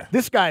free. Yeah.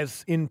 This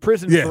guy's in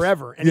prison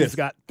forever, and he's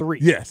got 3.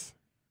 Yes.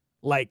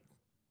 Like,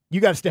 you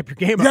got to step your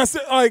game up. Yes,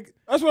 like,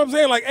 that's what I'm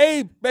saying. Like,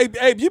 Abe,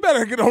 you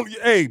better get on.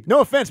 Abe.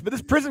 No offense, but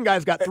this prison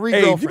guy's got 3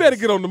 girlfriends. You better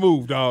get on the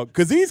move, dog.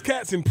 Because these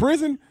cats in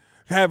prison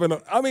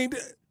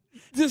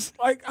just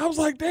like, I was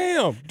like,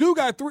 damn, dude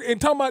got 3.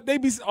 And talking about they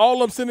be all of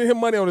them sending him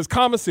money on his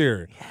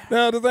commissary. Yeah.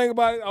 Now, the thing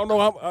about it, I don't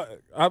know,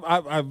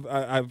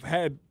 I've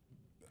had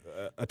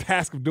a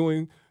task of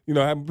doing,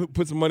 I've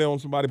put some money on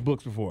somebody's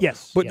books before.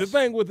 Yes. But the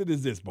thing with it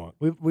is this, Bond.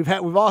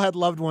 We've all had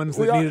loved ones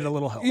that needed a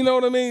little help. You know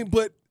what I mean?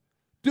 But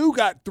dude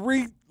got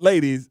 3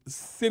 ladies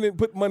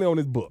put money on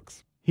his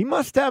books. He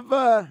must have.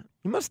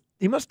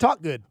 He must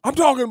talk good. I'm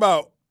talking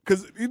about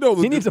because he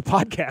needs a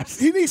podcast.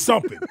 He needs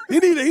something. he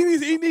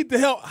needs to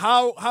help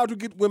how to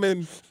get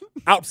women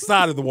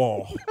outside of the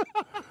wall.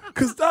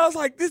 Because I was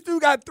like, this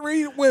dude got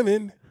 3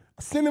 women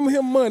sending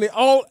him money,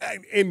 all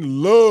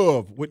in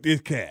love with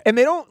this cat, and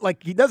they don't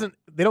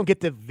They don't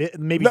get to visit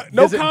no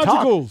and conjugals,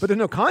 talk, but there's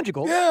no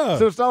conjugals. Yeah,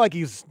 so it's not like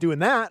he's doing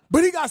that.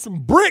 But he got some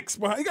bricks.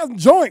 He got some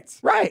joints.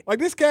 Right, like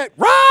this cat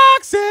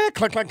rocks it,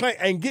 clank, clank, clank,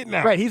 ain't getting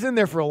out. Right, he's in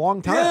there for a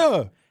long time.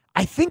 Yeah.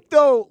 I think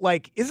though,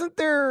 like, isn't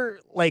there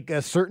like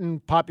a certain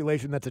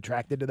population that's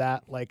attracted to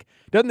that? Like,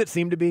 doesn't it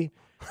seem to be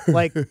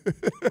like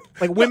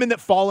women that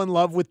fall in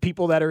love with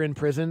people that are in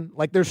prison?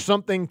 Like, there's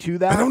something to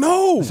that. I don't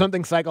know.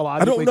 Something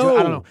psychologically. I don't know.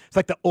 I don't know. It's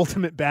like the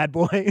ultimate bad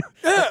boy.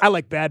 Yeah. I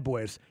like bad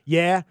boys.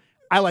 Yeah.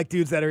 I like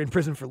dudes that are in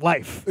prison for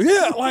life.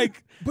 Yeah,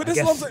 like, but I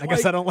that's what I'm saying.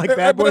 guess I don't like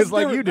bad boys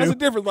like you do. That's the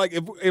difference. Like,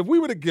 if we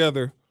were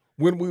together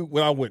when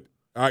I went,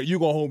 all right, you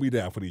gonna hold me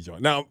down for these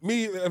joints. Now,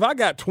 me, if I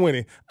got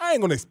 20, I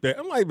ain't gonna expect.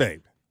 I'm like,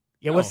 babe.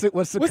 Yeah, what's the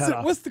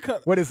cutoff? What's the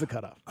cut? What is the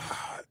cutoff?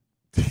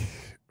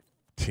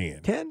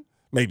 10. 10?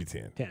 Maybe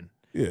 10. 10.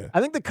 Yeah. I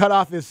think the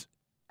cutoff is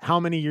how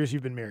many years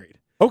you've been married.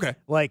 Okay.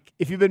 Like,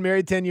 if you've been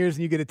married 10 years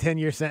and you get a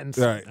 10-year sentence,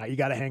 you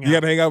got to hang out. You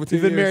got to hang out with 10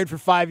 You've been years. married for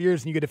 5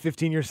 years and you get a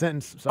 15-year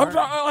sentence. Sorry. I'm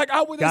trying, like,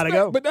 I would Gotta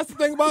expect, go. but that's the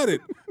thing about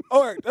it.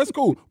 All right, that's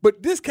cool.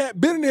 But this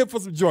cat been in here for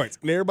some joints,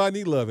 and everybody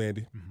need love,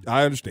 Andy.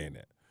 I understand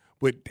that.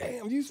 But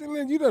damn,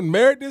 you done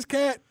married this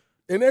cat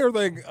and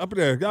everything up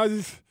there.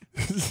 Guys,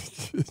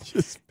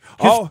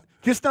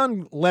 just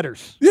on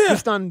letters. Yeah.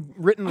 Just on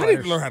written letters. I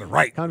didn't learn how to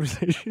write.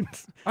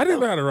 Conversations. I didn't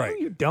know how to write. No,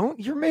 you don't.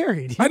 You're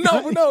married. I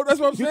know, but no, that's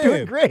what I'm saying. You're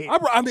doing great.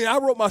 I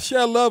wrote my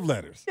share love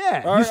letters.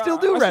 Yeah, you still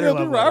do write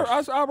love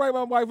letters. I write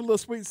my wife a little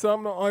sweet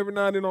something every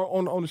now and then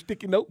on a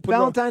sticky note.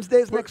 Valentine's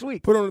Day is next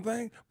week. Put on the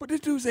thing. But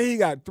this dude said he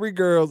got 3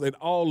 girls and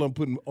all of them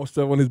putting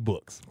stuff on his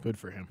books. Good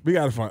for him. We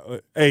gotta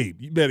find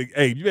Abe.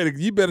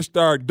 You better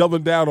start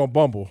doubling down on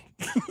Bumble.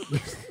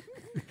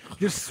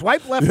 Just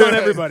swipe left on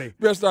everybody.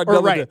 Better start or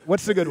doubling right. down.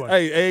 What's the good one?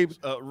 Hey, Abe.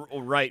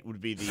 Right would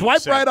be the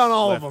swipe right on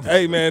all of them.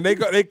 Hey man,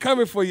 they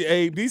coming for you,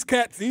 Abe. These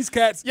cats.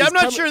 Yeah, I'm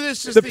not sure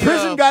this is the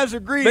prison guys are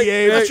greedy,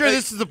 Abe. I'm not sure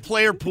this is the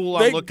player pool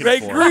I'm looking they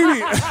for.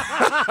 Greedy.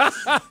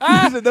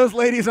 Those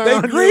ladies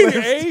aren't on greedy,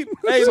 your list. Abe.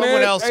 Hey,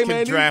 Someone else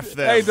can draft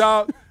them. Hey,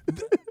 dog.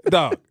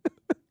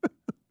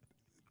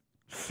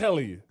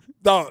 Telling you,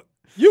 dog.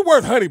 You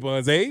worth honey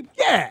buns, Abe.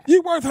 Yeah,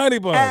 you worth honey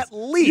buns. At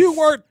least you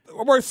worth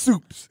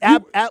soups.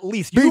 At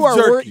least you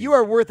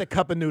are worth a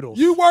cup of noodles.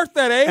 You worth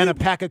that, Abe, and a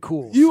pack of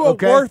Cools. You are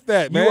okay? worth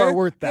that, man. You are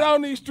worth that. Get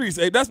on these streets,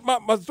 Abe. That's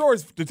my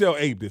story's to tell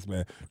Abe this,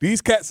 man.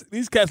 These cats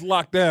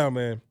locked down,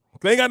 man.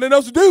 They ain't got nothing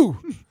else to do.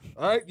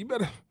 All right, you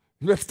better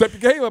step your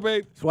game up,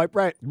 Abe. Swipe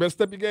right. You better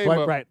step your game Swipe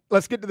up. right.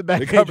 Let's get to the back.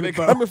 They coming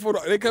for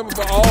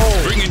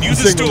all. Bringing you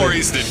the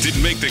stories that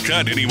didn't make the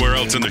cut anywhere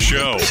else in the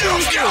show.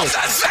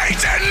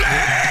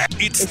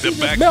 It's the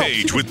back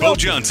page with Bo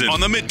Johnson on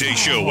the Midday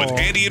Show with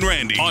Andy and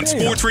Randy on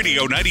Sports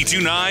Radio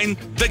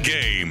 92.9 The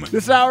Game.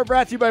 This hour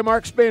brought to you by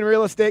Mark Spain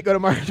Real Estate. Go to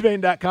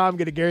markspain.com.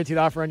 Get a guaranteed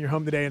offer on your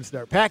home today and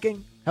start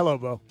packing. Hello,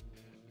 Bo.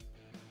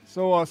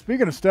 So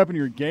speaking of stepping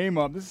your game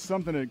up, this is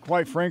something that,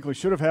 quite frankly,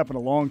 should have happened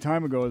a long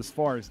time ago as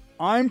far as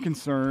I'm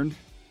concerned.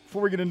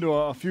 Before we get into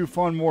a few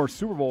fun more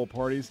Super Bowl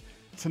parties,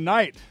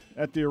 tonight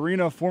at the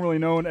arena formerly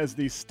known as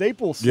the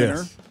Staples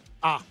Center,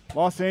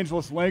 Los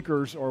Angeles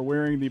Lakers are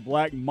wearing the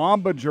black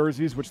Mamba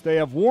jerseys, which they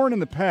have worn in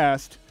the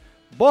past.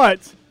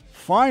 But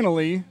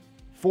finally,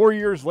 4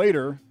 years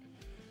later,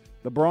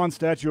 the bronze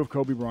statue of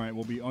Kobe Bryant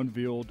will be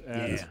unveiled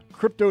at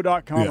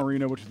Crypto.com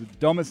Arena, which is the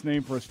dumbest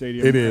name for a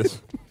stadium. It is.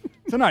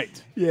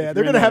 Tonight. Yeah,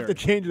 they're going to have to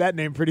change that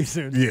name pretty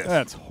soon. Yes.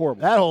 That's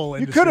horrible. That whole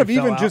You industry could have fell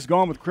even out. just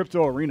gone with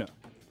Crypto Arena.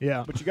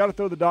 Yeah. But you got to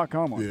throw the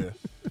 .com on. Yeah.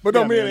 But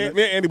no, me and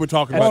Andy were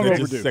talking about that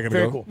just a second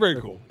Very ago. cool. Very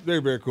cool. Very,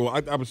 very cool.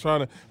 I was trying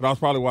to, and I was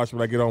probably watching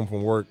when I get home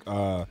from work.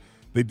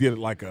 They did it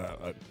like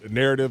a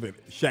narrative, and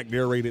Shaq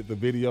narrated the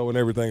video and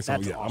everything. So,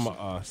 That's I'm going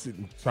to sit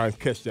and try and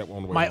catch that one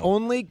on the way My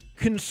home. only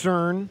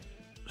concern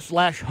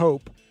 /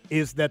 hope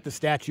is that the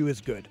statue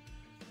is good.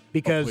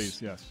 Because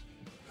Please, yes.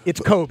 it's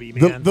Kobe,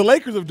 man. The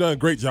Lakers have done a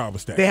great job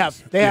with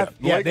statues. They have.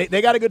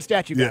 They got a good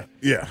statue guy.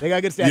 Yeah. They got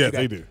a good statue Yes, guy.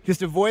 they do.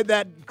 Just avoid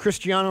that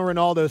Cristiano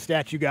Ronaldo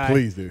statue guy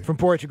Please do. from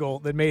Portugal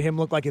that made him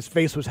look like his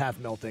face was half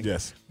melting.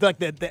 Yes. Like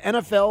the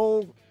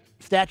NFL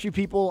statue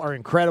people are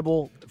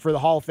incredible for the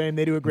Hall of Fame.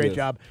 They do a great Yes.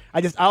 job.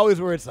 I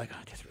always worry, it's like,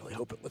 I just really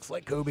hope it looks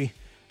like Kobe.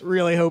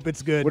 Really hope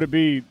it's good. Would it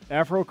be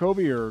Afro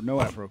Kobe or no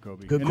Afro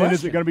Kobe? Good and then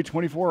is question. it going to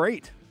be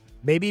 24/8?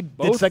 Maybe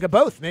Both? it's like a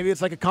both. Maybe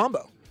it's like a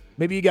combo.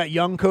 Maybe you got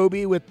young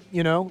Kobe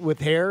with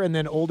hair, and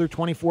then older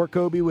 24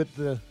 Kobe with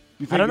the.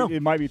 You think I don't know.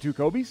 It might be two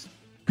Kobe's.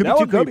 Could that be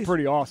would two be Kobes.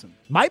 pretty awesome.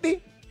 Might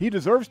be. He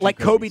deserves two Like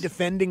Kobe Kobes.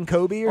 defending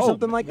Kobe or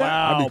something like that.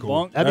 Wow, That'd be cool.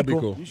 Bunk. That'd be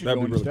cool. You should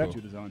That'd go be into really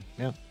statue cool. design.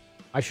 Yeah,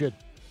 I should.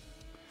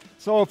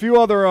 So a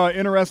few other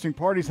interesting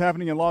parties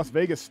happening in Las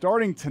Vegas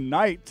starting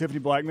tonight. Tiffany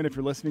Blackman, if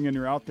you're listening and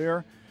you're out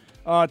there.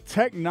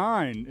 Tech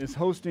 9 is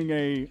hosting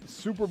a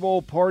Super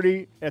Bowl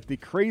party at the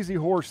Crazy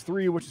Horse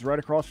 3, which is right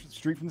across the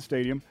street from the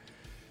stadium.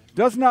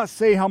 Does not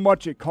say how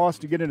much it costs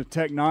to get into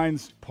Tech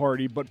 9's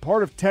party, but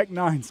part of Tech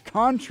 9's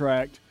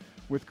contract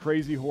with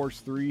Crazy Horse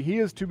 3, he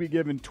is to be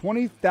given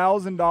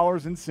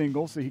 $20,000 in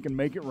singles so he can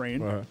make it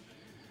rain.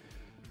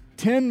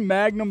 10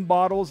 Magnum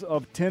bottles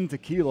of 10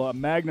 tequila. A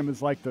Magnum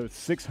is like the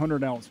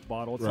 600-ounce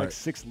bottle. It's like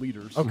 6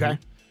 liters. Okay.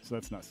 So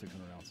that's not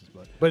 600 ounces.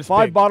 But it's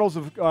 5 big. bottles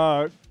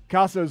of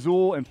Casa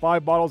Azul and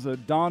 5 bottles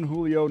of Don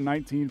Julio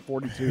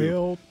 1942.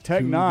 Hell Tech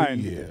to the 9.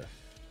 yeah.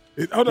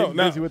 Hold on. Getting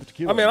Now, busy with the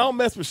tequila. I mean, I don't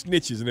mess with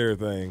snitches and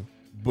everything,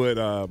 but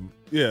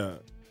yeah.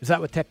 Is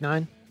that with Tech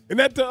 9? Isn't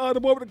that the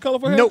boy with the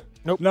colorful hair? Nope.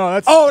 No,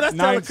 that's that's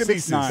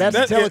 969. telekinesis.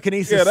 That's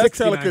telekinesis. Yeah, that's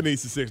 69.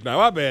 telekinesis 69.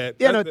 My bad.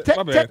 Yeah, no.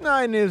 My bad. Tech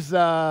 9 is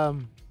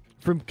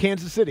from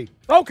Kansas City.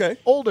 Okay.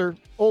 Older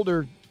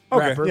Okay.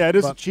 rapper. Yeah, it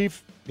is but-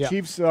 Chief's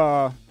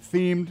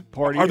themed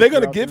party. Are they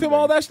going to give him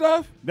all that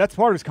stuff? That's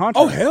part of his contract.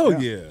 Oh,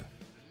 hell yeah.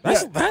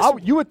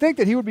 You would think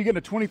that he would be getting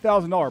a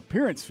 $20,000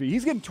 appearance fee.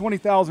 He's getting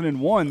 $20,000 in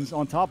ones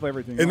on top of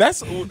everything. And else.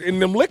 that's in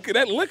them liquor.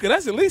 That liquor,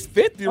 that's at least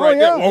 50 right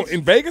there.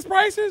 In Vegas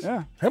prices,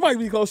 that might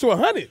be close to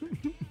 100.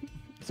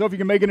 So if you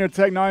can make it into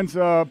Tech Nine's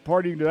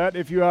party to that,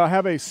 if you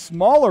have a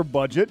smaller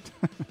budget,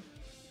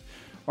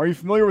 are you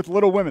familiar with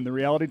Little Women, the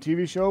reality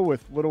TV show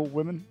with Little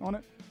Women on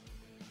it?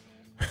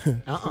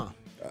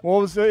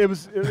 Well, it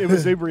was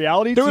a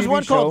reality. There was TV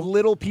one show called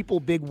Little People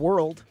Big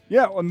World.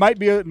 Yeah, it might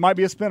be a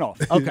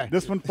spinoff. Okay.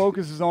 This one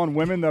focuses on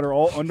women that are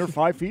all under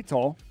 5 feet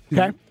tall.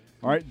 Okay.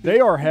 All right. They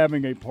are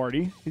having a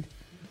party,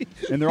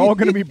 and they're all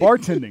going to be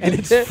bartending, and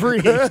it's free.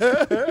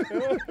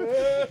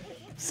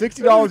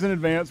 $60 in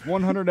advance,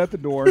 $100 at the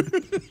door.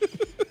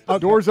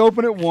 Doors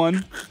open at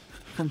 1.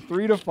 From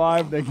 3 to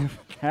 5, they give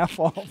half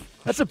off.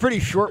 That's a pretty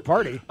short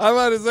party. I'm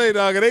about to say,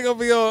 dog, it ain't going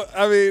to be on.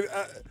 I mean,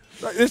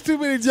 there's too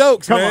many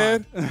jokes,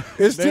 man.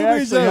 There's too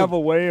many jokes. They actually have a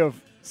way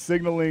of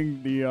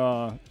signaling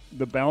the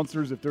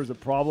bouncers if there's a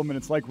problem, and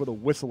it's like with a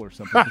whistle or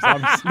something.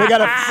 They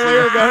got a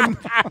flare gun.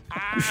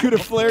 You shoot a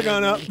flare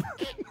gun up.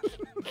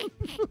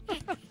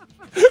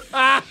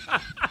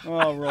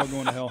 Oh, we're all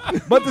going to hell.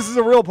 But this is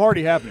a real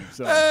party happening.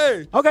 So.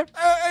 Hey. Okay.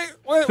 Hey,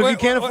 wait, so if you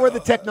can't afford the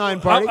Tech Nine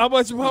party. How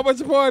much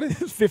a party?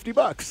 It's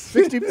 $50.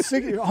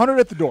 60, 100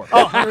 at the door.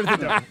 Oh, 100 at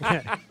the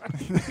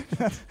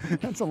door.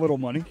 That's a little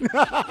money.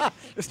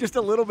 It's just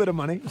a little bit of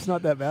money. It's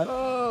not that bad.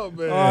 Oh,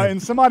 man.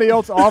 And somebody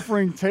else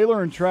offering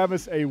Taylor and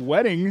Travis a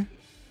wedding.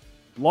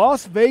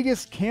 Las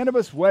Vegas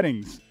Cannabis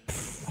Weddings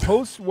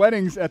hosts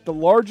weddings at the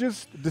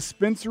largest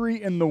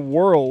dispensary in the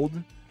world.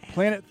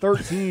 Planet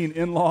 13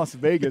 in Las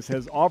Vegas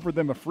has offered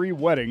them a free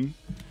wedding.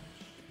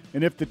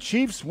 And if the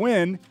Chiefs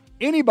win,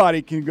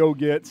 anybody can go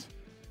get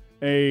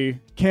a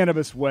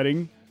cannabis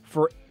wedding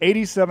for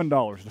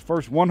 $87. The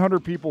first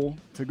 100 people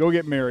to go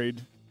get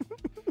married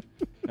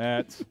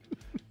at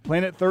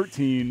Planet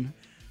 13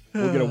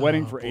 will get a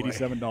wedding for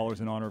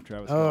 $87 in honor of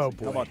Travis Kelce.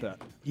 Boy. How about that?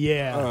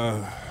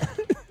 Yeah.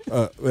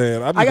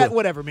 Man, I got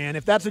whatever, man.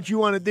 If that's what you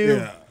want to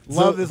do,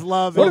 love is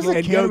love, What is a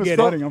and go cannabis get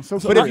wedding? it. I'm so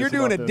But if curious you're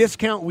doing a about this.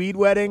 discount weed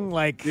wedding,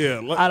 like,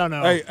 I don't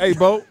know. Hey,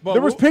 Bo.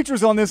 There was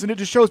pictures on this, and it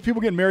just shows people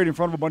getting married in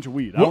front of a bunch of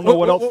weed. I don't know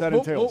what else that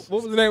entails.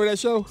 What was the name of that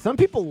show? Some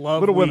people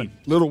love Little weed. Women.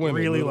 Little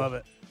Women. Really love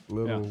it.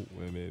 Little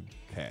Women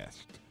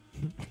cast.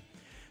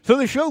 So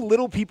the show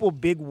Little People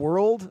Big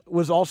World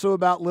was also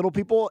about little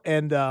people,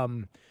 and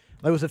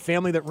there was a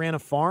family that ran a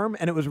farm,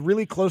 and it was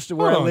really close to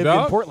where I lived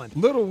in Portland.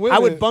 Little Women. I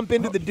would bump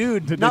into the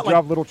dude. Did not they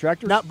drive little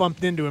tractors? Not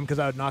bumped into him because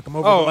I would knock him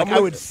over. Oh, but I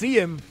would see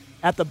him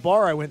at the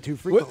bar I went to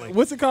frequently.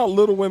 What's it called?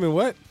 Little Women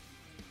what?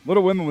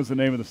 Little Women was the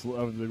name of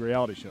the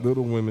reality show.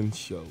 Little Women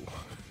Show.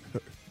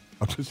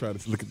 I'm just trying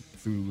to look at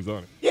see who was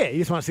on it. Yeah, you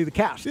just want to see the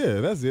cast.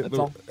 Yeah, that's it. That's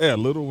all. Yeah,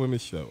 Little Women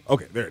Show.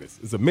 Okay, there it is.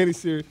 It's a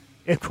miniseries.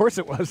 Of course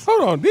it was.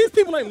 Hold on. These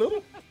people ain't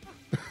little.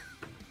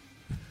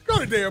 Go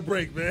to damn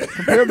break, man.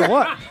 Compared to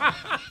what?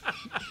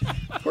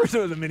 Of course it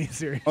was a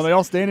miniseries. Are they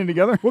all standing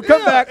together? We'll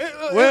come back.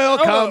 We'll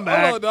come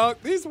back. Hold on, dog.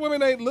 These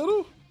women ain't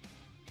little.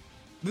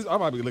 I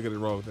might be looking at the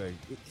wrong thing.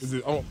 Is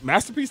it on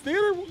Masterpiece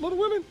Theater, Little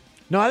Women?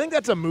 No, I think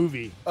that's a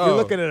movie. Oh. You're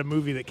looking at a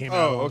movie that came out.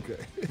 Oh, okay.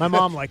 My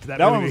mom liked that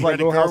That movie. one was like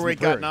Greta Little House on the Gerwig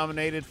Prairie. got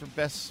nominated for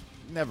best.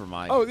 Never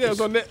mind. Oh, yeah. It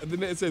was on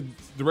it said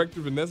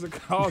director Vanessa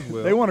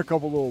Coswell. They won a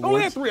couple little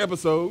only had awards. 3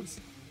 episodes.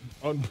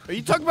 Are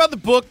you talking about the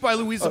book by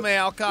Louisa May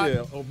Alcott?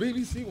 Yeah, on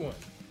BBC One.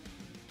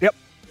 Yep.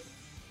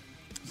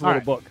 It's a All little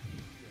right. book.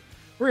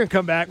 We're going to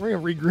come back. We're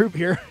going to regroup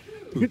here.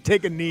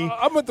 Take a knee.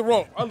 I looked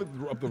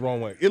up the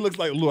wrong way. It looks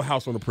like a Little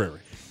House on the Prairie.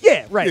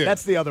 Yeah, right. Yeah.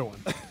 That's the other one.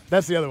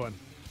 That's the other one.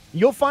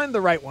 You'll find the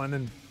right one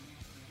and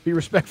be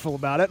respectful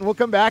about it. And we'll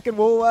come back and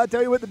we'll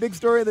tell you what the big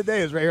story of the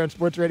day is right here on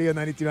Sports Radio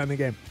 92.9 The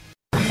Game.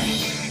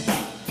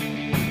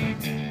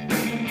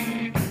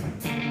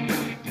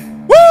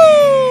 Woo!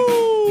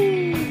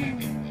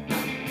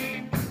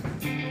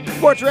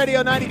 Sports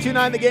Radio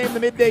 92.9 The Game, the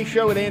midday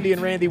show with Andy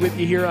and Randy with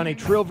you here on a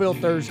Trillville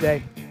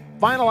Thursday.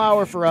 Final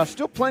hour for us.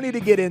 Still plenty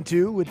to get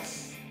into.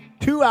 It's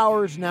 2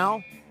 hours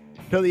now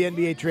till the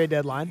NBA trade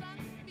deadline.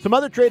 Some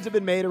other trades have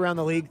been made around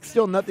the league.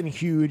 Still nothing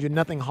huge and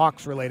nothing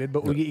Hawks related,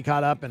 but we'll get you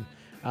caught up and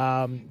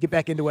get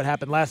back into what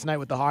happened last night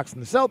with the Hawks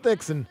and the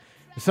Celtics and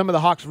some of the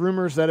Hawks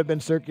rumors that have been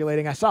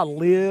circulating. I saw a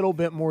little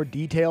bit more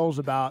details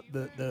about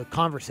the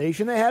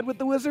conversation they had with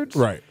the Wizards.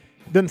 Right.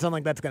 Doesn't sound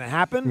like that's going to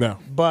happen. No.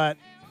 But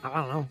I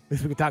don't know. At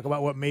least we can talk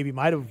about what maybe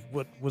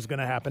what was going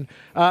to happen.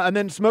 And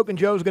then Smoking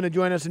Joe's going to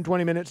join us in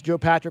 20 minutes. Joe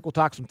Patrick will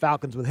talk some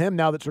Falcons with him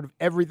now that sort of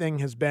everything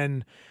has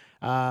been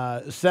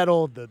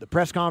settled. The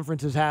press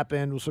conference has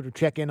happened. We'll sort of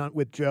check in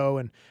with Joe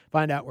and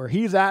find out where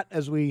he's at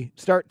as we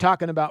start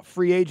talking about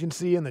free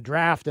agency and the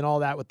draft and all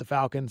that with the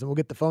Falcons. And we'll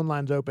get the phone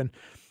lines open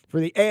for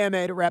the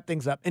AMA to wrap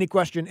things up. Any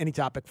question, any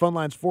topic. Phone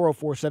lines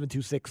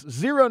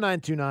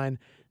 404-726-0929.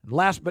 And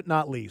last but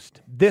not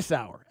least, this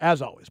hour,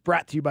 as always,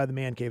 brought to you by the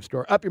Man Cave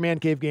Store. Up your Man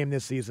Cave game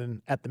this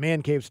season at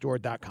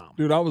themancavestore.com.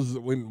 Dude,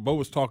 when Bo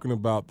was talking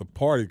about the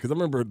party, because I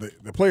remember the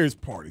players'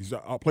 parties.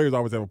 Players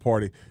always have a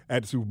party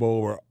at the Super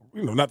Bowl where,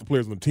 not the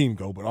players on the team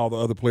go, but all the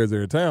other players that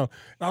are in town.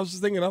 And I was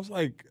just thinking, I was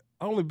like,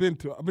 I've been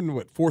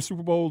to 4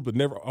 Super Bowls, but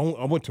never.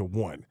 I went to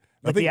one.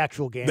 Like the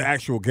actual game. The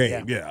actual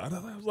game, yeah.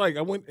 I was like,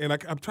 I went and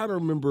I'm trying to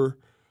remember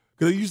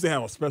because they used to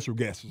have a special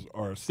guest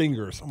or a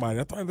singer or somebody.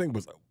 I think it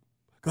was.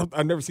 Cause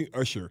I've never seen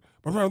Usher,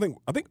 but I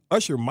think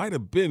Usher might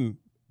have been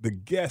the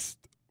guest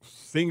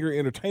singer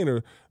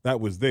entertainer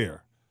that was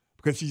there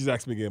because she just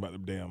asked me again about the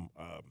damn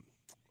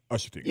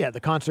Usher tickets. Yeah,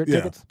 the concert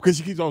tickets. Because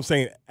she keeps on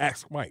saying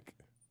 "Ask Mike,"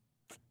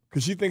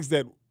 because she thinks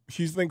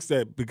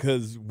that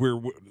because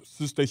we're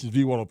Sister Station's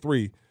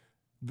V103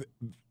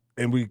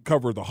 and we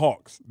cover the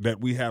Hawks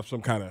that we have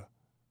some kind of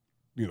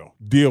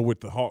deal with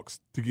the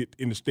Hawks to get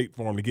in the State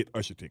Farm to get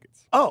Usher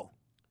tickets. Oh.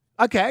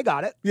 Okay, I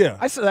got it. Yeah.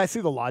 I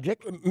see the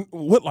logic.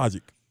 What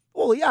logic?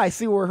 Well, yeah, I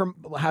see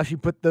how she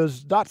put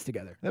those dots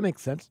together. That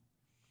makes sense.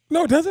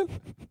 No, it doesn't.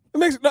 It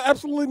makes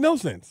absolutely no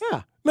sense.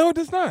 Yeah. No, it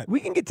does not.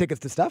 We can get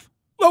tickets to stuff.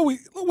 No,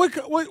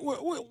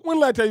 when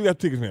last time you got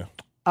tickets now?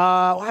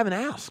 I haven't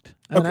asked.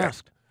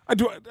 I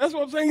do. That's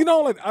what I'm saying. I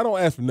don't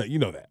ask for nothing. You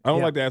know that. I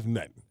don't like to ask for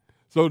nothing.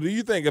 So do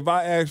you think if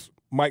I ask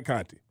Mike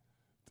Conti,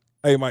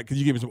 hey, Mike, could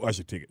you give me some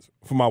Usher tickets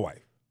for my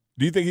wife?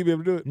 Do you think he'd be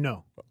able to do it?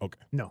 No. Okay.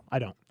 No, I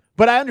don't.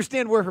 But I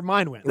understand where her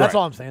mind went. That's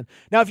all I'm saying.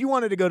 Now, if you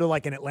wanted to go to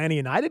like an Atlanta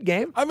United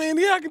game. I mean,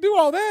 yeah, I can do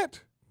all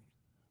that.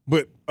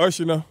 But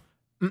Usher, no.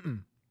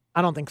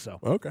 I don't think so.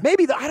 Okay.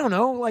 Maybe, I don't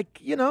know. Like,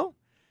 you're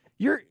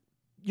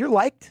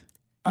liked.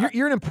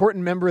 You're an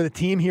important member of the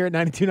team here at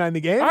 92.9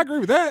 The Game. I agree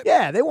with that.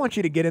 Yeah, they want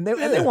you to get in there,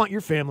 and they want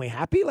your family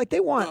happy. Like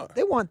they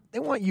want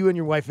you and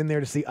your wife in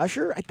there to see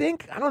Usher. I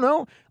think. I don't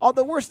know.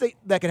 The worst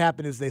that could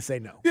happen is they say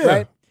no. Yeah.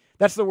 Right.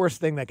 That's the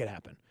worst thing that could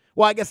happen.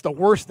 Well, I guess the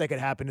worst that could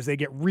happen is they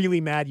get really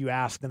mad you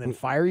asked and then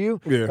fire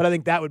you. Yeah. But I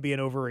think that would be an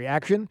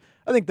overreaction.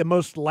 I think the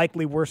most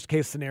likely worst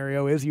case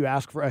scenario is you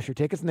ask for Usher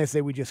tickets and they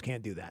say we just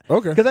can't do that.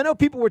 Okay. Because I know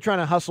people were trying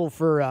to hustle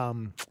for.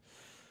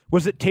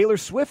 Was it Taylor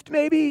Swift?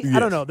 Maybe I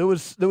don't know. There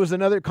was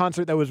another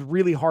concert that was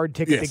really hard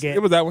ticket to get. It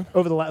was that one.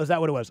 Was that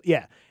what it was?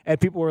 Yeah. And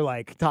people were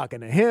like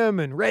talking to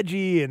him and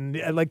Reggie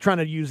and like trying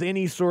to use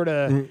any sort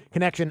of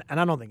connection. And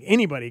I don't think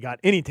anybody got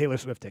any Taylor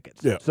Swift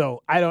tickets. Yeah.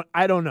 So I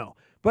don't know.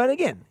 But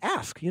again,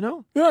 ask. Yeah,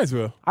 as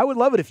well. I would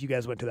love it if you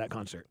guys went to that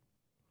concert.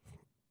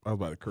 I was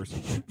about to curse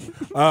you.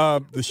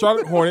 The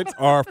Charlotte Hornets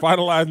are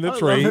finalizing the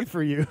trade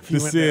for you to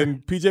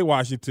send P.J.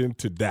 Washington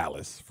to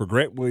Dallas for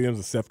Grant Williams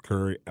and Seth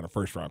Curry and a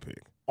first-round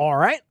pick. All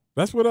right.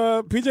 That's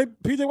what P.J.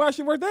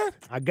 Washington worth that?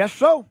 I guess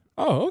so.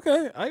 Oh,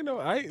 okay. I know.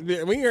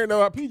 We ain't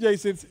know about P.J.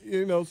 since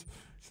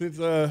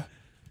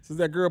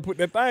that girl put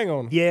that thing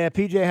on him. Yeah,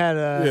 PJ had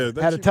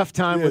a tough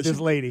time with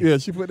his lady. Yeah,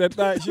 she put that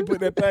thing. She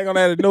put that thing on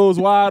that nose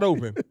wide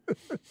open.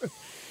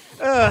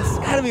 It's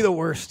got to be the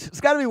worst.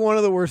 It's got to be one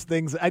of the worst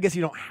things. I guess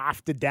you don't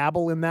have to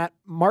dabble in that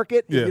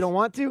market if you don't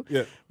want to.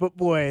 Yeah. But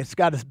boy, it's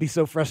got to be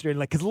so frustrating.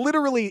 Like, because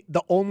literally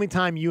the only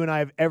time you and I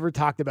have ever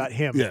talked about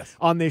him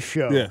on this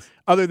show,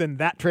 other than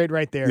that trade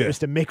right there, is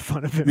to make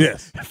fun of him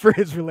for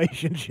his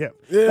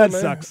relationship. Yeah, that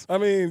man. sucks. I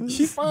mean,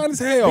 she's fine as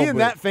hell. Being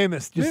that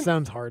famous just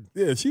sounds hard.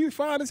 Yeah, she's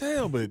fine as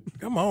hell, but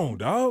come on,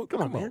 dog.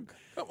 Come on, man.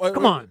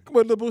 Come on.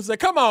 Little Boo say,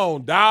 come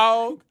on,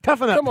 dog.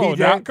 Toughen up, come on, PJ.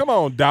 Dog. Come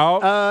on,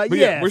 dog.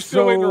 Yeah, we're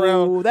still waiting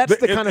around. That's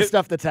the kind of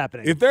stuff that's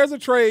happening. If there's a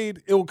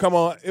trade, it will come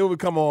on. It will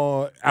come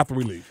on after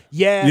we leave.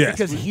 Yeah,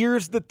 because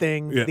here's the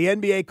thing: the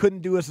NBA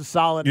couldn't do us a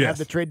solid and have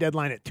the trade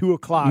deadline at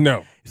 2:00.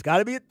 No, it's got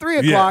to be at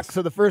 3:00.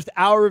 So the first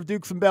hour of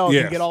Dukes and Bells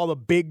can get all the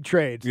big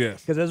trades.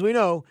 Yes, because as we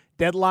know,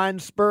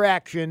 deadlines spur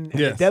action.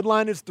 And the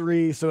deadline is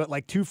 3. So at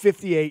like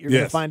 2:58, you're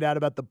going to find out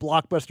about the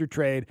blockbuster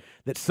trade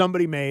that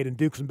somebody made, and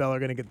Dukes and Bell are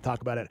going to get to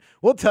talk about it.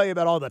 We'll tell you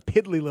about all the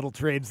piddly little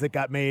trades that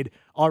got made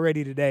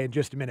already today in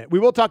just a minute. We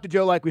will talk to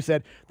Joe, like we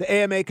said. The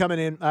AMA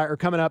coming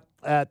up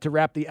to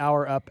wrap the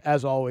hour up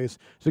as always.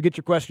 So get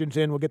your questions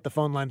in. We'll get the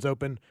phone lines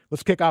open.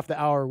 Let's kick off the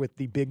hour with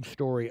the big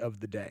story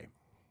of the day.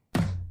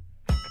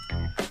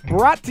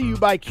 Brought to you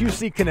by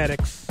QC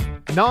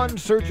Kinetics,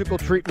 non-surgical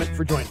treatment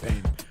for joint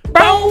pain.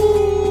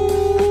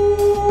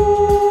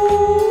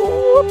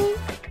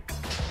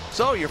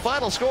 So your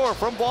final score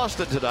from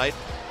Boston tonight,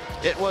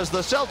 it was the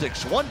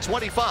Celtics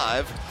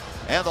 125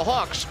 and the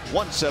Hawks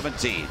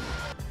 117.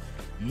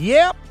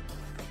 Yep.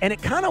 And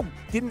it kind of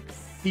didn't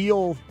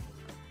feel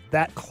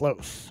that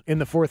close in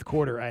the fourth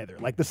quarter either.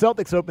 Like the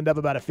Celtics opened up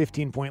about a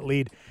 15-point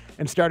lead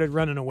and started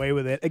running away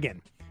with it.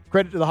 Again,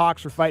 credit to the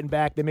Hawks for fighting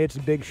back. They made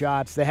some big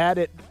shots. They had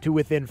it to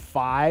within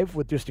 5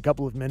 with just a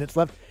couple of minutes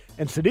left.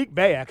 And Sadiq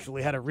Bey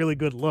actually had a really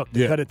good look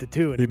to cut it to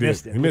 2, and he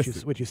missed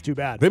it, which is too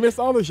bad. They missed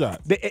all the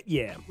shots.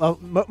 Well,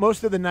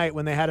 most of the night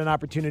when they had an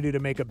opportunity to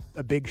make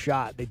a big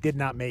shot, they did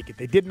not make it.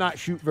 They did not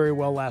shoot very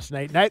well last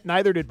night.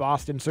 Neither did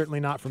Boston,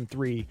 certainly not from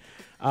 3.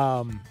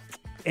 And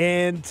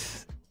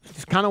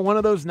it's kind of one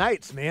of those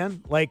nights,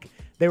 man. Like,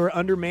 they were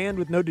undermanned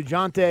with no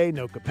DeJounte,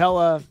 no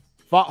Capella,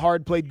 fought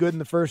hard, played good in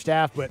the first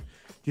half, but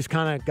just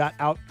kind of got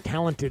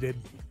out-talented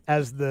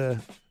as the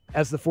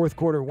fourth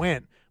quarter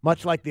went,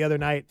 much like the other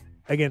night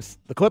against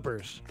the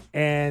Clippers.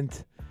 And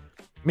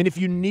I mean, if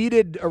you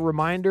needed a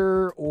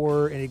reminder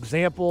or an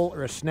example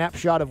or a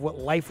snapshot of what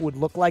life would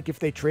look like if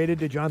they traded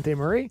DeJounte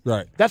Murray,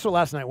 right? That's what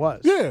last night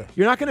was. Yeah.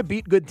 You're not going to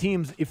beat good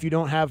teams if you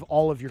don't have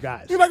all of your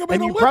guys. You're not going to beat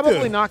and them you're with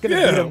probably them. not going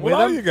to beat them with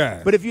all them. your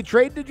guys. But if you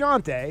trade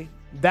DeJounte,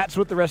 that's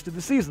what the rest of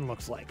the season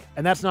looks like,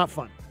 and that's not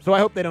fun. So I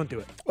hope they don't do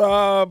it.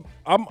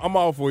 I'm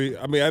all for you.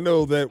 I mean, I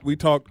know that we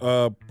talked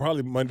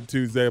probably Monday,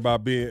 Tuesday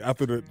about being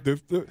after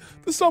the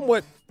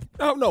somewhat,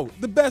 I don't know,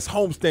 the best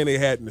homestand they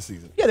had in the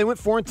season. Yeah, they went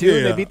 4-2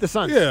 and they beat the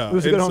Suns. Yeah, it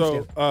was a good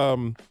homestand.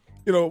 So,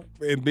 you know,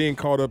 and being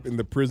caught up in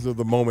the prison of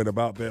the moment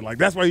about that, like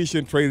that's why you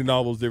shouldn't trade in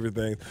all those different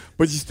things.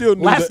 But you still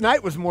knew last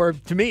night was more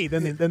to me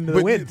than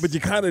the wins. But you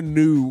kind of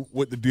knew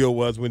what the deal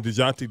was when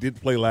DeJounte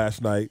didn't play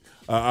last night.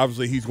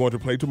 Obviously, he's going to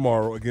play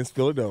tomorrow against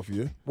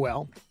Philadelphia.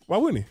 Well, why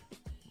wouldn't he?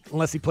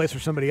 Unless he plays for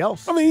somebody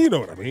else. I mean, you know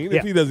what I mean. Yeah.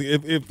 If he doesn't,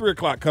 if 3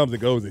 o'clock comes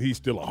and goes and he's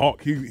still a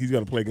Hawk, he's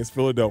going to play against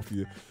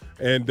Philadelphia.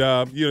 And,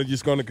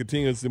 just going to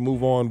continue to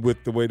move on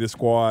with the way the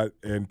squad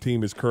and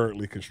team is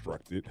currently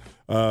constructed.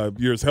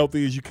 You're as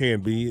healthy as you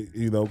can be.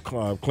 You know,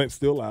 Clint's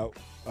still out.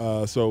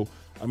 So,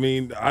 I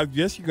mean, I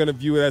guess you're going to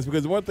view it as –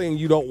 because one thing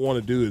you don't want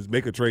to do is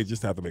make a trade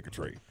just to have to make a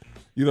trade.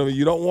 You know what I mean?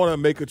 You don't want to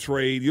make a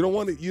trade. You don't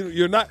want to –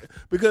 you're not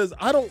 – because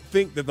I don't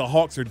think that the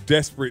Hawks are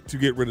desperate to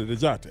get rid of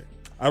DeJounte.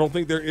 I don't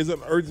think there is an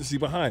urgency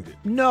behind it.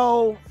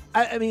 No,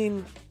 I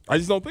mean – I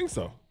just don't think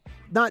so.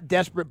 Not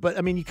desperate, but,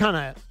 I mean, you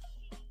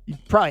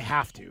probably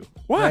have to.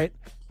 Why? Right?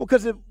 Well,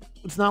 because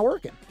it's not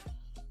working.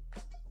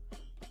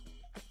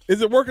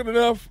 Is it working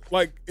enough?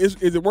 Like, is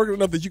it working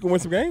enough that you can win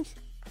some games?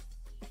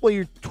 Well,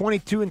 you're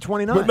 22 and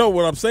 29. But no,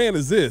 what I'm saying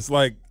is this: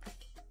 like,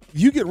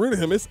 you get rid of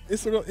him, it's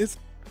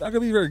not going to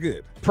be very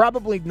good.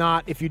 Probably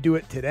not if you do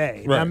it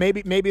today. Right. Now,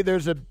 maybe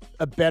there's a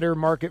better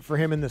market for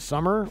him in the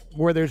summer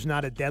where there's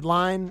not a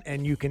deadline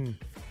and you can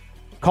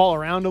call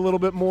around a little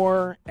bit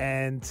more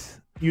and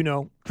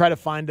try to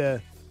find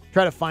a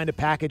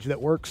package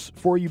that works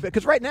for you.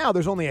 Because right now,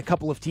 there's only a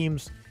couple of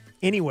teams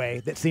anyway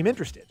that seem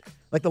interested.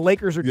 Like the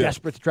Lakers are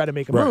desperate to try to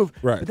make a move,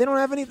 but they don't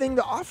have anything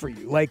to offer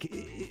you. Like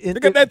they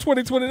got that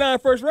 2029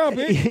 first round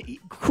pick.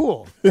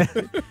 Cool.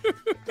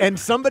 And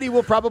somebody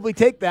will probably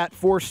take that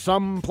for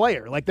some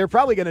player. Like they're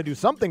probably going to do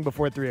something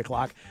before 3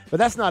 o'clock, but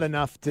that's not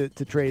enough to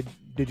trade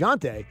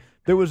DeJounte.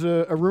 There was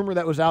a rumor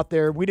that was out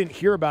there. We didn't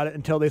hear about it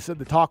until they said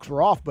the talks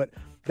were off, but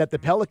that the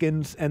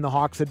Pelicans and the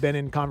Hawks had been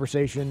in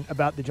conversation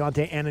about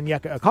DeJounte and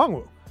Onyeka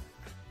Okongwu.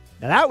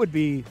 Now that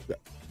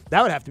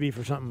would have to be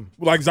for something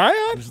like Zion.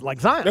 Like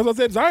Zion. That's what I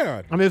said.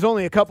 Zion. I mean, there's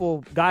only a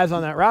couple guys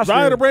on that roster.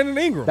 Zion or Brandon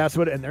Ingram. That's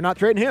what, and they're not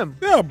trading him.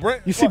 Yeah,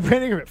 you see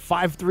Brandon Ingram at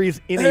 5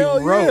 threes in Hell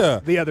a row yeah.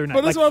 the other night.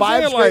 But that's like what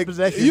I'm 5 saying. straight Like,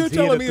 possessions. you're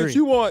telling me that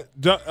you want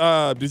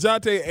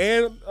DeJounte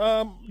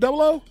and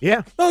Double O?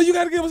 Yeah. No, you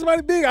got to give us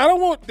somebody big. I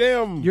don't want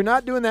them. You're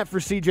not doing that for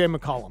C.J.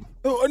 McCollum.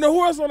 No,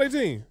 who else on their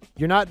team?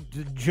 You're not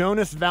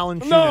Jonas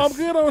Valanciunas. No, I'm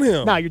good on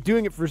him. No, you're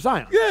doing it for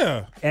Zion.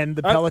 Yeah. And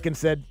the Pelicans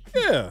said,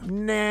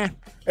 nah.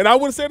 And I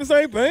would have said the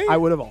same thing. I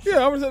would have also. Yeah,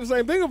 I would have said the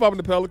same thing if I'm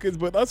the Pelicans,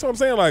 but that's what I'm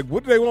saying. Like,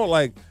 what do they want?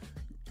 Like,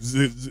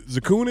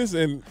 Zakunis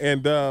and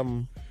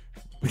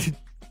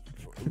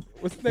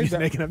what's the name? He's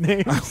making up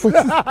names.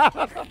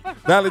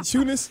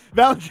 Valanciunas?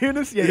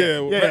 Valanciunas?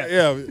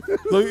 Yeah.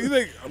 So you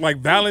think,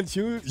 like,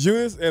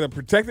 Valanciunas and a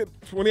protected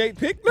 28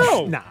 pick?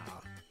 No. Nah.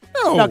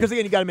 No, because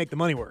again, you got to make the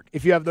money work.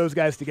 If you have those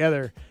guys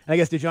together, and I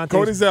guess DeJounte.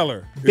 Cody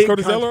Zeller. Is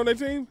Cody Zeller on their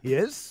team? He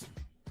is.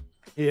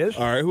 He is.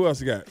 All right, who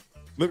else you got?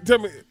 Tell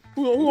me,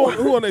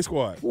 who on their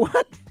squad?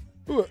 What?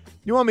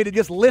 You want me to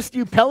just list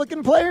you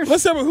Pelican players?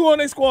 Let's tell me who on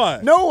their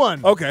squad. No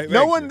one. Okay.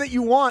 No one that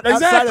you want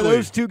outside of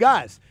those two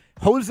guys.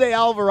 Jose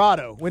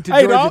Alvarado went to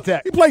Georgia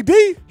Tech. He played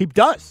D. He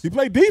does. He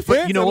played defense.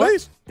 But you know what?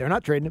 Least. They're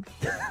not trading him.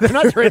 They're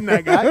not trading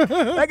that guy.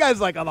 That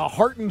guy's like on the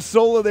heart and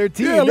soul of their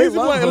team. Yeah, at they least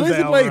love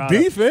he played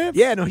defense.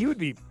 Yeah, no, he would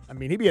be. I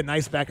mean, he'd be a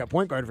nice backup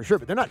point guard for sure,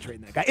 but they're not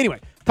trading that guy. Anyway,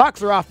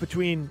 talks are off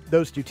between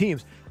those two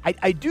teams.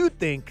 I do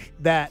think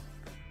that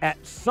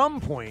at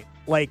some point,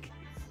 like,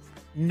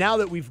 now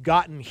that we've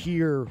gotten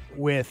here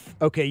with,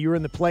 okay, you were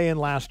in the play-in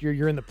last year,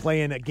 you're in the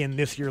play-in again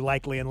this year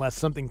likely unless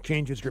something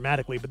changes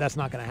dramatically, but that's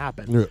not going to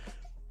happen. Yeah.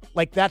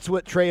 Like, that's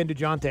what Trey and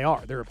DeJounte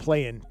are. They're a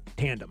play-in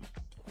tandem.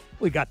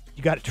 You got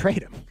to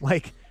trade him.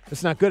 Like,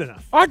 it's not good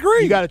enough. I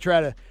agree. You got to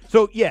try to.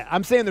 So, yeah,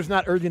 I'm saying there's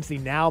not urgency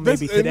now,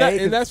 maybe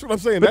today. And that's what I'm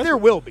saying. But there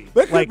will be.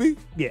 There could be.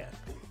 Yeah.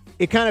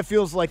 It kind of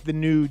feels like the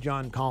new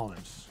John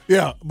Collins.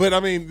 Yeah, but, I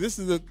mean, this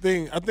is the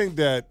thing. I think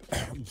that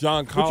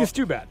John Collins. Which is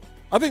too bad.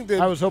 I think that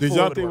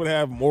DeJounte would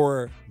have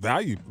more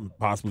value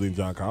possibly than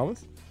John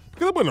Collins.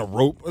 Because it wasn't a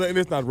rope. And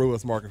it's not a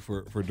robust market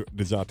for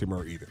DeJounte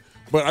Murray either.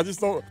 But I just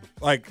don't,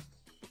 like,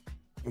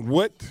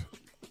 what?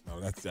 No,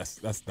 that's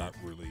not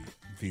really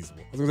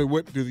feasible. I was going to say,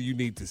 what do you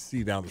need to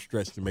see down the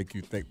stretch to make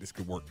you think this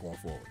could work going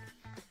forward?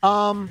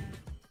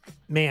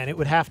 Man, it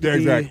would have to be.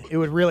 Exactly. It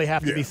would really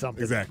have to be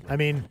something. Exactly. I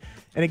mean,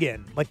 and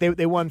again, like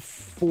they won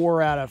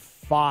 4 out of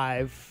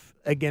 5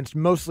 against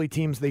mostly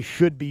teams they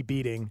should be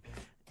beating,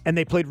 and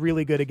they played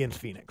really good against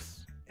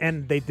Phoenix,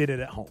 and they did it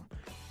at home.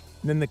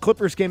 And then the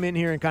Clippers came in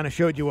here and kind of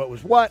showed you what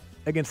was what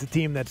against a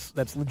team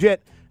that's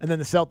legit, and then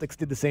the Celtics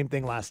did the same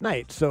thing last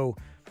night. So,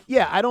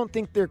 yeah, I don't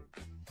think they're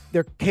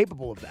they're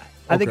capable of that.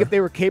 I think if they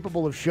were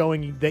capable of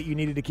showing that you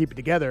needed to keep it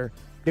together,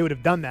 they would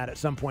have done that at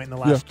some point in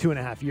the last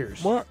 2.5 years.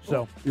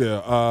 So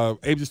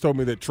Abe just told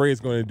me that Trey is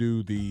going to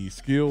do the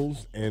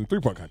skills and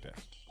 3-point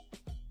contest.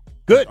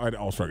 Good. At the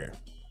All-Star game.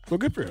 So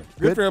good for him.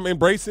 Good for him.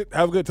 Embrace it.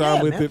 Have a good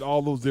time with it.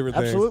 All those different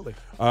things. Absolutely.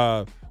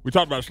 We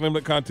talked about Slam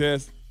Dunk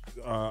contest.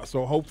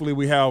 So hopefully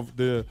we have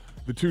the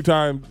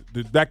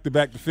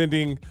back-to-back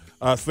defending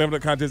Slam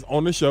Dunk contest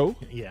on the show.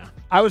 Yeah.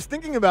 I was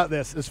thinking about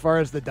this as far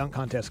as the dunk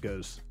contest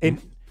goes.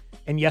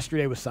 And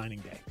yesterday was signing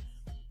day.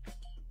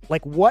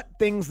 Like, what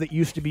things that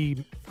used to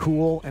be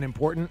cool and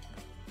important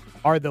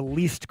are the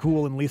least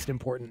cool and least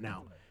important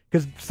now?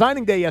 Because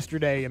signing day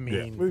yesterday,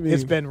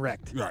 it's been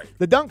wrecked. Right.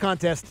 The dunk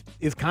contest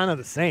is kind of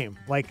the same.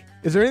 Like,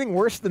 is there anything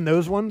worse than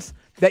those ones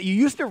that you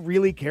used to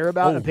really care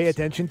about and pay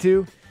attention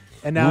to?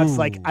 And now it's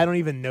like, I don't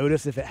even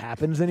notice if it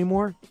happens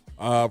anymore.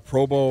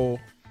 Pro Bowl.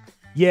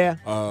 Yeah.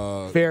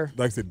 Fair.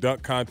 Like the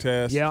dunk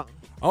contest. Yeah.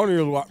 I don't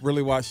even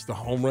really watch the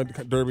home run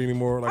derby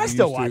anymore. Like I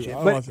still watch it,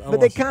 but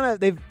they kind of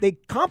they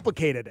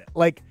complicated it.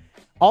 Like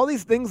all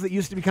these things that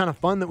used to be kind of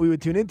fun that we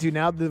would tune into,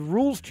 now the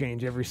rules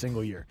change every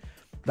single year.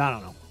 I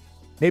don't know.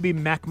 Maybe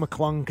Mac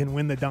McClung can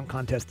win the dunk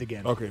contest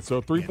again. Okay,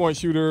 so 3-point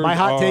shooters. My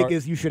hot take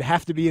is you should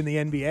have to be in the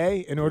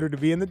NBA in order to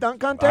be in the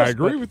dunk contest. I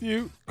agree with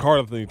you.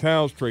 Karl-Anthony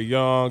Towns, Trae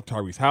Young,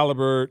 Tyrese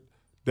Halliburton,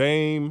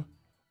 Dame.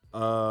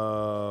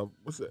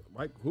 What's that?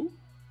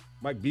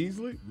 Mike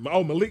Beasley?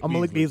 Oh, Malik Beasley.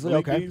 Malik Beasley,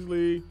 Malik okay.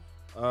 Beasley.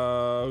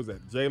 Who's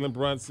that? Jalen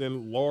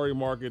Brunson, Lauri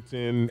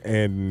Markkanen,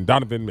 and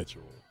Donovan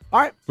Mitchell. All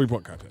right.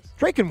 3-point contest.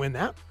 Trey can win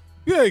that.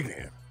 Yeah, he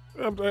can.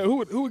 Who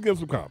would give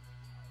some comp?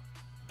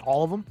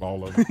 All of them.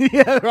 All of them.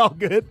 Yeah, they're all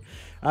good.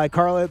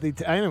 Karl-Anthony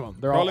Towns,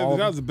 they're all. Karl-Anthony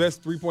Towns is the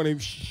best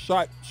 3-point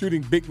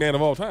shooting big man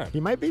of all time. He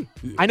might be.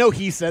 I know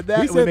he said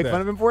that. We make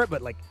fun of him for it,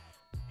 but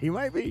he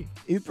might be.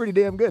 He's pretty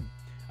damn good.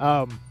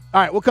 All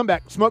right, we'll come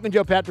back. Smoking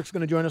Joe Patrick's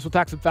going to join us. We'll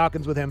talk some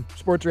Falcons with him.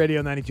 Sports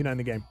Radio 92.9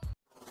 The Game.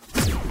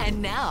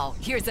 And now,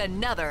 here's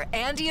another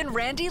Andy and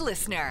Randy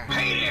listener.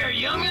 Hey there,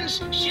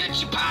 youngins.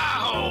 Shut your pie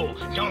hole.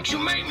 Don't you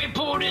make me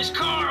pull this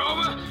car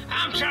over.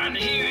 I'm trying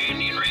to hear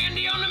Andy and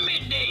Randy on the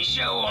midday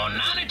show on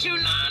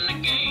 92.9 The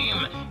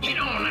Game. Get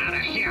on out of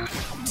here.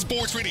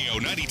 Sports Radio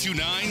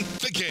 92.9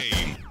 The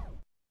Game.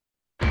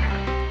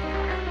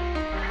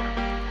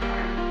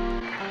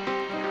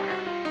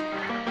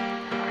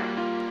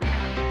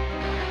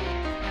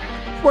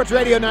 Sports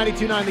Radio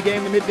 92.9 The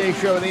Game, the midday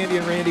show with Andy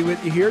and Randy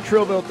with you here.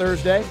 Trillville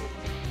Thursday.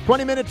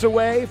 20 minutes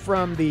away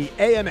from the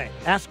AMA.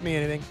 Ask me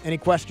anything, any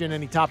question,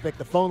 any topic.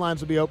 The phone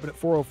lines will be open at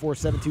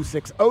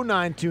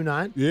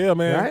 404-726-0929. Yeah,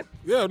 man. All right?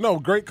 Yeah, no,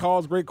 great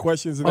calls, great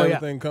questions and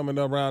everything coming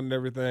around and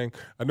everything.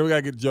 I know we got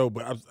to get Joe,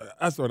 but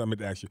that's what I meant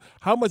to ask you.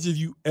 How much have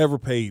you ever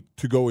paid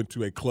to go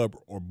into a club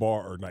or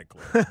bar or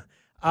nightclub?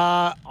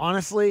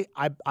 Honestly,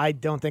 I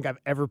don't think I've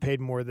ever paid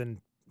more than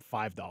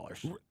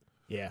 $5.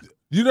 Yeah.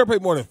 You never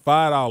paid more than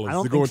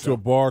 $5 to go into a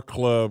bar,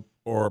 club,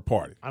 or a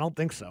party? I don't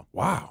think so.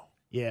 Wow.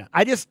 Yeah.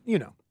 I just,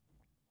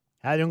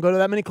 I don't go to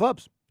that many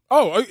clubs.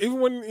 Oh, even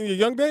when in your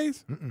young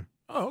days? Mm-mm.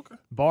 Oh, okay.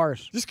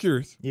 Bars. Just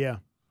curious. Yeah.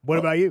 What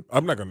about you?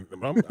 I'm not going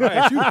to. I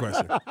asked you the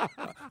question.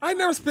 I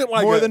never spent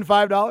more than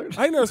 $5?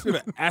 I never spent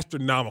an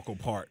astronomical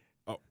part.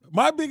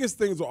 My biggest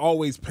things were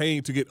always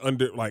paying to get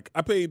under. Like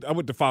I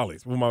went to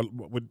Follies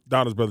with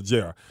Donna's brother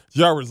JR.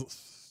 JR was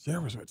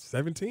what,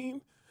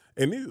 17,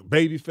 and he's a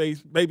baby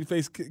face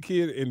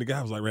kid, and the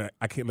guy was like, "Man,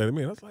 I can't let him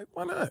in." I was like,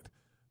 "Why not?" I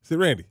said,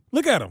 "Randy,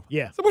 look at him."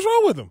 Yeah. So what's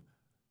wrong with him?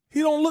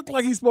 He don't look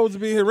like he's supposed to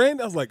be here,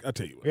 Randy. I was like, I'll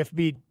tell you what. You have to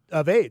be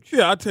of age.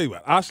 Yeah, I'll tell you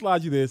what. I'll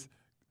slide you this.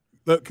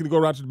 Look, can you go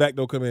around to the back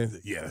door, come in?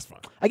 Yeah, that's fine.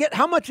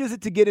 How much is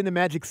it to get into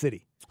Magic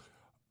City?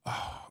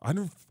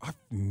 I've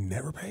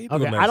never paid.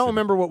 Okay, I don't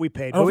remember what we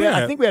paid. But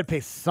I think we had to pay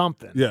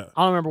something. Yeah.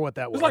 I don't remember what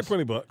that was. It was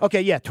like $20.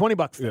 Okay, yeah,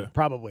 $20 then,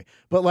 probably.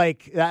 But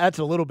that's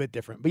a little bit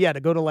different. But yeah, to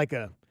go to like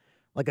a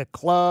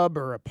club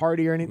or a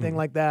party or anything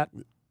like that.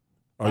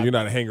 Oh, you're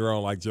not a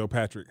hanger-on like Joe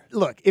Patrick.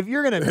 Look, if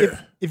you're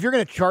gonna if you're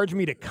gonna charge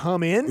me to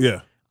come in,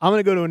 yeah, I'm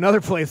gonna go to another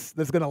place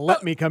that's gonna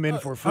let me come in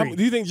for free.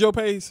 Do you think Joe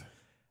pays?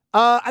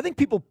 I think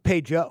people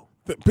pay Joe.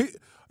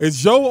 Is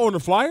Joe on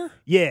the flyer?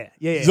 Yeah.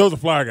 Joe's a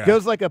flyer guy.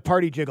 Joe's like a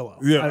party gigolo.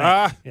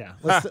 Yeah. Yeah.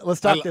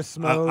 Let's talk to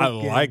Smoke. I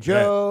like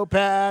Joe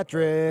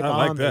Patrick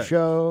on the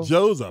show.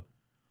 Joe's a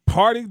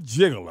party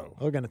gigolo.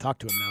 We're gonna talk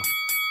to him now.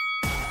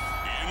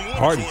 In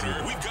one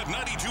quarter, we've got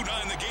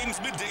 92.9 The Game's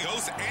midday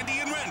hosts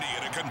Andy and Randy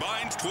at a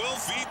combined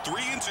 12 feet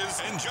 3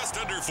 inches and just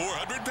under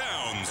 400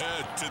 pounds,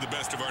 to the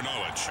best of our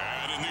knowledge.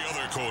 And in the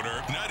other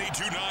quarter,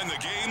 92.9 The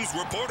Game's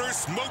reporter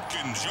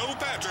Smokin' Joe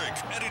Patrick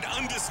at an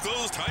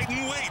undisclosed height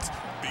and weight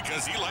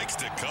because he likes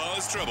to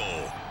cause trouble.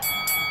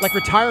 Like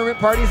retirement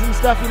parties and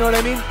stuff, you know what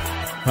I mean?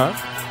 Huh?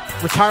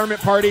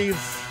 Retirement parties,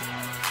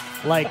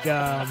 like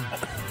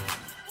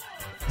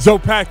Joe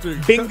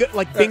Patrick. Bingo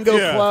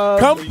club.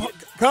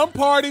 Come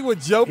party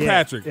with Joe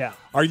Patrick. Yeah.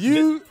 Are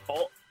you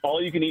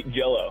all you can eat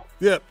Jell-O?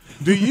 Yeah.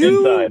 Do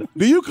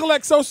you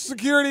collect Social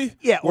Security?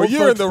 Yeah. Well,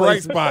 you're in the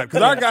right spot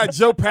because our guy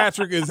Joe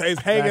Patrick is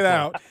hanging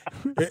out.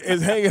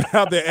 Is hanging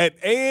out there at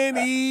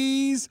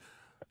A&E's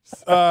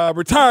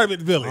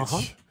retirement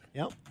village.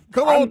 Yep.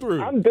 Come on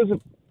through.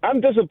 I'm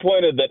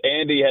disappointed that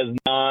Andy has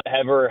not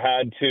ever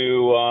had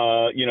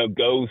to,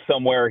 go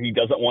somewhere he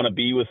doesn't want to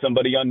be with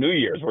somebody on New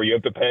Year's, where you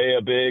have to pay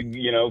a big,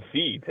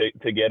 fee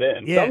to get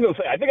in. Yeah. So I was gonna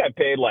say, I think I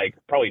paid like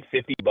probably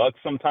 $50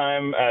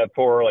 sometime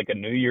for like a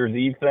New Year's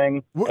Eve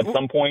thing at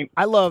some point.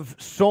 I love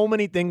so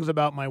many things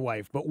about my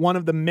wife, but one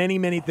of the many,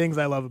 many things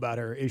I love about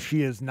her is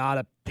she is not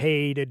a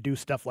pay to do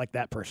stuff like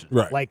that person.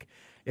 Right. Like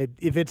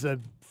if it's a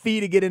fee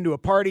to get into a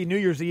party, New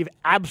Year's Eve,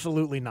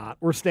 absolutely not.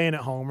 We're staying at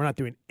home. We're not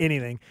doing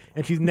anything.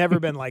 And she's never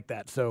been like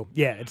that. So,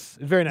 yeah, it's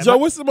very nice. So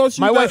what's the most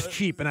my wife's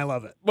cheap, and I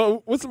love it.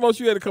 But what's the most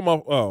you had to come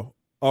off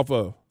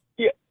of?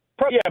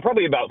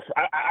 Probably about.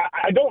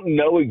 I don't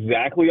know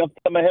exactly off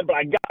the top of my head, but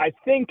I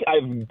think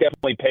I've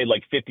definitely paid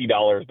like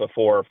 $50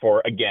 before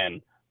for,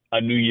 again, a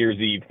New Year's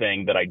Eve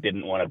thing that I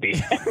didn't want to be.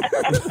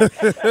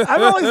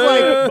 I'm always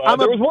like,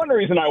 there was one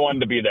reason I wanted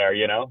to be there,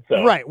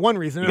 So. Right, one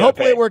reason. And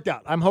hopefully it worked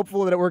out. I'm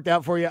hopeful that it worked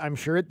out for you. I'm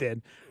sure it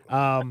did.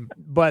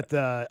 But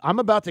I'm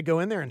about to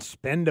go in there and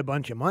spend a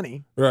bunch of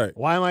money. Right.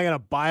 Why am I going to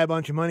buy a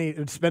bunch of money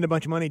and spend a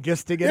bunch of money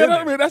just to get in there?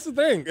 I mean, that's the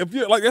thing. If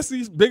you like, that's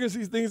these biggest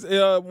these things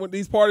when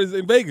these parties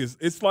in Vegas.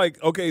 It's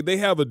like, okay, they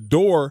have a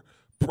door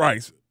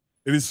price.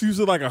 And it's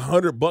usually like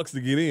 $100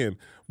 to get in.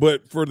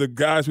 But for the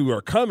guys who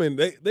are coming,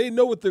 they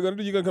know what they're going to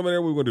do. You're going to come in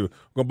there, what we're going to do?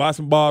 We're going to buy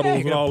some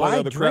bottles and all that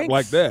other crap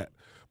like that.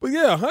 But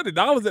yeah,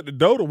 $100 at the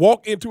door to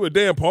walk into a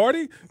damn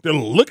party, to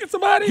look at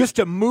somebody. Just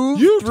to move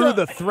through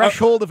the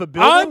threshold of a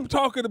building? I'm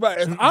talking about,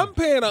 if I'm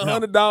paying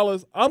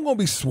 $100, I'm going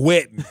to be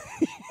sweating.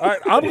 All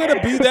right, I'm going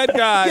to be that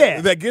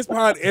guy that gets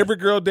behind every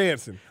girl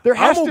dancing.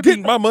 I'm going to get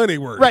my money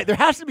worth. Right, there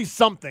has to be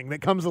something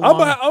that comes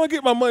along. I'm going to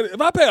get my money.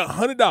 If I pay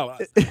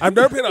 $100, I've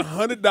never paid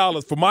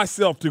 $100 for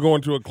myself to go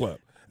into a club.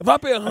 If I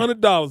pay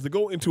 $100 to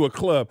go into a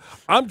club,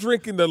 I'm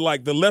drinking the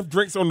left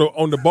drinks on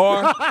the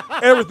bar,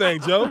 everything,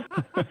 Joe.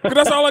 Because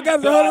that's all I got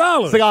is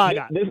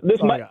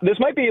 $100. This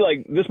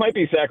might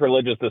be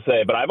sacrilegious to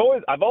say, but I've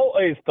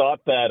always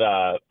thought that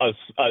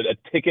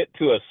a ticket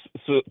to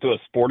a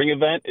sporting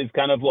event is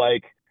kind of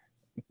like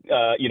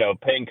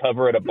paying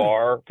cover at a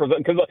bar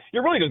because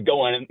you're really just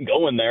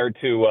going there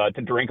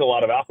to drink a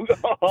lot of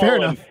alcohol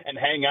and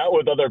hang out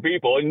with other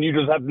people, and you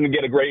just have to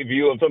get a great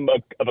view of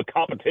a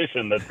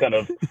competition that's kind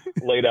of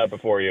laid out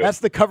before you. That's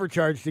the cover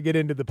charge to get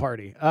into the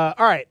party. All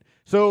right.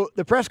 So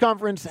the press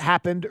conference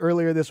happened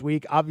earlier this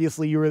week.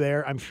 Obviously, you were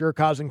there. I'm sure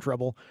causing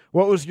trouble.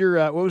 What was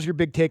your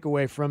big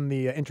takeaway from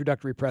the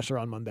introductory presser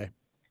on Monday?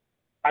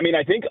 I mean,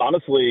 I think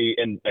honestly,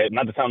 and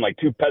not to sound like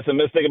too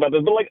pessimistic about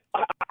this, but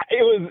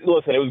it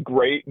was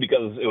great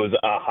because it was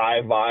a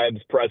high vibes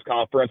press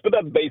conference, but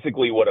that's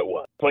basically what it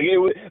was.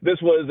 This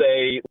was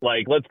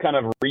let's kind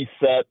of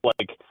reset,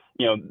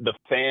 the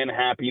fan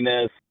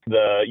happiness,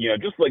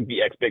 just like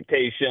the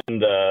expectation,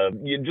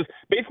 just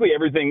basically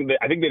everything that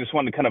I think they just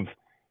wanted to kind of,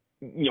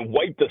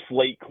 wipe the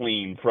slate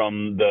clean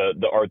from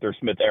the Arthur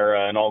Smith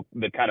era and all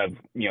the kind of,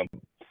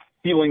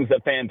 feelings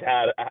that fans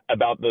had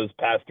about those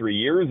past 3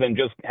 years, and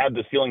just had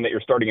this feeling that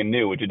you're starting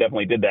anew, which you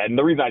definitely did that. And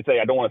the reason I say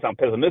I don't want to sound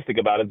pessimistic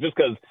about it is just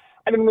because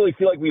I didn't really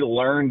feel like we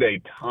learned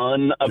a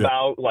ton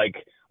about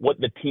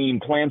what the team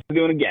plans to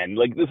do. And again,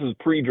 this is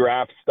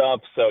pre-draft stuff,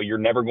 so you're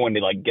never going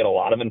to get a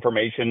lot of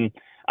information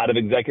out of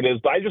executives.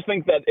 But I just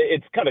think that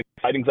it's kind of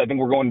exciting because I think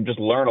we're going to just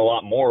learn a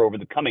lot more over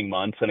the coming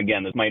months. And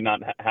again, this might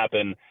not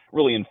happen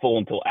really in full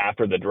until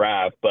after the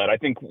draft. But I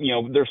think,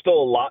 there's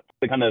still a lot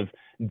to kind of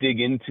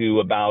dig into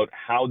about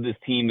how this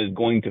team is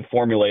going to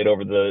formulate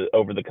over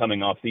the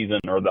coming off season,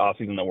 or the off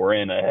season that we're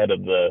in ahead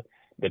of the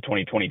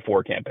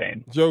 2024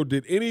 campaign. Joe,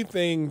 did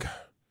anything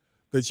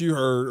that you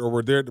heard or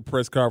were there at the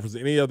press conference,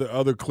 any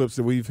other clips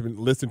that we've been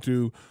listening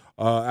to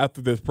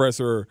after this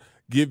presser,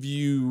 give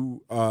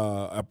you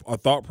a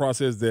thought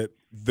process that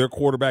their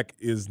quarterback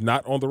is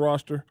not on the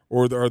roster,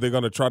 or are they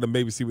going to try to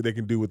maybe see what they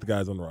can do with the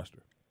guys on the roster?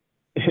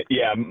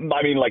 Yeah, I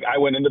mean, I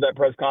went into that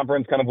press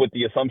conference kind of with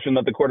the assumption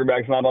that the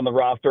quarterback's not on the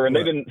roster, and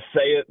They didn't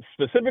say it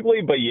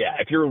specifically, but yeah,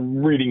 if you're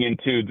reading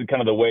into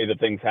kind of the way that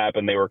things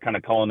happen, they were kind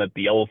of calling it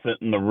the elephant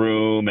in the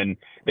room, and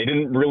they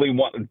didn't really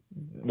want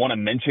to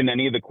mention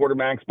any of the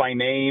quarterbacks by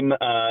name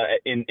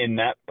in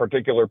that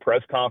particular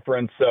press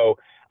conference. So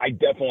I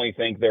definitely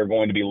think they're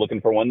going to be looking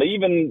for one. They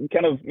even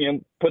kind of,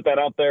 put that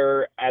out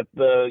there at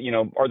the,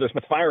 Arthur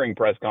Smith firing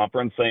press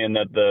conference, saying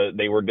that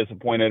they were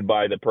disappointed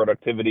by the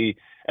productivity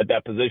at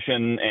that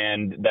position,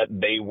 and that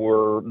they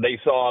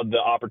saw the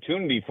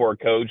opportunity for a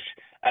coach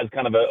as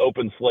kind of an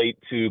open slate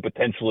to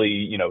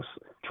potentially,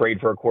 trade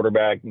for a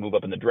quarterback, move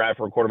up in the draft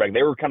for a quarterback.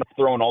 They were kind of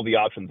throwing all the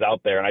options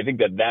out there. And I think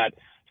that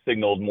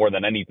signaled more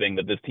than anything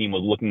that this team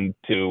was looking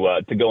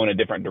to go in a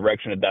different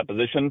direction at that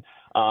position.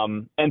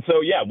 And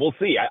so, yeah, we'll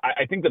see.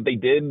 I think that they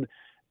did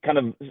kind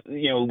of,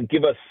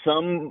 give us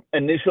some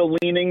initial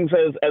leanings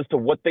as to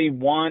what they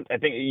want. I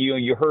think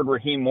you heard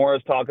Raheem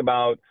Morris talk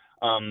about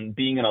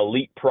being an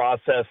elite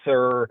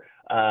processor,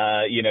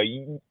 and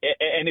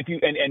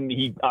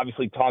he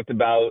obviously talked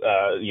about,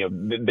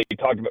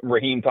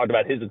 Raheem talked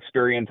about his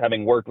experience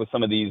having worked with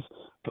some of these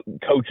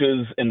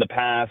coaches in the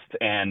past.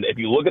 And if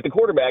you look at the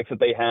quarterbacks that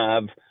they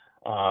have,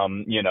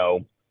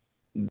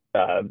 in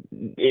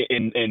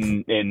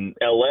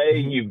LA,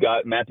 you've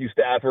got Matthew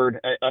Stafford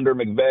under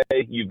McVay.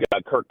 You've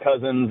got Kirk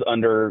Cousins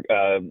under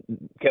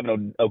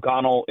Kevin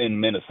O'Connell in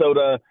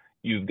Minnesota.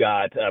 You've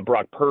got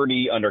Brock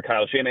Purdy under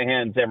Kyle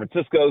Shanahan in San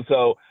Francisco.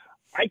 So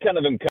I kind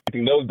of am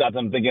connecting those dots.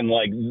 I'm thinking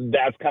like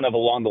that's kind of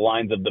along the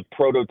lines of the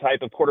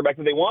prototype of quarterback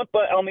that they want.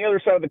 But on the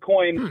other side of the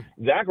coin,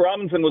 Zach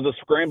Robinson was a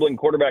scrambling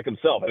quarterback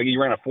himself. I think he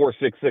ran a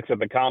 4.66 at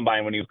the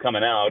combine when he was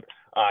coming out.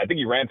 I think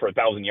he ran for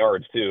 1,000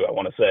 yards too, I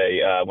want to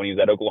say, when he was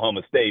at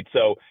Oklahoma State.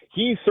 So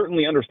he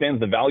certainly understands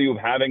the value of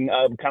having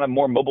a kind of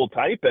more mobile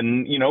type.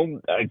 And,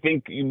 I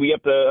think we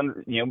have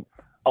to,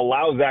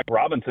 allow Zach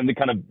Robinson to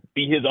kind of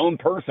be his own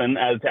person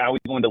as to how he's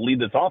going to lead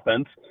this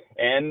offense.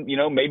 And,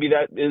 maybe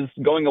that is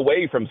going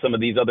away from some of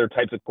these other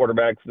types of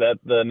quarterbacks that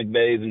the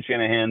McVays and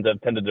Shanahans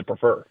have tended to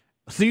prefer.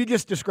 So you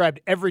just described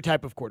every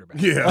type of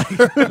quarterback. Yeah.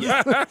 Well,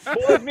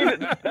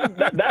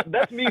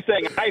 that's me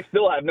saying I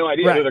still have no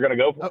idea who they're going to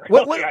go for.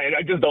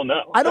 I just don't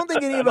know. I don't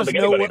think any of us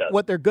know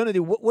what they're going to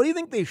do. What do you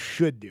think they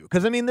should do?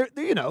 Because, I mean,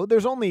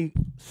 there's only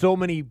so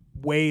many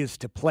ways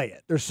to play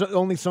it. There's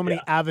only so many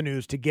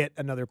avenues to get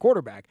another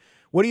quarterback.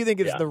 What do you think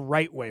is the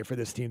right way for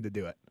this team to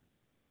do it?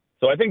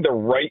 So I think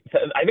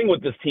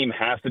what this team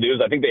has to do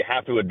is I think they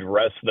have to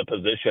address the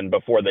position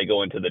before they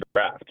go into the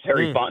draft.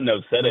 Terry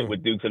Fontenot said it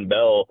with Dukes and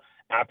Bell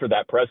after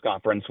that press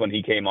conference when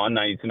he came on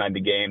 92.9 The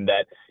Game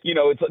that,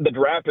 it's the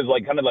draft is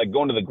like kind of like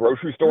going to the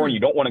grocery store and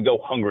you don't want to go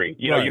hungry.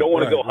 You don't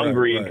want to go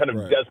hungry and kind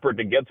of desperate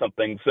to get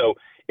something. So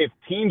if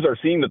teams are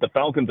seeing that the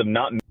Falcons have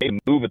not made a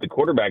move at the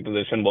quarterback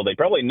position, well, they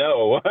probably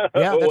know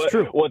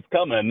what's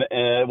coming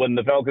when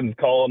the Falcons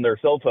call on their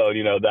cell phone,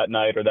 that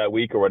night or that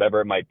week or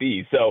whatever it might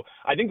be. So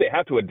I think they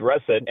have to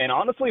address it. And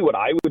honestly, what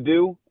I would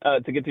do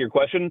to get to your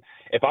question,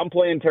 if I'm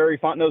playing Terry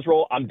Fontenot's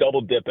role, I'm double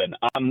dipping.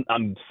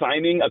 I'm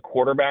signing a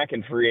quarterback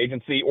in free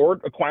agency or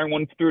acquiring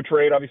one through a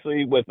trade,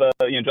 obviously, with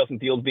Justin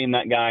Fields being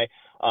that guy.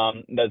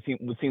 That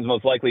seems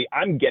most likely.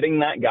 I'm getting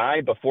that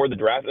guy before the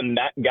draft, and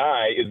that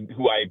guy is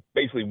who I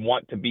basically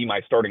want to be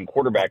my starting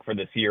quarterback for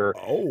this year.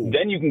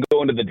 Then you can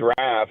go into the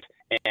draft,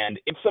 and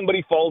if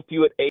somebody falls to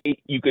you at 8,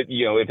 you could,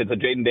 if it's a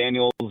Jaden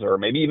Daniels or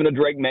maybe even a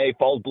Drake May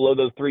falls below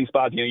those 3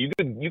 spots, you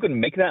can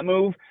make that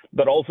move,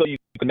 but also you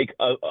can make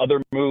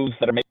other moves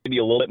that are maybe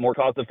a little bit more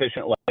cost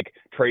efficient, like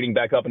trading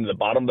back up into the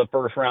bottom of the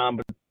first round,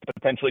 but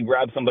potentially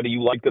grab somebody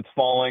you like that's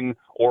falling,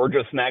 or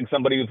just snag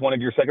somebody who's one of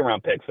your second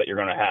round picks that you're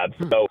going to have.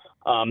 So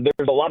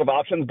there's a lot of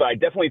options, but I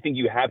definitely think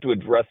you have to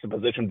address the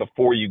position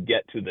before you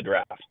get to the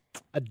draft.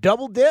 A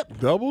double dip?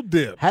 Double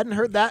dip. Hadn't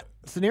heard that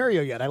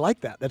scenario yet. I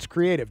like that. That's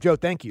creative. Joe,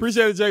 thank you.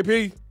 Appreciate it,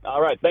 JP.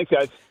 All right. Thanks,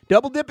 guys.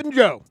 Double dipping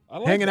Joe.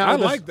 Hanging out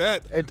with us. I like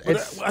that.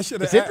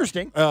 It's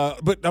interesting.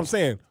 But I'm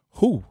saying,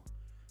 who?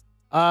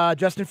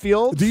 Justin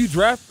Fields. Do you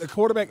draft a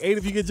quarterback 8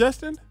 if you get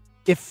Justin?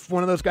 If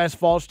one of those guys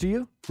falls to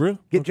you. Really?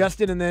 Get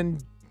Justin and then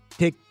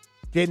take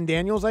Jaden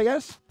Daniels, I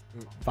guess.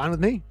 Fine with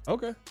me.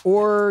 Okay.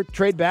 Or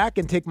trade back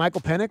and take Michael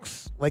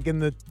Penix, like in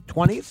the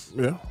 20s.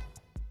 Yeah.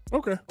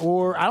 Okay.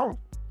 Or I don't.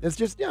 It's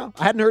just, I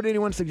hadn't heard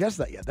anyone suggest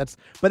that yet.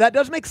 But that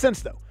does make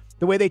sense, though.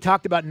 The way they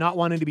talked about not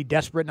wanting to be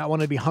desperate, not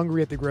wanting to be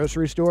hungry at the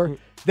grocery store.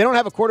 They don't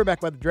have a quarterback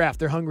by the draft.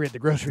 They're hungry at the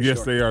grocery store.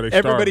 Yes, they are.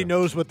 Everybody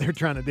knows what they're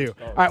trying to do.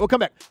 All right, we'll come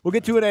back. We'll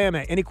get to it AMA.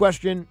 Any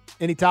question,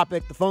 any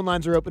topic, the phone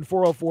lines are open,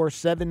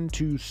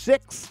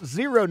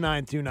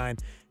 404-726-0929.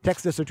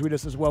 Text us or tweet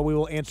us as well. We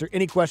will answer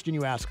any question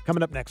you ask.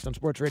 Coming up next on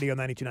Sports Radio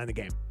 92.9 The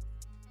Game.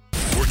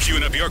 We're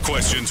queuing up your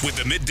questions with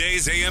the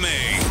Middays AMA.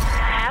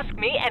 Ask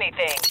me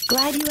anything.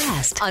 Glad you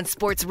asked. On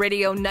Sports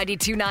Radio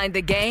 92.9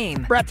 The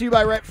Game. Brought to you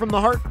by Right From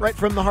The Heart,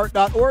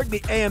 rightfromtheheart.org,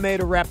 the AMA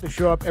to wrap the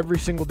show up every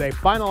single day.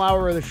 Final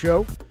hour of the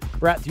show,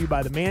 brought to you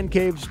by the Man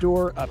Cave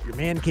Store. Up your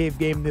Man Cave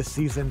game this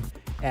season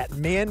at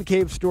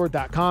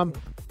mancavestore.com.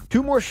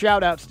 2 more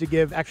shout-outs to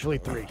give, actually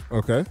 3.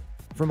 Okay.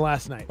 From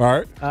last night. All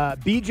right.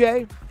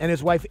 BJ and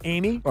his wife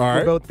Amy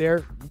were both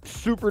there.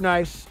 Super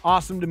nice.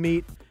 Awesome to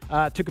meet.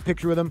 Took a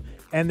picture with them.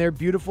 And their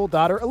beautiful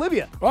daughter,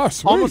 Olivia. Oh,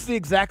 sweet. Almost the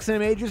exact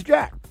same age as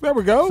Jack. There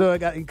we go. So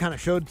he kind of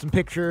showed some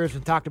pictures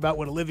and talked about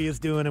what Olivia's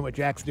doing and what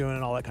Jack's doing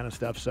and all that kind of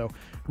stuff. So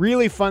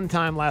really fun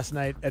time last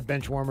night at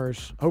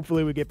Benchwarmers.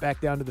 Hopefully we get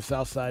back down to the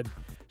south side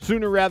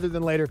sooner rather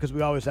than later because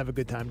we always have a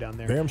good time down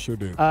there. Damn sure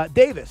do.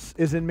 Davis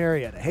is in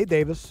Marietta. Hey,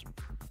 Davis.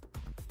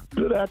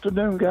 Good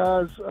afternoon,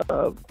 guys.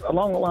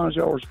 Along the lines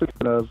y'all were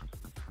speaking of,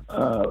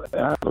 I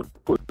have a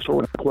quick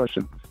short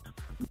question.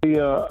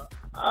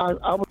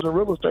 I was a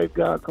real estate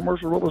guy,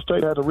 commercial real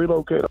estate, had to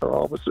relocate our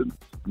office in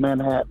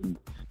Manhattan.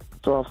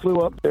 So I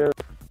flew up there.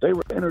 They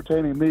were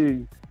entertaining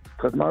me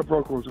because my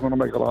broker was going to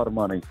make a lot of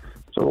money.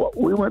 So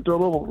we went to a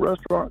little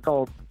restaurant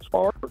called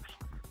Sparks,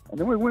 and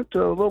then we went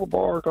to a little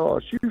bar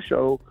called a shoe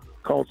show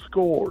called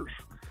Scores.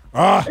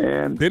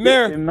 And been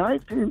there. In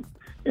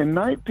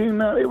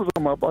 1990, it was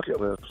on my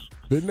bucket list.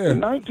 Been there. In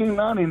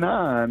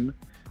 1999,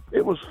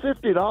 it was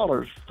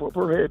 $50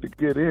 per head to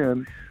get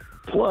in,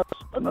 plus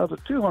another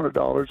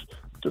 $200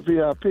 to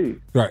VIP.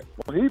 Right.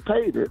 Well, he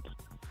paid it,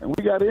 and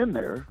we got in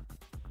there.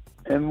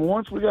 And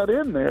once we got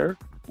in there,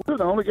 we were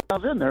the only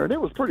guys in there, and it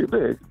was pretty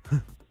big.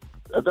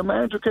 The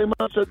manager came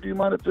up and said, "Do you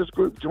mind if this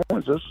group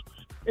joins us?"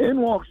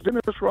 In walks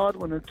Dennis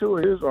Rodman and two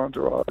of his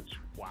entourage.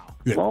 Wow.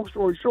 Yeah. Long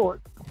story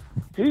short,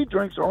 he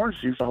drinks orange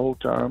juice the whole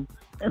time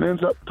and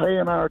ends up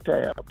paying our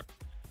tab.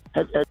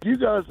 Have you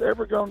guys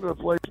ever gone to a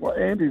place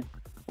where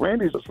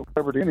Randy's a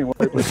celebrity anyway,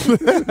 but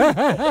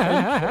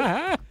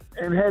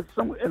and had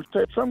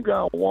some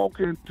guy walk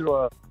into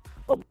a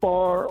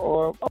bar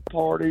or a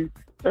party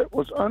that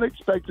was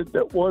unexpected,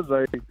 that was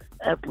a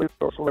athlete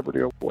or celebrity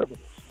or whatever?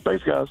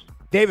 Thanks, guys.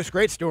 Davis,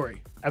 great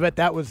story. I bet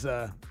that was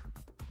a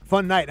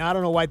fun night. Now, I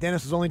don't know why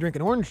Dennis was only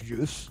drinking orange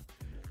juice.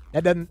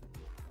 That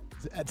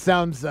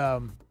sounds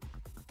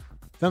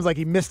like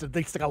he missed it.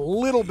 They stuck a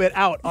little bit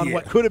out on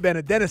what could have been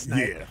a Dennis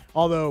night,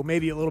 although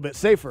maybe a little bit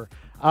safer.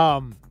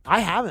 I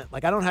haven't.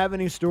 Like, I don't have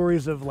any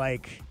stories of,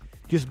 like,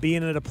 just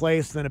being at a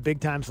place, then a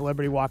big-time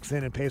celebrity walks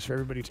in and pays for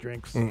everybody's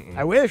drinks. Mm-mm.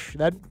 I wish.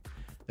 That'd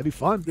be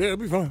fun. Yeah, it'd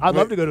be fun. I'd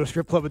love to go to a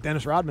strip club with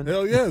Dennis Rodman.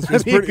 Hell yeah.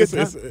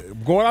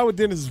 Going out with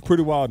Dennis is a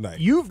pretty wild night.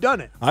 You've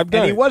done it. I've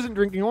done it. And he wasn't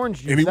drinking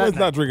orange juice. And he that was night.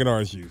 not drinking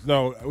orange juice.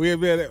 No, we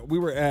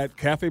were at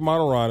Cafe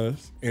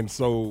Monterana's, and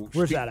so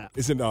Where's that at?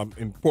 It's in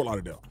Fort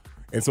Lauderdale.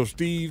 And so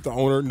Steve, the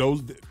owner,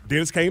 knows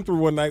Dennis came through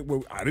one night.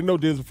 I didn't know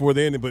Dennis before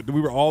then, but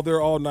we were all there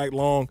all night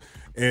long.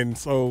 And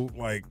so,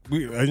 like,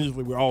 we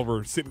all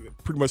were sitting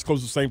pretty much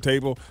close to the same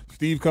table.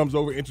 Steve comes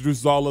over,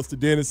 introduces all us to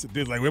Dennis.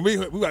 Dennis like, we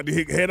got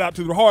to head out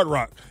to the Hard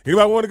Rock.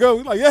 Anybody want to go?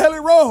 He's like, yeah,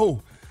 let's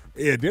roll.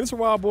 Yeah, Dennis a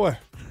wild boy.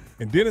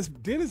 And Dennis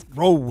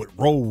roll with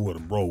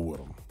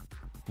him.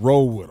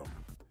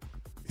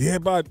 He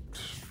had about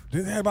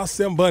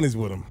 7 bunnies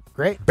with him.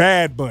 Great.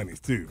 Bad bunnies,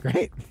 too.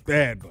 Great.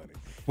 Bad bunnies.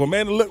 For a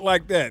man to look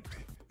like that.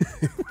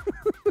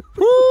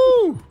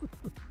 Woo!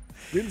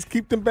 Dennis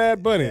keep them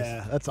bad bunnies.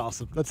 Yeah, that's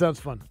awesome. That sounds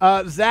fun.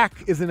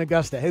 Zach is in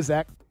Augusta. Hey,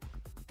 Zach.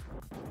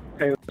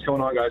 Hey, what's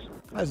going on, guys?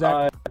 Hi,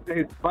 Zach.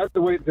 Hey, by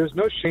the way, there's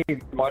no shame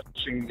in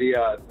watching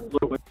the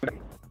Little Women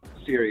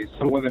series,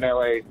 Little Women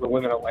LA, Little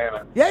Women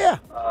Atlanta. Yeah.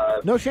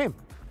 No shame.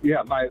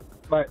 Yeah,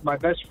 my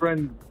best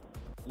friend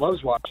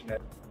loves watching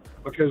it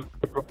because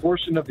the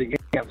proportion of the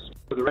yams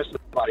to the rest of the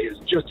body is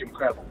just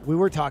incredible. We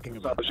were talking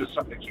about that. So it's just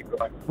something to keep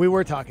going. We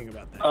were talking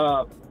about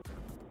that.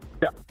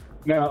 Yeah.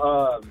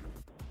 Now,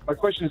 my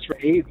question is for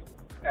Abe,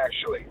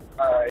 actually.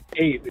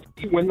 Abe, if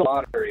you win the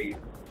lottery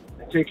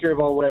and take care of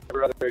all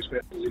whatever other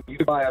expenses, if you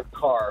could buy a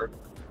car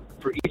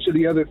for each of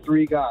the other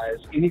three guys,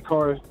 any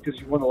car, because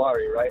you won the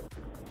lottery, right?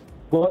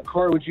 What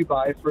car would you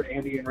buy for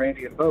Andy and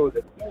Randy and Bo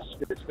that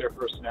fits their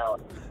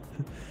personality?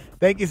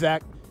 Thank you,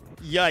 Zach.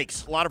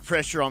 Yikes. A lot of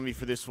pressure on me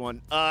for this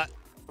one.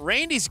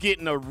 Randy's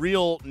getting a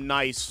real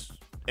nice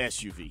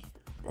SUV.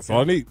 That's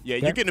all I need. Yeah,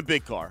 you're getting a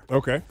big car.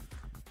 Okay.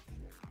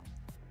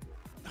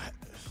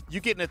 You're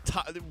getting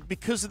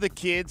because of the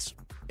kids,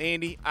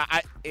 Andy.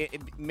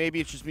 Maybe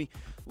it's just me.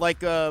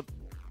 Like a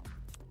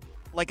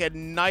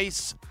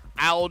nice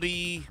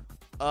Audi,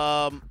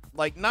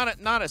 like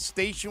not a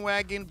station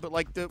wagon, but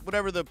like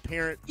whatever the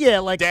parent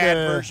like dad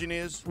the version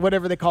is.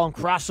 Whatever they call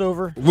them,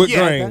 crossover.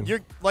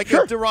 You're like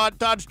a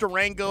Dodge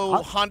Durango,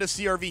 Honda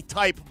CR-V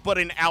type, but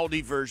an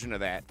Audi version of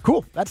that.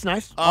 Cool, that's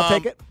nice. I'll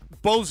take it.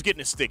 Bo's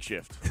getting a stick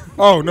shift.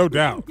 Oh, no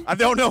doubt. I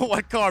don't know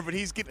what car, but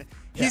he's getting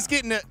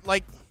it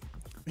like.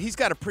 He's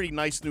got a pretty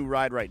nice new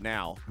ride right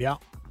now. Yeah.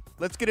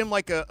 Let's get him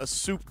like a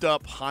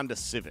souped-up Honda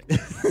Civic.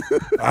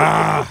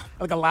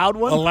 Like a loud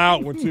one? A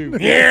loud one, too.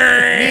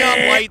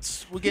 Neon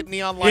lights. We'll get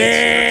neon lights,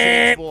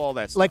 interchangeable, all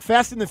that stuff. Like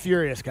Fast and the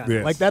Furious kind of.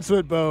 Yes. Like that's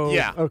what Bo...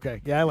 Yeah.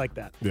 Okay. Yeah, I like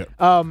that. Yeah.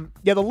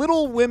 The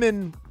Little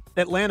Women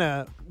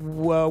Atlanta,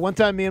 one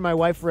time me and my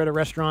wife were at a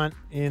restaurant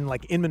in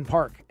like Inman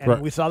Park,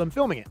 and we saw them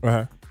filming it.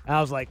 Uh-huh. And I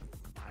was like,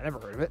 I never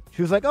heard of it.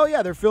 She was like, oh,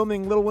 yeah, they're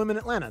filming Little Women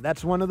Atlanta.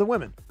 That's one of the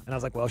women. And I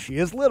was like, well, she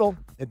is little.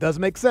 It does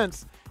make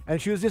sense. And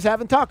she was just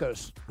having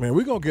tacos. Man,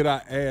 we're going to get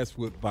our ass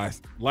whipped by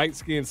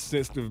light-skinned,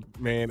 sensitive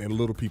man and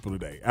little people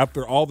today.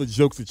 After all the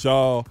jokes that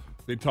y'all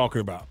been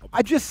talking about.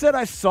 I just said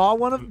I saw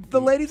one of the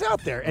ladies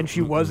out there, and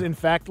she was, in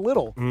fact,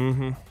 little.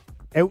 Mm-hmm.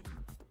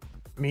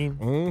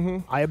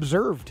 I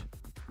observed.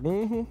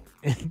 Mm-hmm.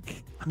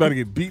 About to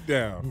get beat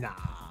down. Nah.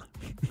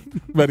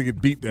 About to get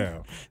beat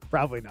down.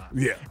 Probably not.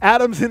 Yeah.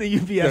 Adam's in a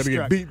UPS About to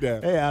truck. get beat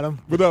down. Hey, Adam.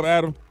 What up,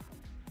 Adam?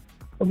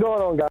 What's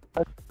going on, guys?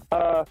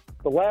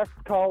 The last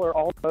caller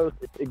almost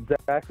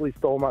exactly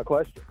stole my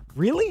question.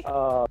 Really?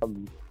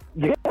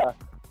 Yeah.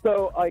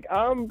 So, like,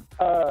 I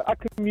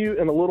commute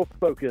in a little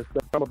Focus.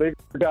 I'm a bigger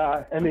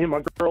guy, and me and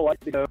my girl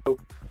like to go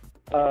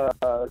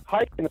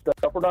hiking and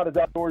stuff. We're not as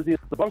outdoorsy as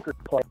the Bunker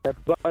Clan,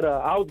 but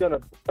I'm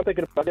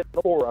thinking about getting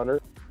a 4Runner.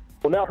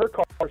 Well, now her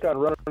car's kind of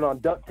running on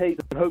duct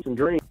tape and hopes and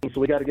dreams, so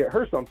we got to get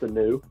her something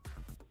new.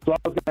 So I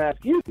was going to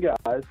ask you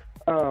guys,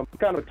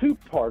 kind of a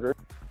two-parter,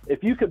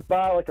 if you could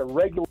buy like a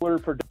regular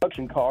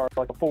production car,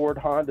 like a Ford,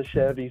 Honda,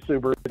 Chevy,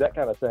 Subaru, that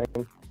kind of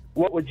thing,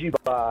 what would you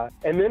buy?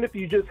 And then if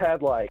you just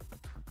had like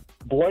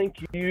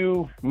blank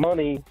you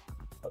money's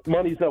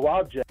no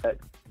object,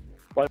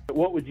 like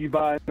what would you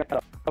buy in that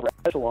kind of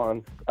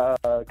echelon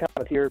kind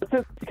of tier? But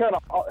since you kind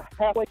of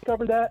halfway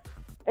covered that,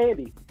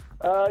 Andy,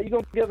 you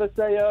going to give us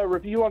a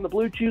review on the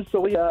Blue Chews so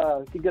we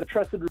can get a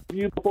trusted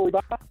review before we buy?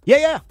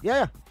 Yeah.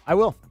 I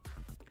will.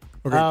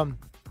 Okay.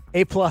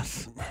 A+.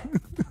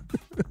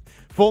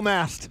 Full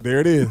mast. There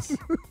it is.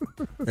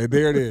 And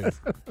there it is.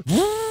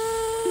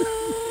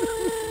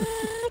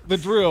 The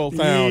drill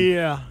sound.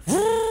 Yeah.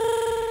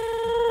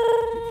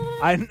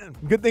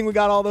 Good thing we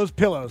got all those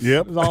pillows.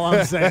 Yep. Is all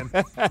I'm saying.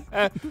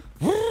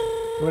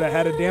 Would have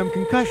had a damn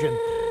concussion.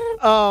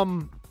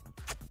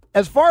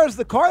 As far as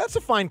the car, that's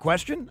a fine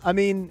question. I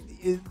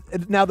mean,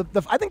 now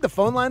I think the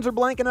phone lines are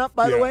blanking up,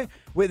 by the way.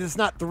 It's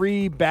not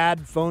 3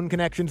 bad phone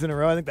connections in a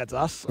row. I think that's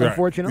us, right.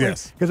 Unfortunately.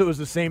 Yes. Because it was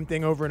the same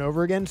thing over and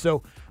over again.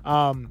 So,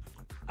 I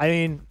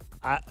mean,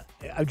 I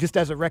just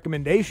as a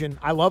recommendation,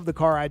 I love the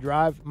car I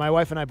drive. My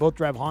wife and I both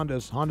drive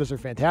Hondas. Hondas are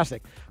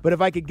fantastic. But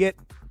if I could get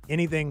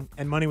anything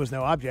and money was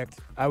no object,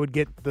 I would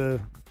get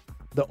the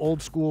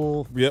old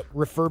school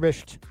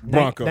refurbished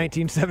Bronco.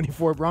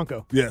 1974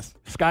 Bronco. Yes.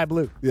 Sky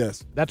blue.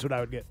 Yes. That's what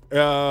I would get.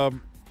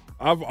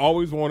 I've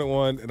always wanted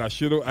one, and I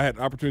had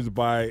the opportunity to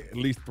buy at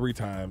least 3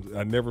 times.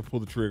 I never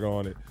pulled the trigger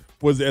on it.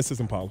 Was the SS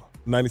Impala,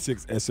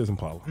 96 SS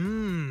Impala.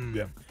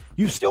 Yeah.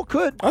 You still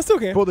could. I still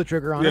can. Pull the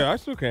trigger on it. Yeah, I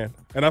still can.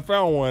 And I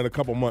found one a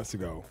couple months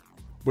ago.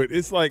 But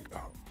it's like,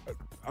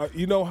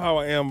 you know how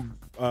I am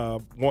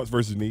wants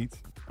versus needs?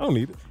 I don't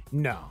need it.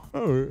 No.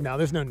 No,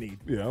 there's no need.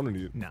 Yeah, I don't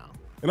need it. No.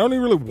 And I don't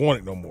even really want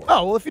it no more.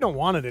 Oh, well, if you don't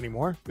want it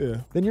anymore,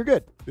 then you're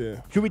good.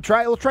 Yeah. Should we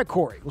try? We'll try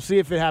Corey. We'll see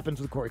if it happens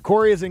with Corey.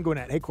 Corey is in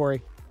Gwinnett. Hey,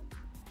 Corey.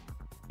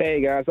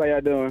 Hey, guys. How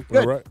y'all doing? Good.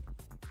 All right.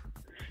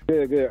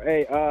 Good.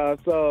 Hey,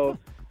 so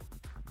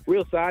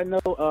real side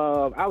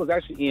note, I was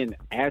actually in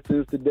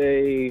Athens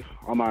today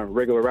on my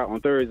regular route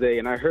on Thursday,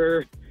 and I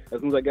heard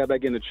as soon as I got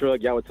back in the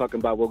truck, y'all were talking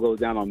about what goes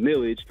down on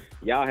Millage.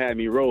 Y'all had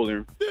me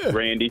rolling,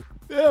 Randy.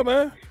 Yeah,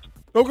 man.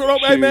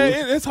 Hey,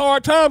 man, it's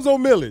hard times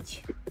on Millage.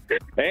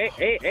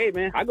 Hey,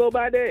 man, I go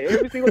by there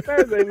every single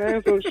Thursday,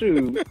 man, so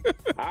shoot.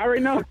 I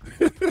already know.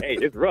 Hey,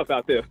 it's rough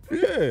out there.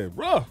 Yeah,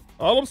 rough.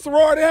 All them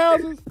sorority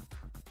houses.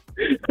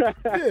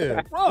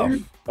 Yeah,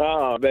 rough.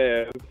 Oh,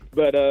 man.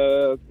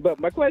 But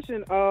my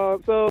question,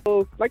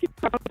 so, like,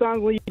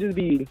 sometimes when you just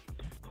be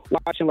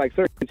watching, like,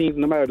 certain teams,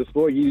 no matter the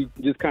sport, you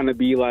just kind of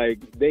be like,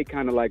 they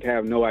kind of, like,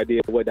 have no idea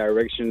what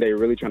direction they're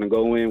really trying to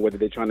go in, whether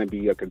they're trying to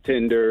be a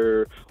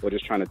contender or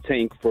just trying to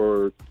tank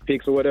for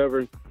picks or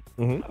whatever.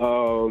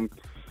 Mm-hmm.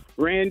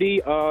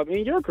 Randy,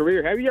 in your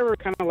career, have you ever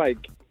kind of like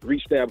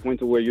reached that point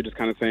to where you're just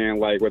kind of saying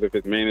like whether if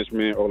it's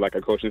management or like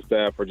a coaching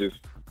staff or just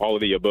all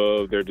of the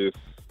above, they're just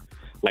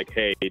like,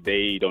 hey,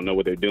 they don't know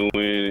what they're doing?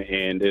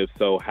 And if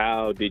so,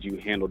 how did you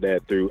handle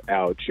that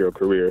throughout your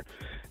career?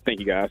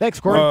 Thank you, guys. Thanks,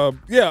 Corey.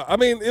 Yeah, I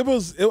mean, it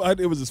was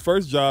his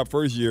first job,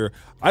 first year.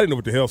 I didn't know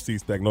what the hell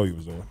Steve Spagnuolo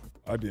was doing.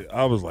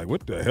 I was like,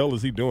 what the hell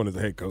is he doing as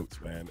a head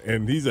coach, man?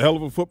 And he's a hell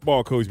of a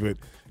football coach, but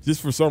just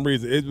for some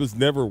reason, it was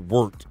never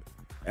worked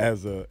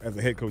as a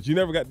head coach. You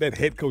never got that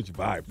head coach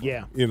vibe.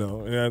 Yeah. You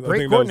know. And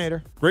great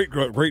coordinator.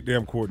 Great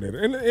damn coordinator.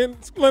 And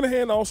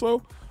Linehan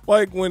also,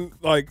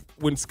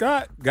 when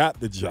Scott got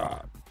the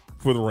job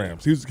for the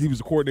Rams, he was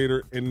a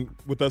coordinator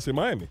with us in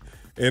Miami.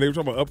 And they were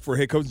talking about up for a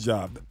head coach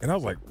job. And I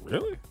was like,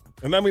 really?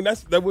 And I mean,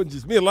 that wasn't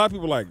just me. A lot of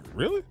people were like,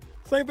 really?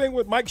 Same thing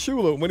with Mike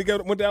Shula when he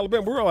went to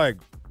Alabama. We were like,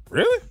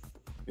 really?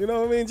 You know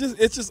what I mean?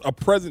 It's just a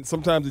presence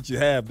sometimes that you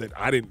have that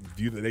I didn't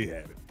view that they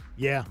had it.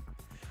 Yeah.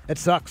 It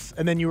sucks.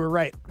 And then you were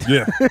right.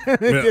 Yeah. It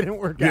didn't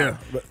work out.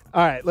 But,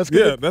 all right, let's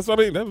get that's what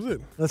I mean. That was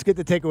it. Let's get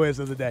the takeaways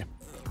of the day.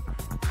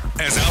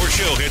 As our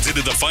show heads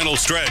into the final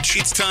stretch,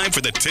 it's time for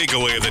the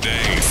takeaway of the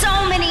day.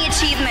 So many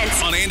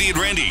achievements. On Andy and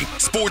Randy,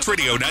 Sports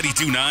Radio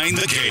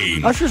 92.9 The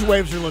Game. Usher's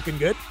waves are looking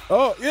good.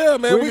 Oh, yeah,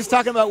 man. We were just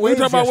talking about waves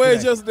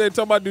yesterday.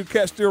 Talking about dude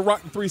cat still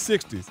rocking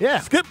 360s. Yeah.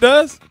 Skip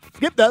does.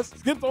 Skip's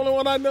the only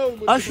one I know.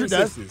 Usher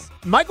does.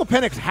 Michael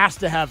Penix has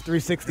to have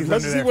 360s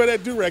Let's see where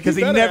that do-rag. Because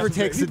he never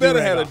takes the do-rag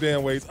He better have off. a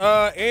damn ways.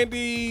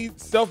 Andy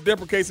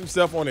self-deprecates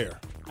himself on air.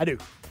 I do.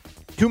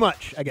 Too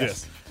much, I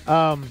guess.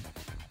 Yes.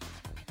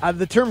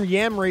 The term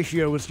yam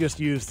ratio was just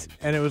used,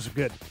 and it was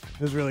good.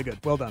 It was really good.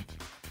 Well done.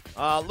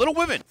 Little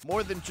Women,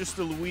 more than just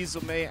the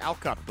Louisa May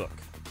Alcott book.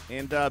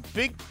 And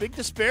big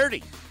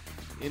disparity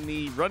in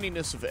the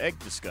runniness of egg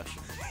discussion.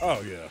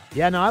 Oh, yeah.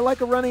 Yeah, no, I like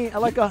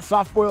a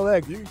soft-boiled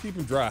egg. You can keep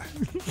them dry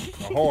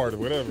or hard or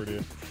whatever it is.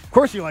 Of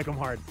course you like them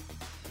hard.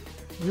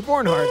 You're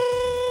born hard.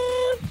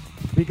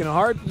 Speaking of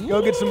hard,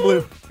 go get some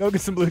blue. Go get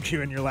some Blue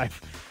Chew in your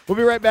life. We'll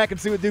be right back and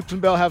see what Dukes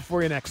and Bell have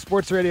for you next.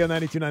 Sports Radio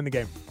 92.9 The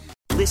Game.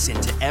 Listen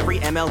to every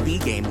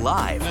MLB game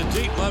live. In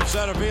the deep left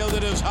center field,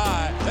 it is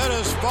high, it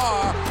is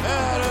far,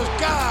 it is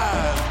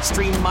gone.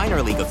 Stream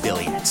minor league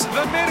affiliates.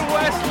 The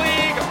Midwest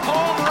League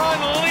home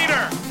run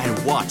leader.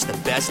 And watch the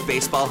best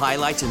baseball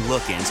highlights and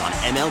look-ins on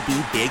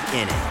MLB Big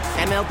Inning.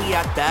 MLB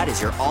At Bat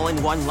is your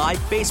all-in-one live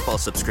baseball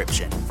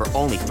subscription for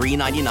only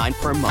 $3.99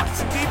 per month.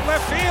 Deep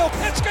left field,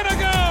 it's gonna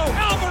go.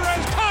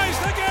 Alvarez ties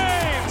the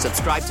game.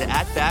 Subscribe to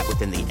At Bat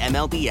within the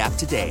MLB app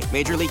today.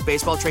 Major League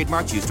Baseball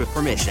trademarks used with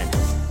permission.